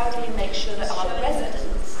stock, how do we make sure that our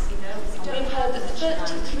residents, and we've heard that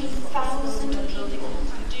 33,000 people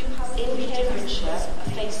in Cambridgeshire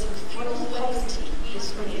are facing fuel poverty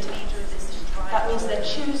this winter. That means they're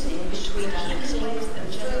choosing between heating and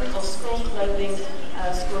food or school clothing,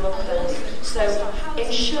 school or clothing. So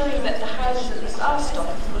ensuring that the houses are stocked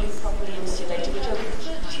are fully properly insulated, which a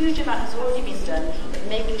huge amount has already been done, but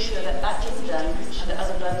making sure that that is done and that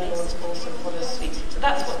other landlords also follow suit. So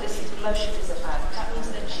that's what this motion is about. That means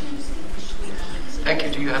they're choosing between heating. Thank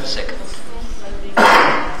you. Do you have a second?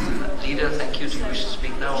 Leader, thank you. Do you wish to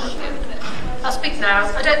speak now or at the end? I'll speak now.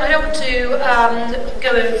 I don't want to go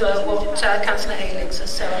over what Councillor Halings has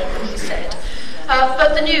said.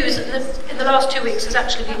 But the news in the last 2 weeks has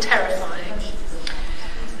actually been terrifying.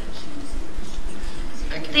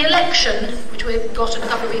 The election, which we've got in a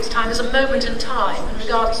couple of weeks' time, is a moment in time. In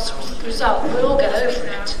regards to the result, we'll all get over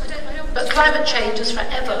it. But climate change is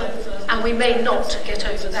forever, and we may not get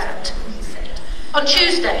over that. On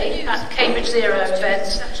Tuesday, at the Cambridge Zero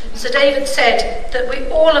event, Sir David said that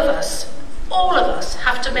all of us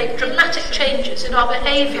have to make dramatic changes in our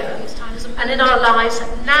behaviour and in our lives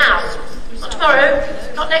now. Not tomorrow,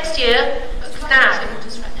 not next year, but now.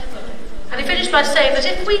 And he finished by saying that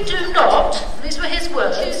if we do not, these were his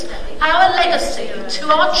words, our legacy to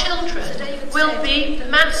our children will be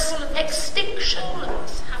mass extinction.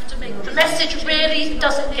 The message really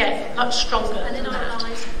doesn't get much stronger than that.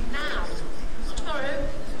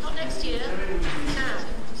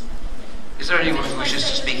 Is there anyone who wishes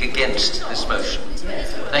to speak against this motion?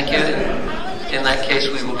 Thank you. In that case,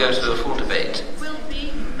 we will go to a full debate.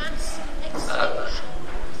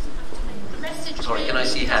 Sorry, can I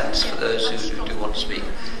see hands for those who do want to speak?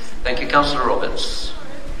 Thank you. Councillor Roberts.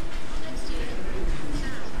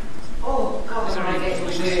 Oh, God, is there anyone who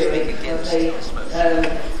wishes to speak against this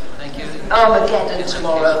motion? Thank you. Armageddon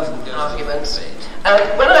tomorrow arguments.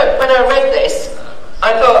 When I read this,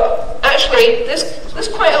 I thought, actually, there's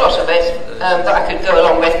quite a lot of it that I could go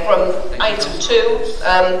along with from item 2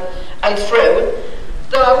 and through.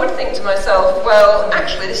 Though I would think to myself, well,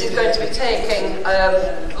 actually, this is going to be taking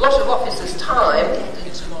a lot of officers' time.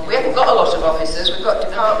 We haven't got a lot of officers. We've got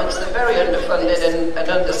departments that are very underfunded and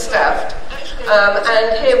understaffed.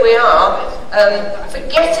 And here we are,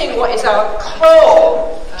 forgetting what is our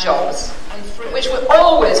core jobs, which were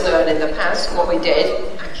always known in the past, what we did.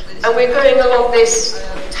 And we're going along this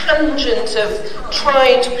tangent of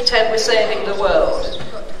trying to pretend we're saving the world.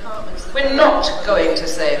 We're not going to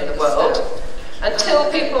save the world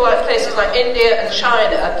until people like places like India and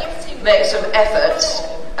China make some efforts.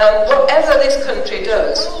 Whatever this country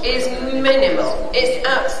does is minimal. It's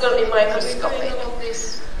absolutely microscopic.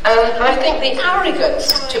 And I think the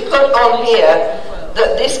arrogance to put on here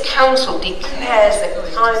that this council declares a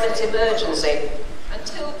climate emergency.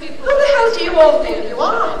 Who the hell do you all think you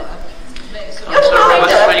are? Councillor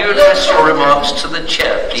Roberts, will you address your remarks to the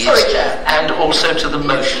Chair, please? Sorry, Chair. And also to the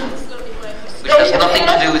motion, which has nothing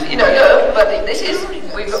to do with India. No, but this is,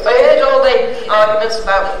 we've heard all the arguments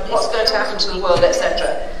about what's going to happen to the world,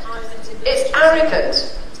 etc. It's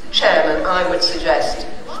arrogant, Chairman, I would suggest,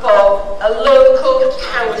 for a local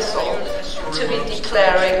council to be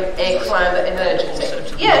declaring a climate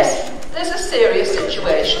emergency. Yes, there's a serious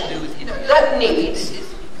situation that needs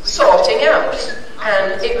sorting out,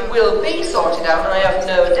 and it will be sorted out, and I have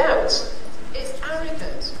no doubts. It's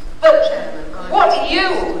arrogant. But what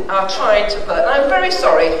you are trying to put, and I'm very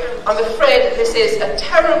sorry, I'm afraid that this is a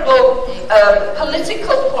terrible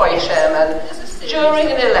political ploy, Chairman, during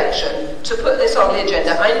an election to put this on the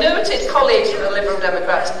agenda. I noted colleagues from the Liberal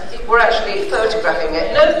Democrats were actually photographing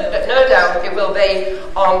it. No doubt it will be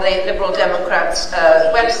on the Liberal Democrats'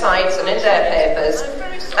 websites and in their papers.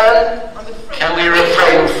 Can we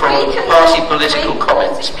refrain from party political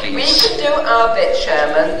comments, please? We can do our bit,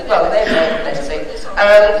 Chairman. Well, let's see.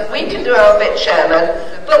 We can do our bit, Chairman,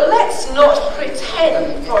 but let's not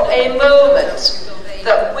pretend for a moment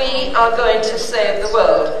that we are going to save the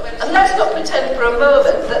world. And let's not pretend for a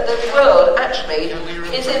moment that the world actually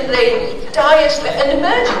is in the direst, an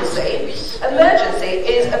emergency. Emergency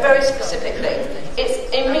is a very specific thing. It's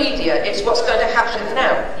immediate, it's what's going to happen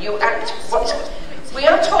now. You act, we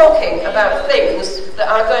are talking about things that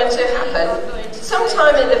are going to happen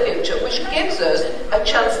sometime in the future, which gives us a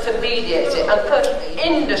chance to mediate it and for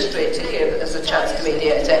industry to give us a chance to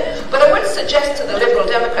mediate it. But I would suggest to the Liberal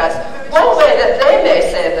Democrats, one way that they may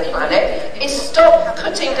save the planet is stop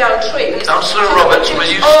cutting down trees. Councillor Roberts, will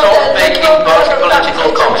you stop making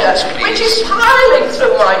political comments, please? Which is piling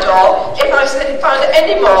through my door. If I find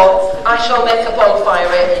any more, I shall make a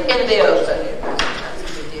bonfire in the open.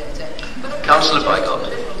 Councillor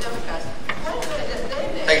Bygott.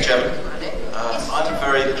 Thank you, Chairman. I'm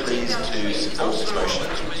very pleased to support this motion,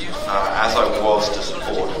 as I was to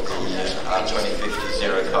support the 2050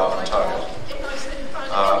 zero carbon target.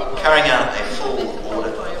 Carrying out a full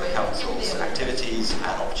audit of the Council's activities and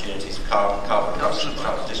opportunities for carbon reduction in the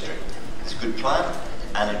Trafford District is a good plan,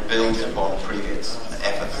 and it builds upon previous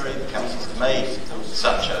efforts that the Council has made,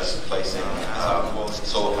 such as placing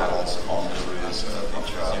solar panels on the roofs of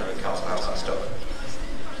zero carbon house and stuff.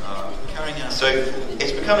 So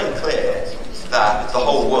it's becoming clear that the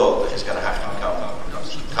whole world is going to have to become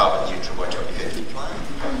carbon neutral by 2050.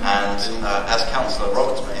 And as Councillor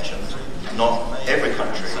Roberts mentioned, not every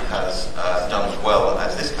country has done as well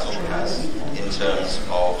as this country has in terms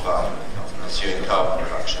of pursuing carbon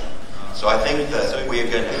reduction. So I think that we are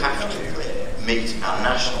going to have to meet our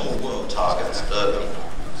national targets early.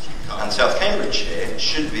 And South Cambridgeshire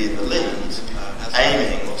should be in the lead,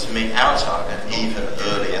 aiming to meet our target even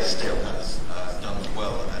earlier still.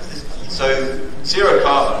 So zero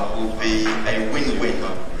carbon will be a win-win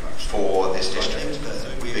for this district,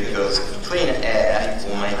 because clean air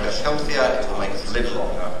will make us healthier, it will make us live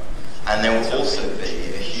longer, and there will also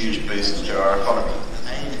be a huge boost to our economy,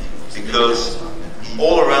 because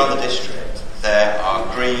all around the district there are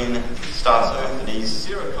green startup companies.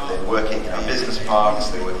 They're working in our business parks,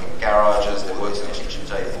 they're working in garages, they're working on kitchen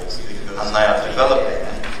tables, and they are developing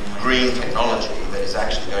green technology that is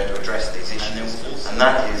actually going to address these issues, and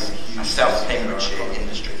that is a South Cambridgeshire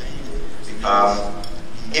industry.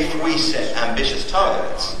 If we set ambitious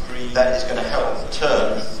targets, that is going to help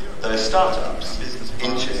turn those startups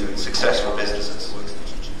into successful businesses.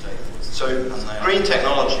 So green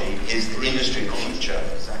technology is the industry of the future,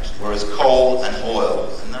 whereas coal and oil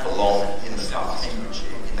belong in the past.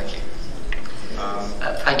 Thank you.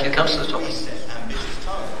 Thank you, Councillor Thomas.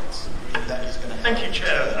 Thank you,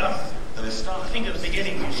 Chair. I think at the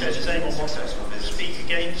beginning you said anyone wants to speak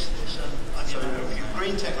against this.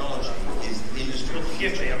 Green technology is the industry.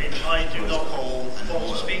 Forgive me, I do not want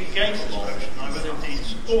to speak against this motion. I will indeed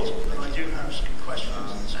support it, but I do have some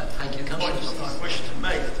questions and thank you, points that I wish to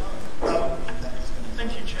make.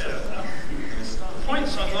 Thank you, Chair. The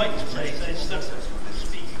points I'd like to make is that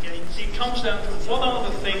it comes down to what are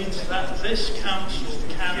the things that this Council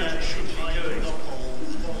can and should be doing.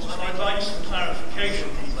 And I'd like some clarification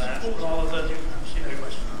on that, rather than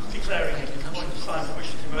declaring climate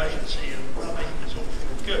wish of emergency and making this all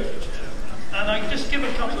feel good. And I can just give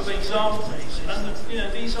a couple of examples.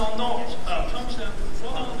 And these are not comes down to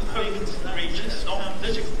what are the home regions, not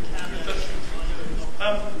political.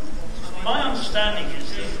 My understanding is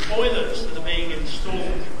that the boilers that are being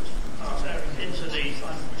installed into the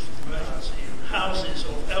houses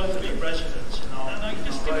of elderly residents in our, and I can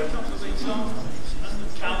just give a couple of examples.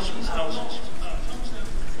 Council's houses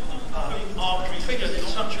are configured in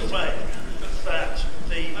such a way that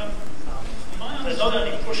they're not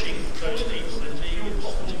only pushing those people into the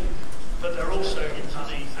poverty, but they're also into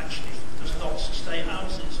the actually does not sustain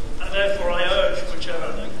houses. And therefore I urge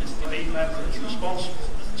whichever lead member is responsible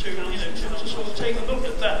to sort of take a look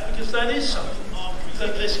at that, because that is something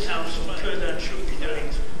that this Council could and should be doing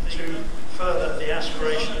to further the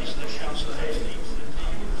aspirations that Councillor Haley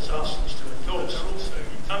has asked us to endorse.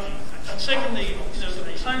 And secondly,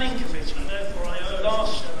 the planning committee, therefore I urge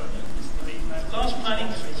last planning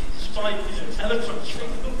committee, despite eloquence,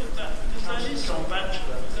 look at that, because that is gone back to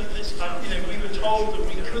that. We were told that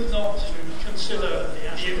we could not consider the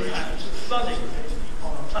impact of flooding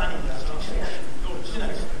on a planning application.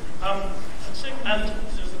 And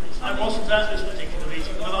I wasn't at this particular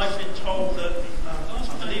meeting, but I've been told that,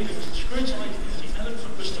 I believe it was the scrutiny committee,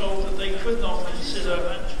 was told that they could not consider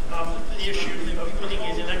the issue of putting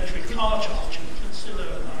in electric car charging,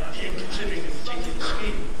 in considering a particular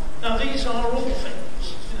scheme. Now these are all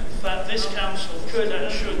things that this Council could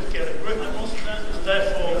and should get a grip on, and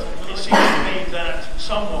therefore it seems to me that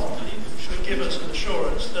someone should give us an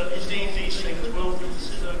assurance that indeed these things will be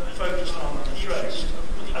focused on and addressed,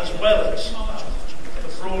 as well as the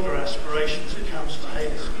broader aspirations that Councillor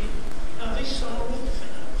Hayes. These are all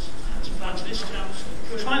things.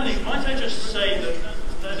 Finally, might I just say that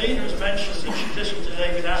the leader has mentioned that she listened to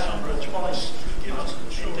David Attenborough twice in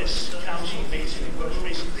this council meeting most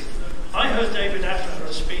recently. I heard David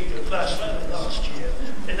Attenborough speak at Glasgow last year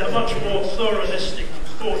in a much more pluralistic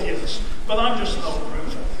audience, but I'm just not a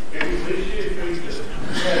approver.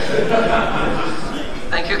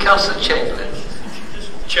 Thank you, Councillor Chamberlain.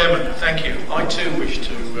 Chairman, thank you. I too wish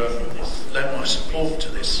to lend my support to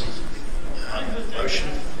this motion,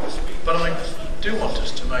 but I do want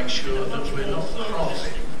us to make sure that we're not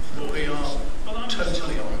halving, that we are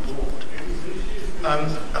totally on board.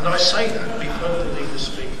 And I say that, we've heard the leader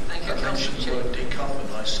speak. I mentioned the word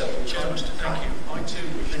decarbonise several times today. Thank you. I too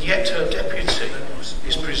wish. And yet her deputy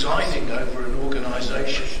is presiding over an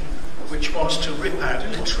organisation which wants to rip out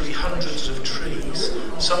literally hundreds of trees,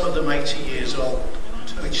 some of them 80 years old,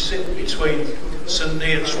 which sit between St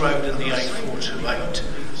Neots Road and the A428,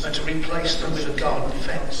 and to replace them with a garden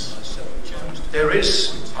fence. There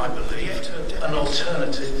is, I believe, an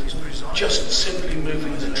alternative, just simply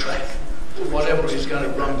moving the track, whatever is going to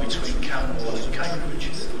run between Camberwell and Cambridge,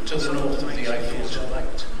 to the north of the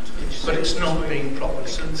A428. But it's not being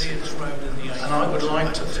properly considered. And I would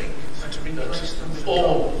like to think that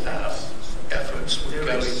all our efforts would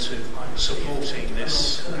go into supporting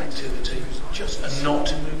this activity and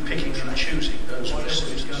not picking and choosing those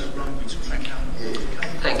resources.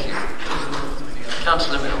 Thank you.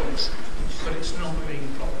 Councillor Mills. But it's not being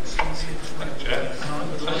properly considered. Thank you, Chair. I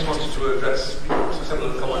just wanted to address several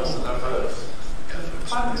of the comments that I've heard.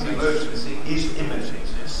 Climate emergency is imminent.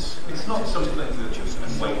 It's not something that you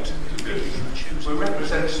can wait to do. We're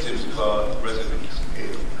representatives of our residents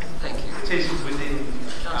here. Thank you. It is within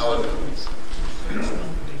our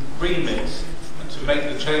remit to make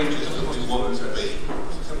the changes that we want to be.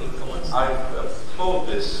 I applaud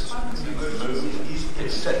this move.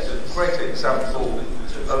 It sets a great example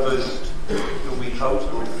to others who we hope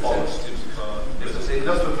will follow. If there's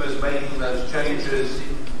enough of us making those changes,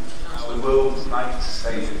 the world might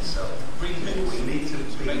save itself. We need to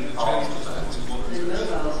be part of that.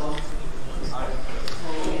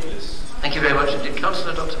 Thank you very much indeed.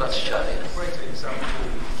 Councillor Dr. Bhattacharya. Great example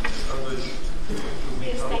of others who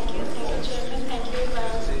we hope. Thank you, Chairman. Thank you.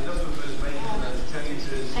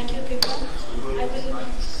 Thank you, people.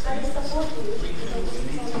 I will support you.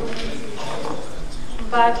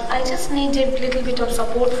 But I just need a little bit of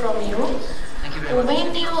support from you.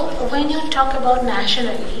 When you talk about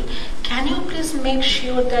nationally, can you please make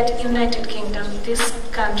sure that United Kingdom, this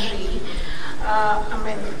country,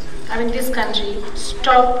 this country,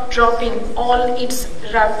 stop dropping all its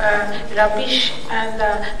rubbish and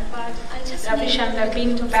the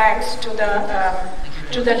bin bags to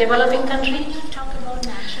the developing country?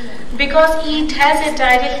 Because it has a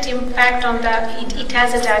direct impact on the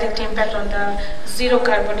zero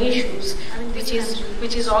carbon issues,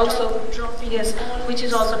 which is also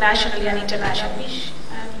nationally and internationally.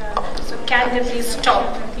 So can they please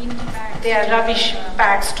stop their rubbish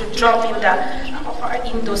bags to drop in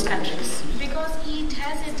those countries? Because it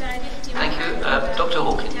has a direct impact. Thank you, Dr.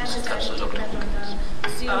 Hawkins. Councillor Dr. Hawkins.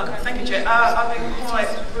 Thank you, Chair. I've been quite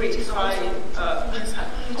brief.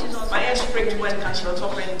 My ears pricked when Councillor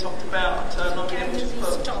Toppin talked about not being able to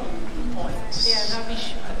put points. And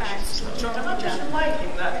I'm just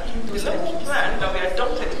reminding that the local plan that we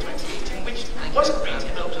adopted in 2018, which was agreed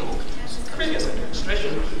in the previous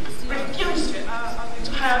administration, refused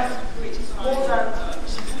to have more than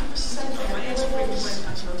 60% of my ears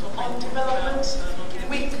pricked on development.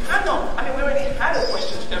 We cannot, we already had a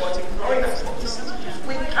question today about ignoring that policy.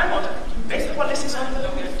 We cannot base the policies on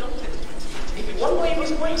that we adopted. If you want more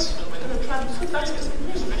use waste, we're going to try and put that as a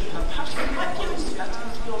new and perhaps we might use that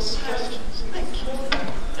as your suggestions. Thank you.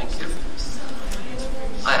 Thank you.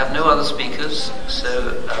 I have no other speakers,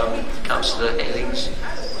 so Councillor Aylings,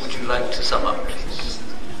 would you like to sum up, please?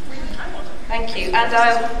 Thank you. And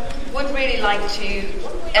I would really like to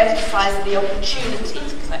emphasise the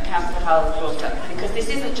opportunities that Councillor Howell brought up, because this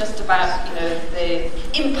isn't just about the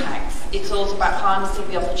impacts. It's also about harnessing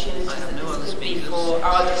the opportunities that this could be for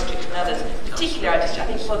our district and others, particularly our district.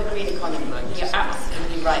 I think for the green economy, you're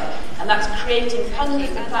absolutely right. And that's creating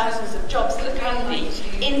hundreds and thousands of jobs that can be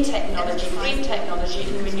in technology, green technology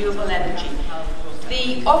and renewable energy.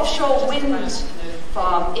 The offshore wind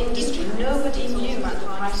farm industry, nobody knew that the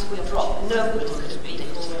price would drop. Nobody could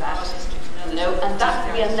predict that. And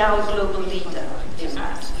that we are now a global leader in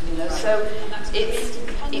that. You know, so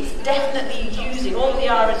it's definitely using all the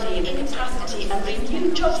R&D and the capacity, and the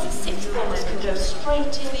new jobs that sixth formers can go straight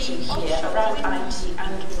into here around IT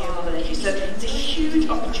and renewable energy. So it's a huge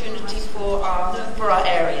opportunity for our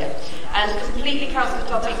area. And completely, Councillor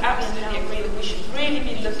Topic, absolutely agree that we should really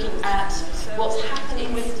be looking at what's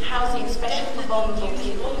happening with housing, especially for vulnerable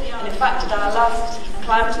people. And in fact, at our last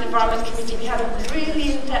Climate and Environment Committee, we had a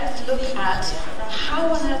really in-depth look at how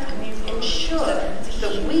on earth can we ensure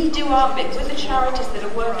that we do our bit with the charities that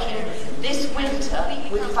are working this winter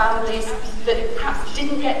with families that perhaps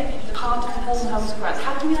didn't get part of the Warm Homes Grant.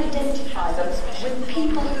 How can we identify them with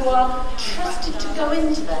people who are trusted to go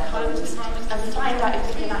into their homes and find out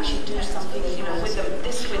if we can actually do something, you know, with them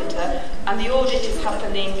this winter? And the audit is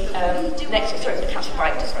happening next. Sorry, Councillor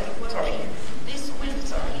White. Sorry. This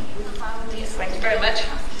winter with families. Thank you very much.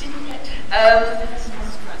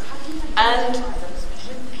 And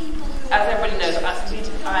as everybody knows,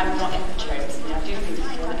 I'm not in the chair this meeting. I do think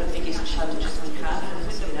it's one of the biggest challenges we have,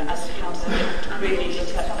 you know, as a council, to really look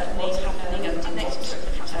at what's happening and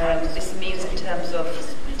what this means in terms of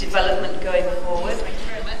development going forward. Thank you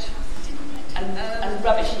very much. And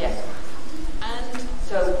rubbish, yes. And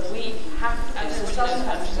so we have, so some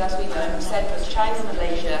countries, as we know, have said that China and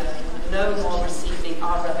Malaysia no more receiving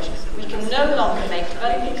our rubbish. We can no longer make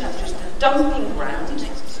developing countries the dumping ground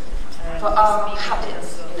for our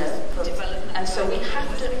habits, you know, for development. And so we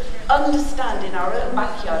have to understand in our own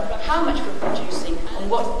backyard how much we're producing and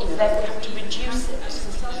what, you know, then we have to reduce it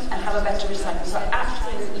and have a better recycling. So I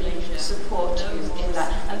absolutely support you in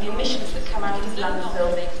that. And the emissions that come out of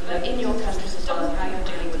landfill, you know, in your countries as well, and how you're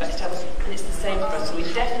dealing with that, and it's the same for us. So we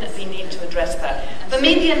definitely need to address that. For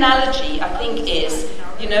me, the analogy, I think, is,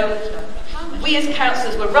 you know, we as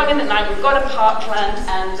councillors, we're running at night, we've got a parkland,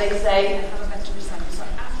 and they say,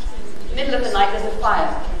 middle of the night, there's a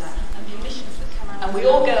fire. And we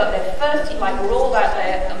all go up there thirsty, like we're all out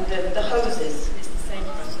there, and the hoses.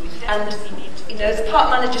 And, you know, the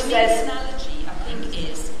park manager says,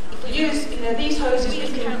 if we use, you know, these hoses, we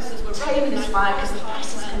can tame this fire because the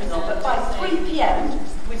price is coming on. But by 3 p.m,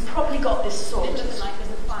 we've probably got this sorted.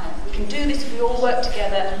 We can do this if we all work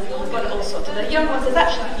together, and we've got it all sorted. And the young one says,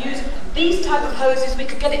 actually, use these type of hoses, we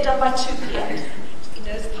could get it done by 2 p.m.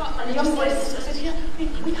 And the young boy said, yeah,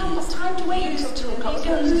 we haven't got time to wait until 2 o'clock. We're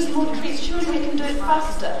going to lose more trees. Surely we can do it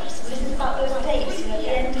faster. So this is about those dates, you know, the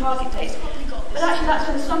end target dates. But actually, that's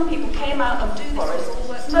when some people came out of the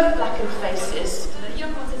forest, smoke blackened faces.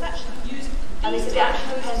 And they said, it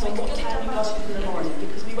actually depends on what time you got up in the morning,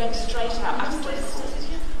 because we went straight out after this.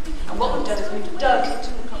 And what we've done is we've dug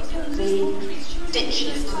the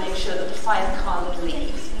ditches to make sure that the fire can't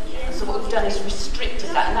leave. And so what we've done is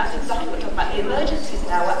restricted that, and that's exactly what we're talking about. The emergencies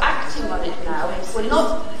now, we're acting on it now. We're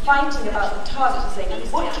not fighting about the targets and saying,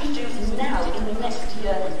 what do you do now in the next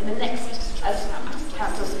year, in the next, as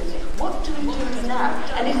council says, what do we do now?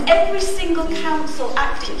 And if every single council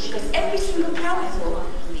acted, because every single council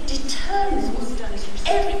determines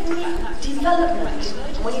every development.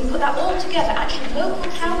 And when you put that all together, actually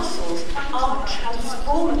local councils are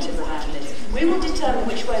transformative around this. We will determine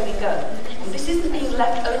which way we go. And this isn't being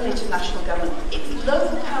left only to national government. It's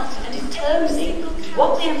local councils determining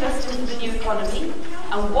what they invest into the new economy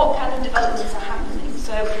and what kind of developments are happening.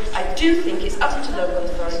 So I do think it's up to local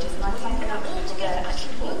authorities, and I think that all together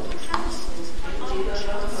actually local councils.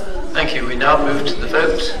 Thank you. We now move to the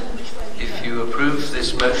vote. If you approve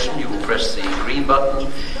this motion, you will press the green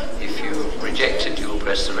button. If you reject it, you will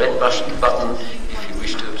press the red button. If you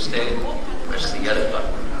wish to abstain, press the yellow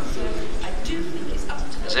button.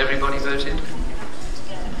 Has everybody voted?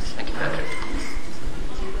 Thank you, Patrick.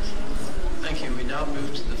 Thank you. We now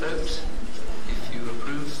move to the vote. If you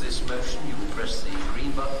approve this motion, you will press the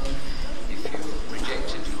green button. If you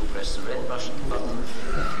reject it, you will press the red button.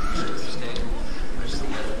 If you wish to abstain, press the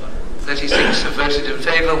yellow button. 36 have voted in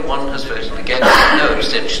favour, 1 has voted against, no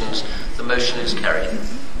abstentions. The motion is carried.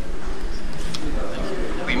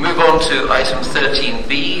 We move on to item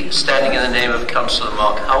 13B, standing in the name of Councillor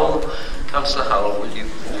Mark Howell. Councillor Howell, will you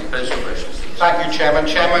propose your motion, please? Thank you, Chairman.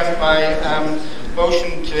 Chairman, my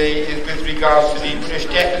motion today is with regards to the British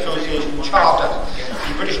Deaf Association Charter.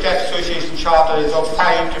 The British Deaf Association Charter is of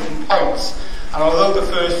 5 different points. And although the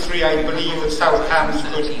first 3, I believe that South Cambs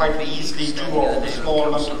could quite easily do all the small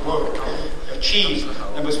amount of work, achieve.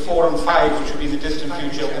 Numbers 4 and 5, which will be in the distant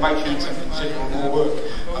future, might need some considerable more work,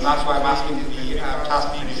 and that's why I'm asking the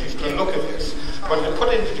task force to look at this. But to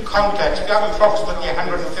put it into context, we have approximately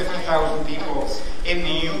 150,000 people in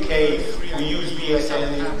the UK who use British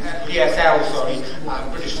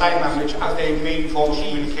Sign Language, as their main form of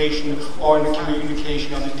communication or in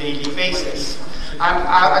communication on a daily basis. And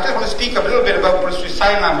I just want to speak a little bit about British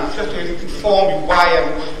Sign Language, just to inform you why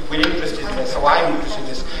we're interested in this, or I'm interested in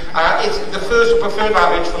this. It's the first preferred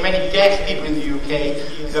language for many deaf people in the UK.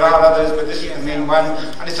 There are others, but this is the main one.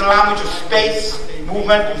 And it's a language of space,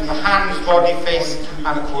 movement, using the hands, body, face,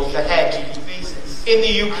 and of course the head. In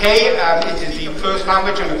the UK, it is the first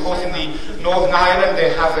language, and of course in the Northern Ireland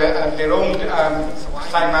they have their own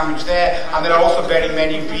sign language there, and there are also very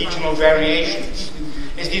many regional variations.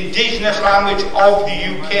 It's the indigenous language of the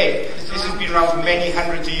UK. This has been around for many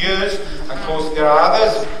hundreds of years. Of course there are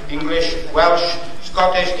others: English, Welsh,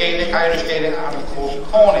 Scottish, Gaelic, Irish Gaelic, and of course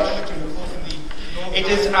Cornish. It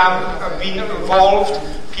has been evolved.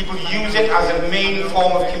 People use it as a main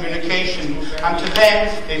form of communication, and to them,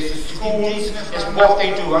 it's the schools, it's what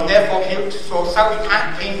they do, and therefore, so South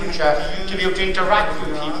Cambridgeshire, to be able to interact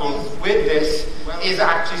with people with this, is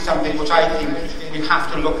actually something which I think we have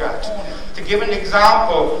to look at. To give an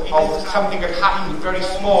example of something that happened very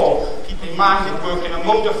small, people managed to work in a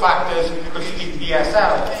motor factors could speak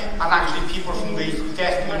BSL, and actually people from the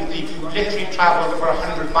deaf community literally travelled for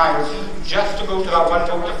 100 miles just to go to that one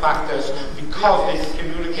motor factors because they could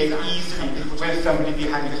communicate easily with somebody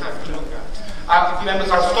behind the counter. Members,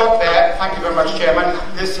 I'll stop there. Thank you very much, Chairman.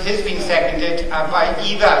 This has been seconded by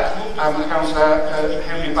either Councillor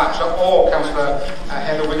Henry Batchelor or Councillor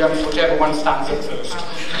Heather Williams, whichever one stands up first.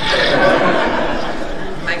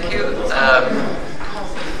 Thank you.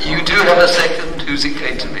 You do have a second. Who's it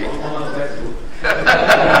going to be?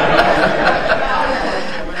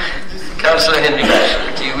 Councillor Henry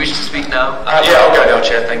Batchelor, do you wish to speak now? Yeah, I'll go now,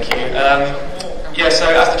 Chair. Thank you. Yeah, so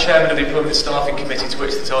as the Chairman of the Employment Staffing Committee to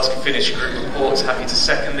which the Task and Finish Group reports, happy to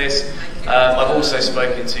second this. I've also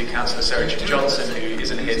spoken to Councillor Sarah Johnson, who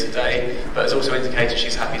isn't here today, but has also indicated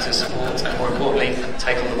she's happy to support and, more importantly,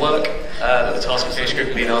 take on the work that the Task and Finish Group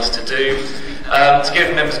have been asked to do. To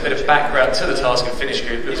give members a bit of background to the Task and Finish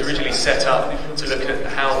Group, it was originally set up to look at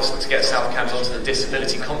how to get South Cambs onto the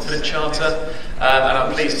Disability Confident Charter, and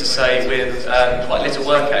I'm pleased to say with quite little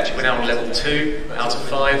work actually, we're now on level 2 out of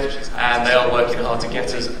 5, and they are working hard to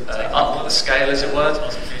get us up the scale, as it were.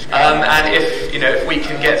 And if we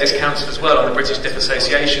can get this council as well on the British Deaf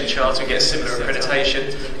Association Charter and get similar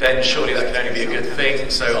accreditation, then surely that can only be a good thing.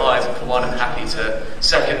 So I, for one, am happy to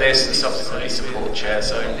second this and subsequently support the Chair.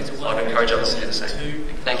 So I'd encourage others to do the same.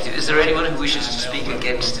 Thank you. Is there anyone who wishes to speak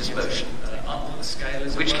against this motion?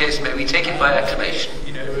 In which case, may we take it by acclamation?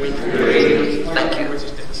 Thank you.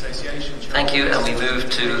 Thank you, and we move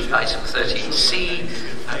to item 13C.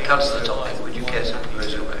 Councillor Topping, would you care to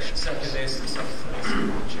propose your motion?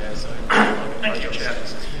 Thank you, Chair.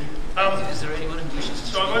 Is there anyone who wishes to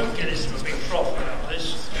so I won't get into a big froth about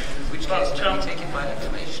this, but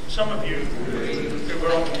some of you who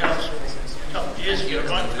were on the council a couple of years ago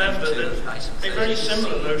might remember that a very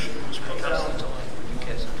similar motion was put down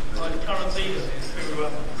by the current leader, who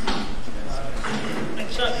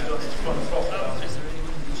certainly got into quite a froth out of it,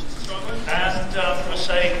 and was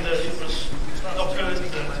saying that it was not good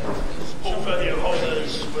that portfolio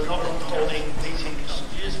holders were not holding meetings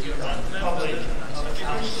years ago around the public.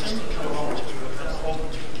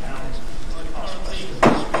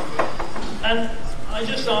 And I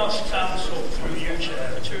just asked Council, through you,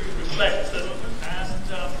 Chair, to reflect that,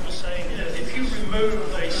 and was saying, if you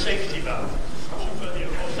remove a safety valve,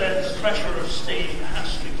 then the pressure of steam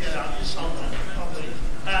has to get out somewhere.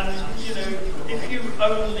 And, if you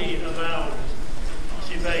only allow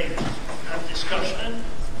debate and discussion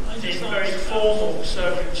in very formal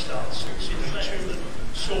circumstances, two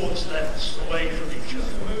swords lengths away from each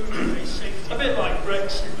other, a bit like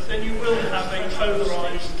Brexit, then you will have a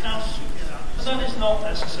polarised council. And that is not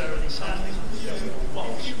necessarily something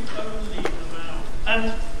what you only allow.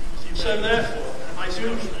 And so therefore, I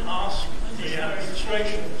do ask the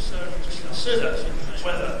administration to consider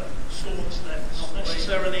whether swords lengths, not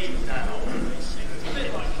necessarily now, a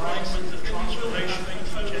bit like with the transformation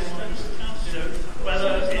agenda,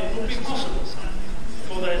 whether it would be possible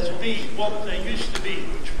for there to be what there used to be,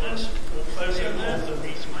 which was portfolio author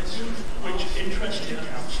meetings, which interested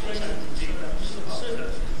councillors and indeed members to consider,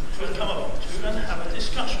 to come along to and have a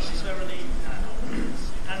discussion necessarily now.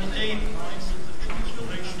 And indeed,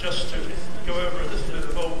 just to go over a little bit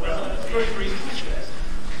of old very briefly, Chair.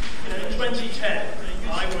 In 2010,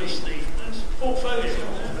 I was the portfolio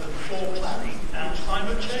for planning and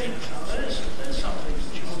climate change. Now, there's something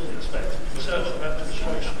that you wouldn't expect from the Conservative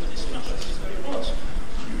administration. It was.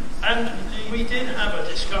 And we did have a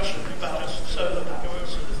discussion about solar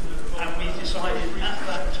panels, and we decided at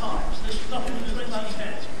that time, so this was nothing to do with that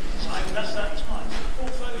yet, decided at that time, the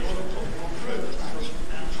portfolio would put one through because of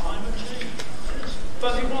climate change.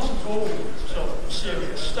 But it wasn't all sort of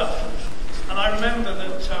serious stuff. And I remember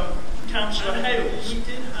that Councillor Hales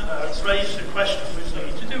raised a question with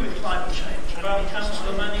me to do with climate change about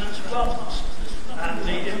Councillor Manning's gardens and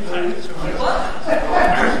the impact of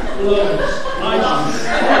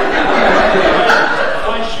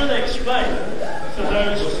I should explain for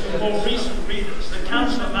those more recent readers that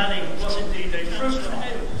Councillor Manning was indeed a fruit from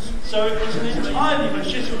Hales. So it was an entirely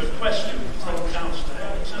legitimate question from Councillor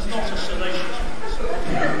Hales, and not a salacious one.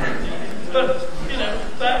 But, you know,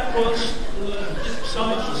 that was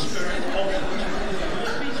some of the spirit of the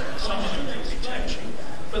meeting. Some of it was touching,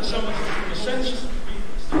 but some of it was sensitive.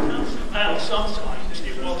 And sometimes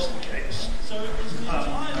it was the case. And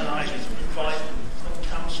I invite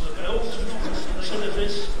Councillor Bell to consider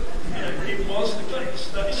this. You know, it was the case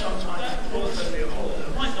that sometimes the portfolio holder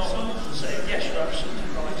might not say, yes, you're absolutely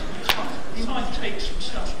right. He might take some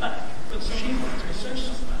stuff back, but she might take some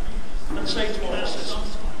stuff back and say to us,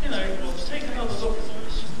 you know, take another look at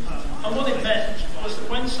this. And what it meant was that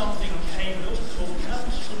when something came to full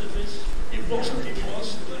council, it wasn't, it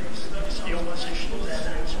was the opposition then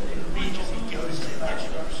immediately goes to that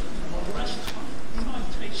and all the rest of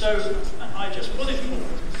it. So I just put it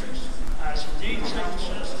forward as indeed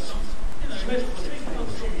Councillor Smith put it forward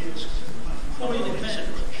a few years ago. What it meant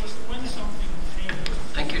was that when something came.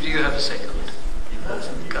 Thank you. Do you have a second?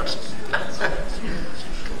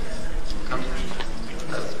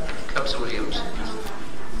 Councillor Williams.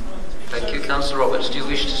 Thank you. Councillor Roberts, do you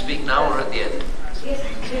wish to speak now or at the end? Yes,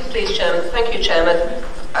 please, Chairman. Thank you, Chairman.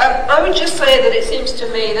 I would just say that it seems to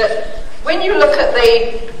me that when you look at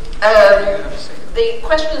the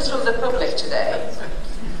questions from the public today,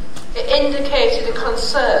 it indicated a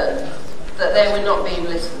concern that they were not being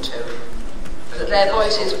listened to, that their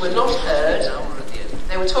voices were not heard.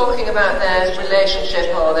 They were talking about their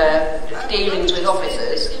relationship or their dealings with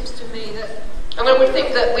officers. And I would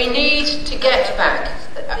think that we need to get back,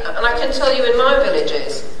 and I can tell you in my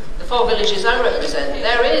villages, the 4 villages I represent,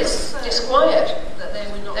 there is disquiet.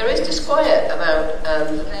 There is disquiet about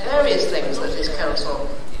various things that this council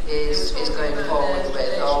is going forward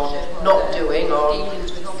with, or not doing, or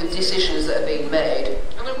the decisions that are being made.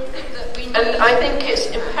 And I think it's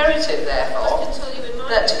imperative, therefore,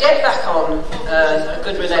 that to get back on a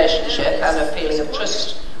good relationship and a feeling of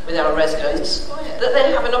trust with our residents, that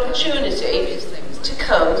they have an opportunity to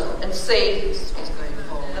come and see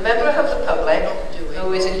the member of the public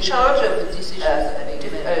who is in charge of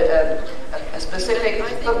a specific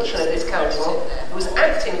function of this council, who is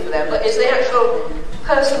acting for them, but is the actual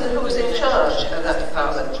person who is in charge of that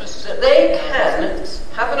department, that they can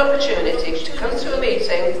have an opportunity to come to a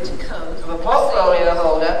meeting of a portfolio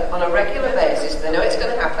holder on a regular basis. They know it's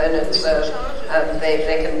going to happen, and so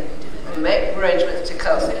they can make arrangements to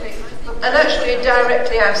come and actually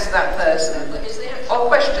directly ask that person, or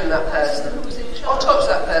question that person, or talk to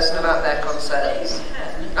that person about their concerns.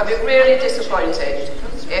 I'd be really disappointed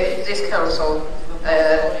if this council,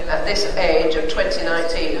 at this age of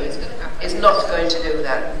 2019, is not going to do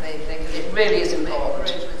that. It really is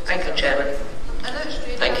important. Thank you, Chairman.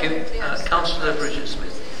 Thank you. Councillor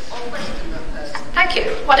Bridget-Smith. Thank you.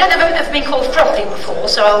 Well, I don't know if I've been called Frothing before,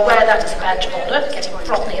 so I'll wear that as a badge of honour, getting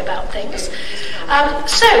frothy about things.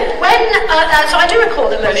 So I do recall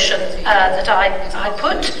the motion that I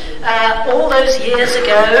put all those years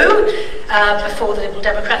ago, before the Liberal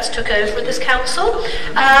Democrats took over in this council,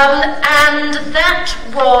 and that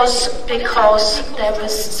was because there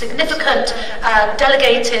was significant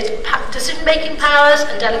delegated decision-making powers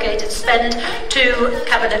and delegated spend to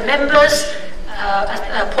cabinet members,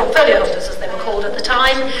 portfolio holders as they were called at the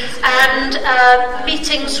time, and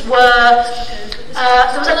meetings were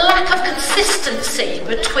there was a lack of consistency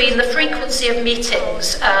between the frequency of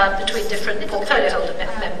meetings between different portfolio holder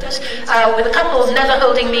members, with a couple never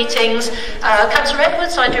holding meetings. Councillor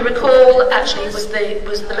Edwards, I do recall, actually was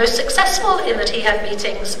the most successful in that he had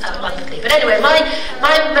meetings monthly. But anyway,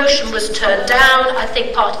 my motion was turned down. I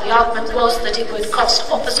think part of the argument was that it would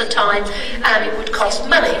cost officer time and it would cost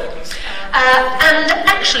money. And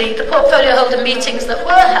actually actually, the portfolio holder meetings that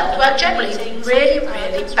were held were generally really,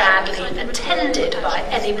 really badly attended by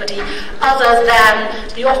anybody other than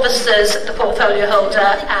the officers, the portfolio holder,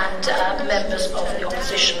 and members of the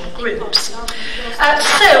opposition groups.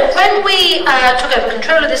 So when we took over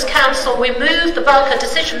control of this council, we moved the bulk of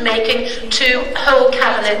decision-making to whole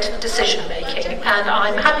cabinet decision-making, and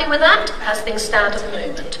I'm happy with that as things stand at the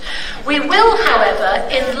moment. We will, however,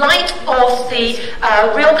 in light of the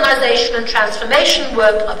reorganisation and transformation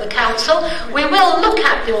work of the council, we will look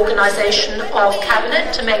at the organisation of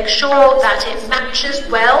cabinet to make sure that it matches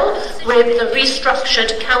well with the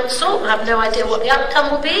restructured council. I have no idea what the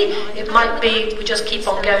outcome will be. It might be we just keep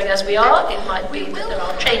on going as we are. It might be that there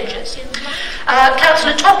are changes.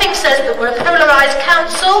 Councillor Topping says that we're a polarised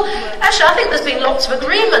council. Actually, I think there's been lots of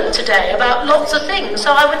agreement today about lots of things,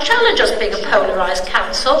 so I would challenge us being a polarised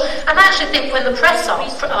council, and I actually think when the press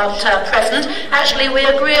aren't present, actually we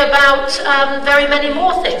agree about very many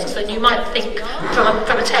more things than you might think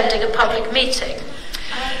from attending a public meeting.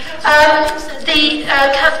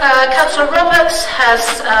 Councillor Roberts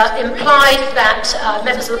has implied that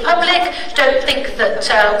members of the public don't think that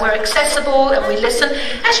we're accessible and we listen.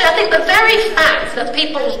 Actually, I think the very fact that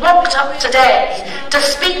people rocked up today to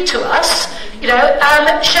speak to us,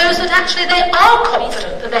 shows that actually they are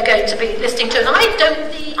confident that they're going to be listening to. And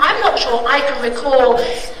I'm not sure I can recall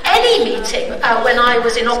any meeting when I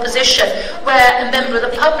was in opposition where a member of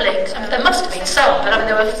the public, there must have been some, but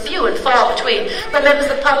there were few and far between, where members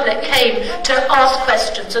of the public came to ask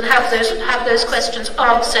questions and have those questions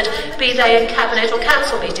answered, be they in cabinet or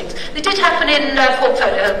council meetings. They did happen in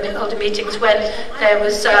portfolio holder meetings when there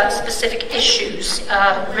was specific issues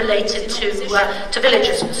related to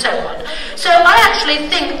villages and so on. So I actually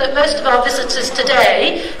think that most of our visitors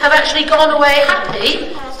today have actually gone away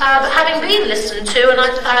happy, having been listened to, and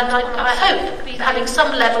I hope having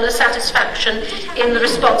some level of satisfaction in the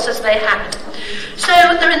responses they had. So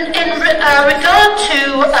in regard to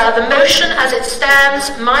the motion as it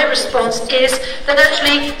stands, my response is that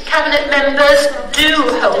actually cabinet members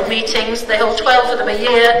do hold meetings. They hold 12 of them a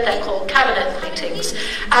year. They're called cabinet meetings.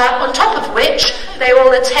 On top of which, they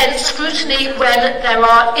all attend scrutiny when there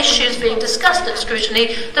are issues being discussed at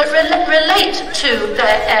scrutiny that relate to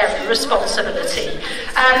their area of responsibility.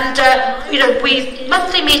 And we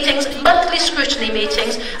monthly meetings, monthly scrutiny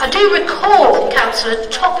meetings. I do recall Councillor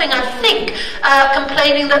Topping, I think,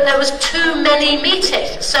 complaining that there was too many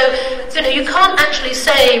meetings. So you can't actually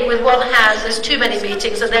say with one hand there's too many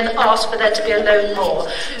meetings and then ask for there to be a load more.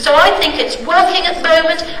 So I think it's working at the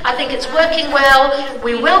moment. I think it's working well.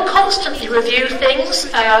 We will constantly review things,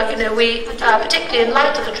 particularly in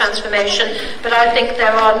light of the transformation, but I think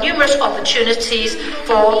there are numerous opportunities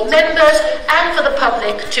for members and for the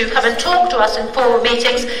public to come and talk to us in formal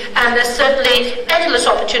meetings, and there's certainly endless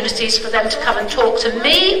opportunities for them to come and talk to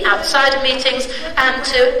me outside of meetings and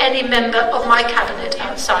to any member of my cabinet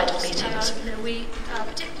outside of meetings.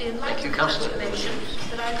 Thank you, Councillor.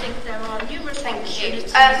 But I think there are numerous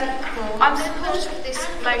opportunities. I'm supportive of this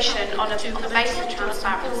motion on the basis of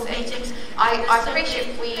transparency. I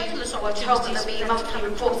appreciate we were told that there'll be monthly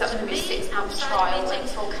reports. That was going to be a 6-month trial in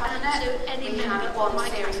full cabinet. We had one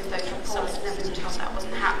series of those reports, and then we were told that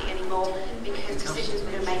wasn't happening anymore because decisions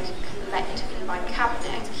were made collectively by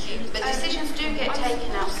cabinet. But decisions do get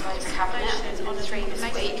taken outside of cabinet. There's on 3 this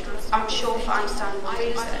week. I'm sure for understandable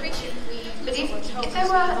reasons. But if there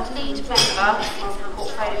were a lead member of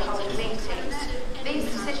portfolio holding meetings, these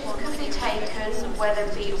decisions could be taken where there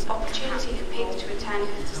would be opportunity for people to attend,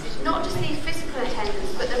 not just the physical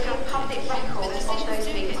attendance, but there would be public record of those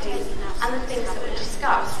meetings and the things that were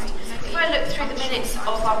discussed. If I look through the minutes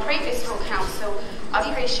of our previous full council, I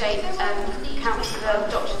appreciate Councillor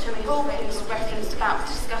Dr. Tommy Hall, who's referenced about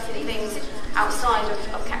discussing things outside of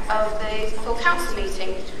the full council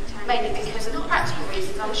meeting, mainly because of practical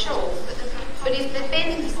reasons, I'm sure. But if there's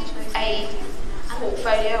been a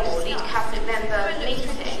portfolio or lead cabinet member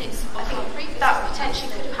meeting, I think that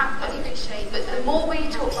potentially could happen. But the more we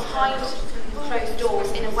talk behind closed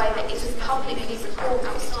doors in a way that isn't publicly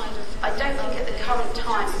recorded, I don't think at the current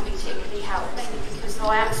time it particularly helps. So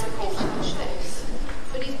I am supportive of this.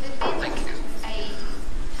 But if there's been Thank you.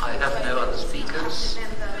 I have no other speakers,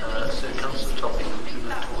 so Councillor Topping, would you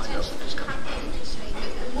like to wind up the discussion?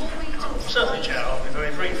 Certainly, Chair, I'll be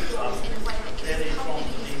very brief. Clearly, from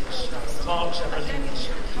these remarks, everything is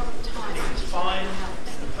fine, in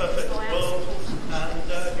a perfect world,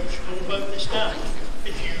 and you should all vote this down.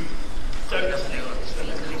 If you don't think that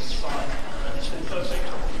everything's fine and it's all perfect,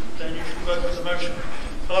 then you should vote for the motion.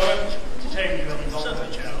 But I won't detain you any longer,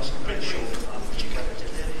 certainly, Chair. I'm pretty sure that you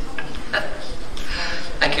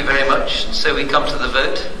Thank you very much. So we come to the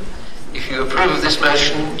vote. If you approve of this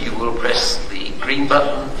motion, you will press the green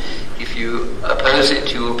button. If you oppose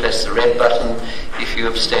it, you will press the red button. If you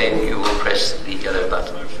abstain, you will press the yellow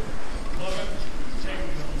button.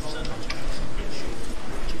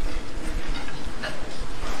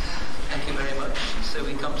 Thank you very much. So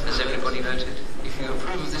we come to this. Has everybody voted? If you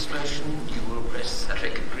approve of this motion, you will press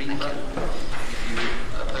the green button. If you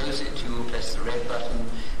oppose it, you will press the red button.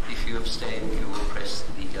 If you abstain, you will press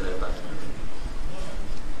the yellow button.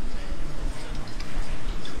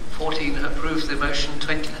 14 approve the motion,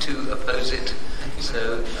 22 oppose it.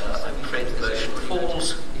 So I'm afraid the motion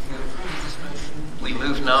falls. We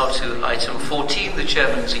move now to item 14, the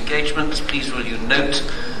Chairman's engagements. Please will you note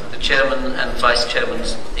the Chairman and Vice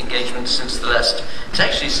Chairman's engagements since the last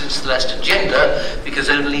agenda, because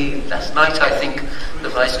only last night, I think, the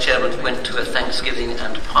Vice Chairman went to a Thanksgiving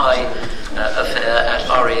and pie affair at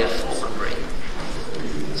RAF Auckland.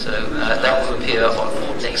 So that will appear on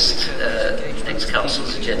next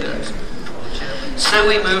Council's agenda. So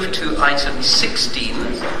we move to item 16,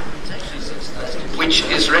 which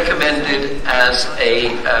is recommended as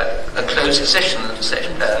a closed session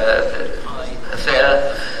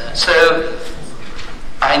affair. So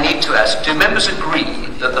I need to ask, do members agree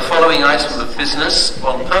that the following item of business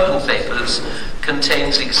on purple papers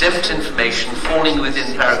contains exempt information falling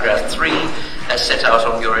within paragraph 3 as set out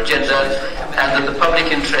on your agenda, and that the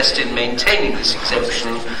public interest in maintaining this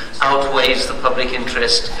exemption outweighs the public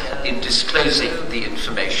interest in disclosing the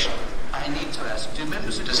information? I need to ask,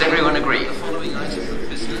 does everyone agree? The following item of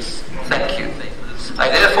business. Thank you. I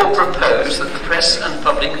therefore propose that the press and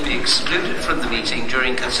public be excluded from the meeting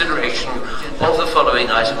during consideration of the following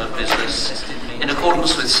item of business in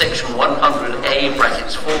accordance with section 100A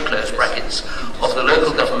brackets 4 close brackets of the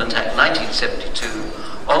Local Government Act 1972,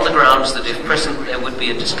 on the grounds that if present there would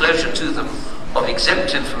be a disclosure to them of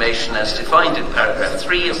exempt information as defined in paragraph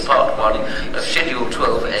 3 of part 1 of schedule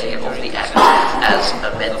 12A of the Act as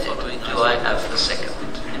amended. Do I have the second?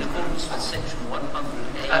 In accordance with section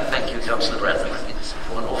 100A. Thank you, Councillor Bradley.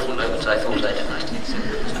 For an awful moment I thought I did.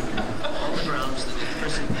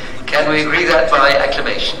 Can we agree that by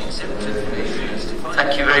acclamation?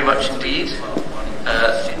 Thank you very much indeed.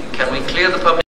 Can we clear the public?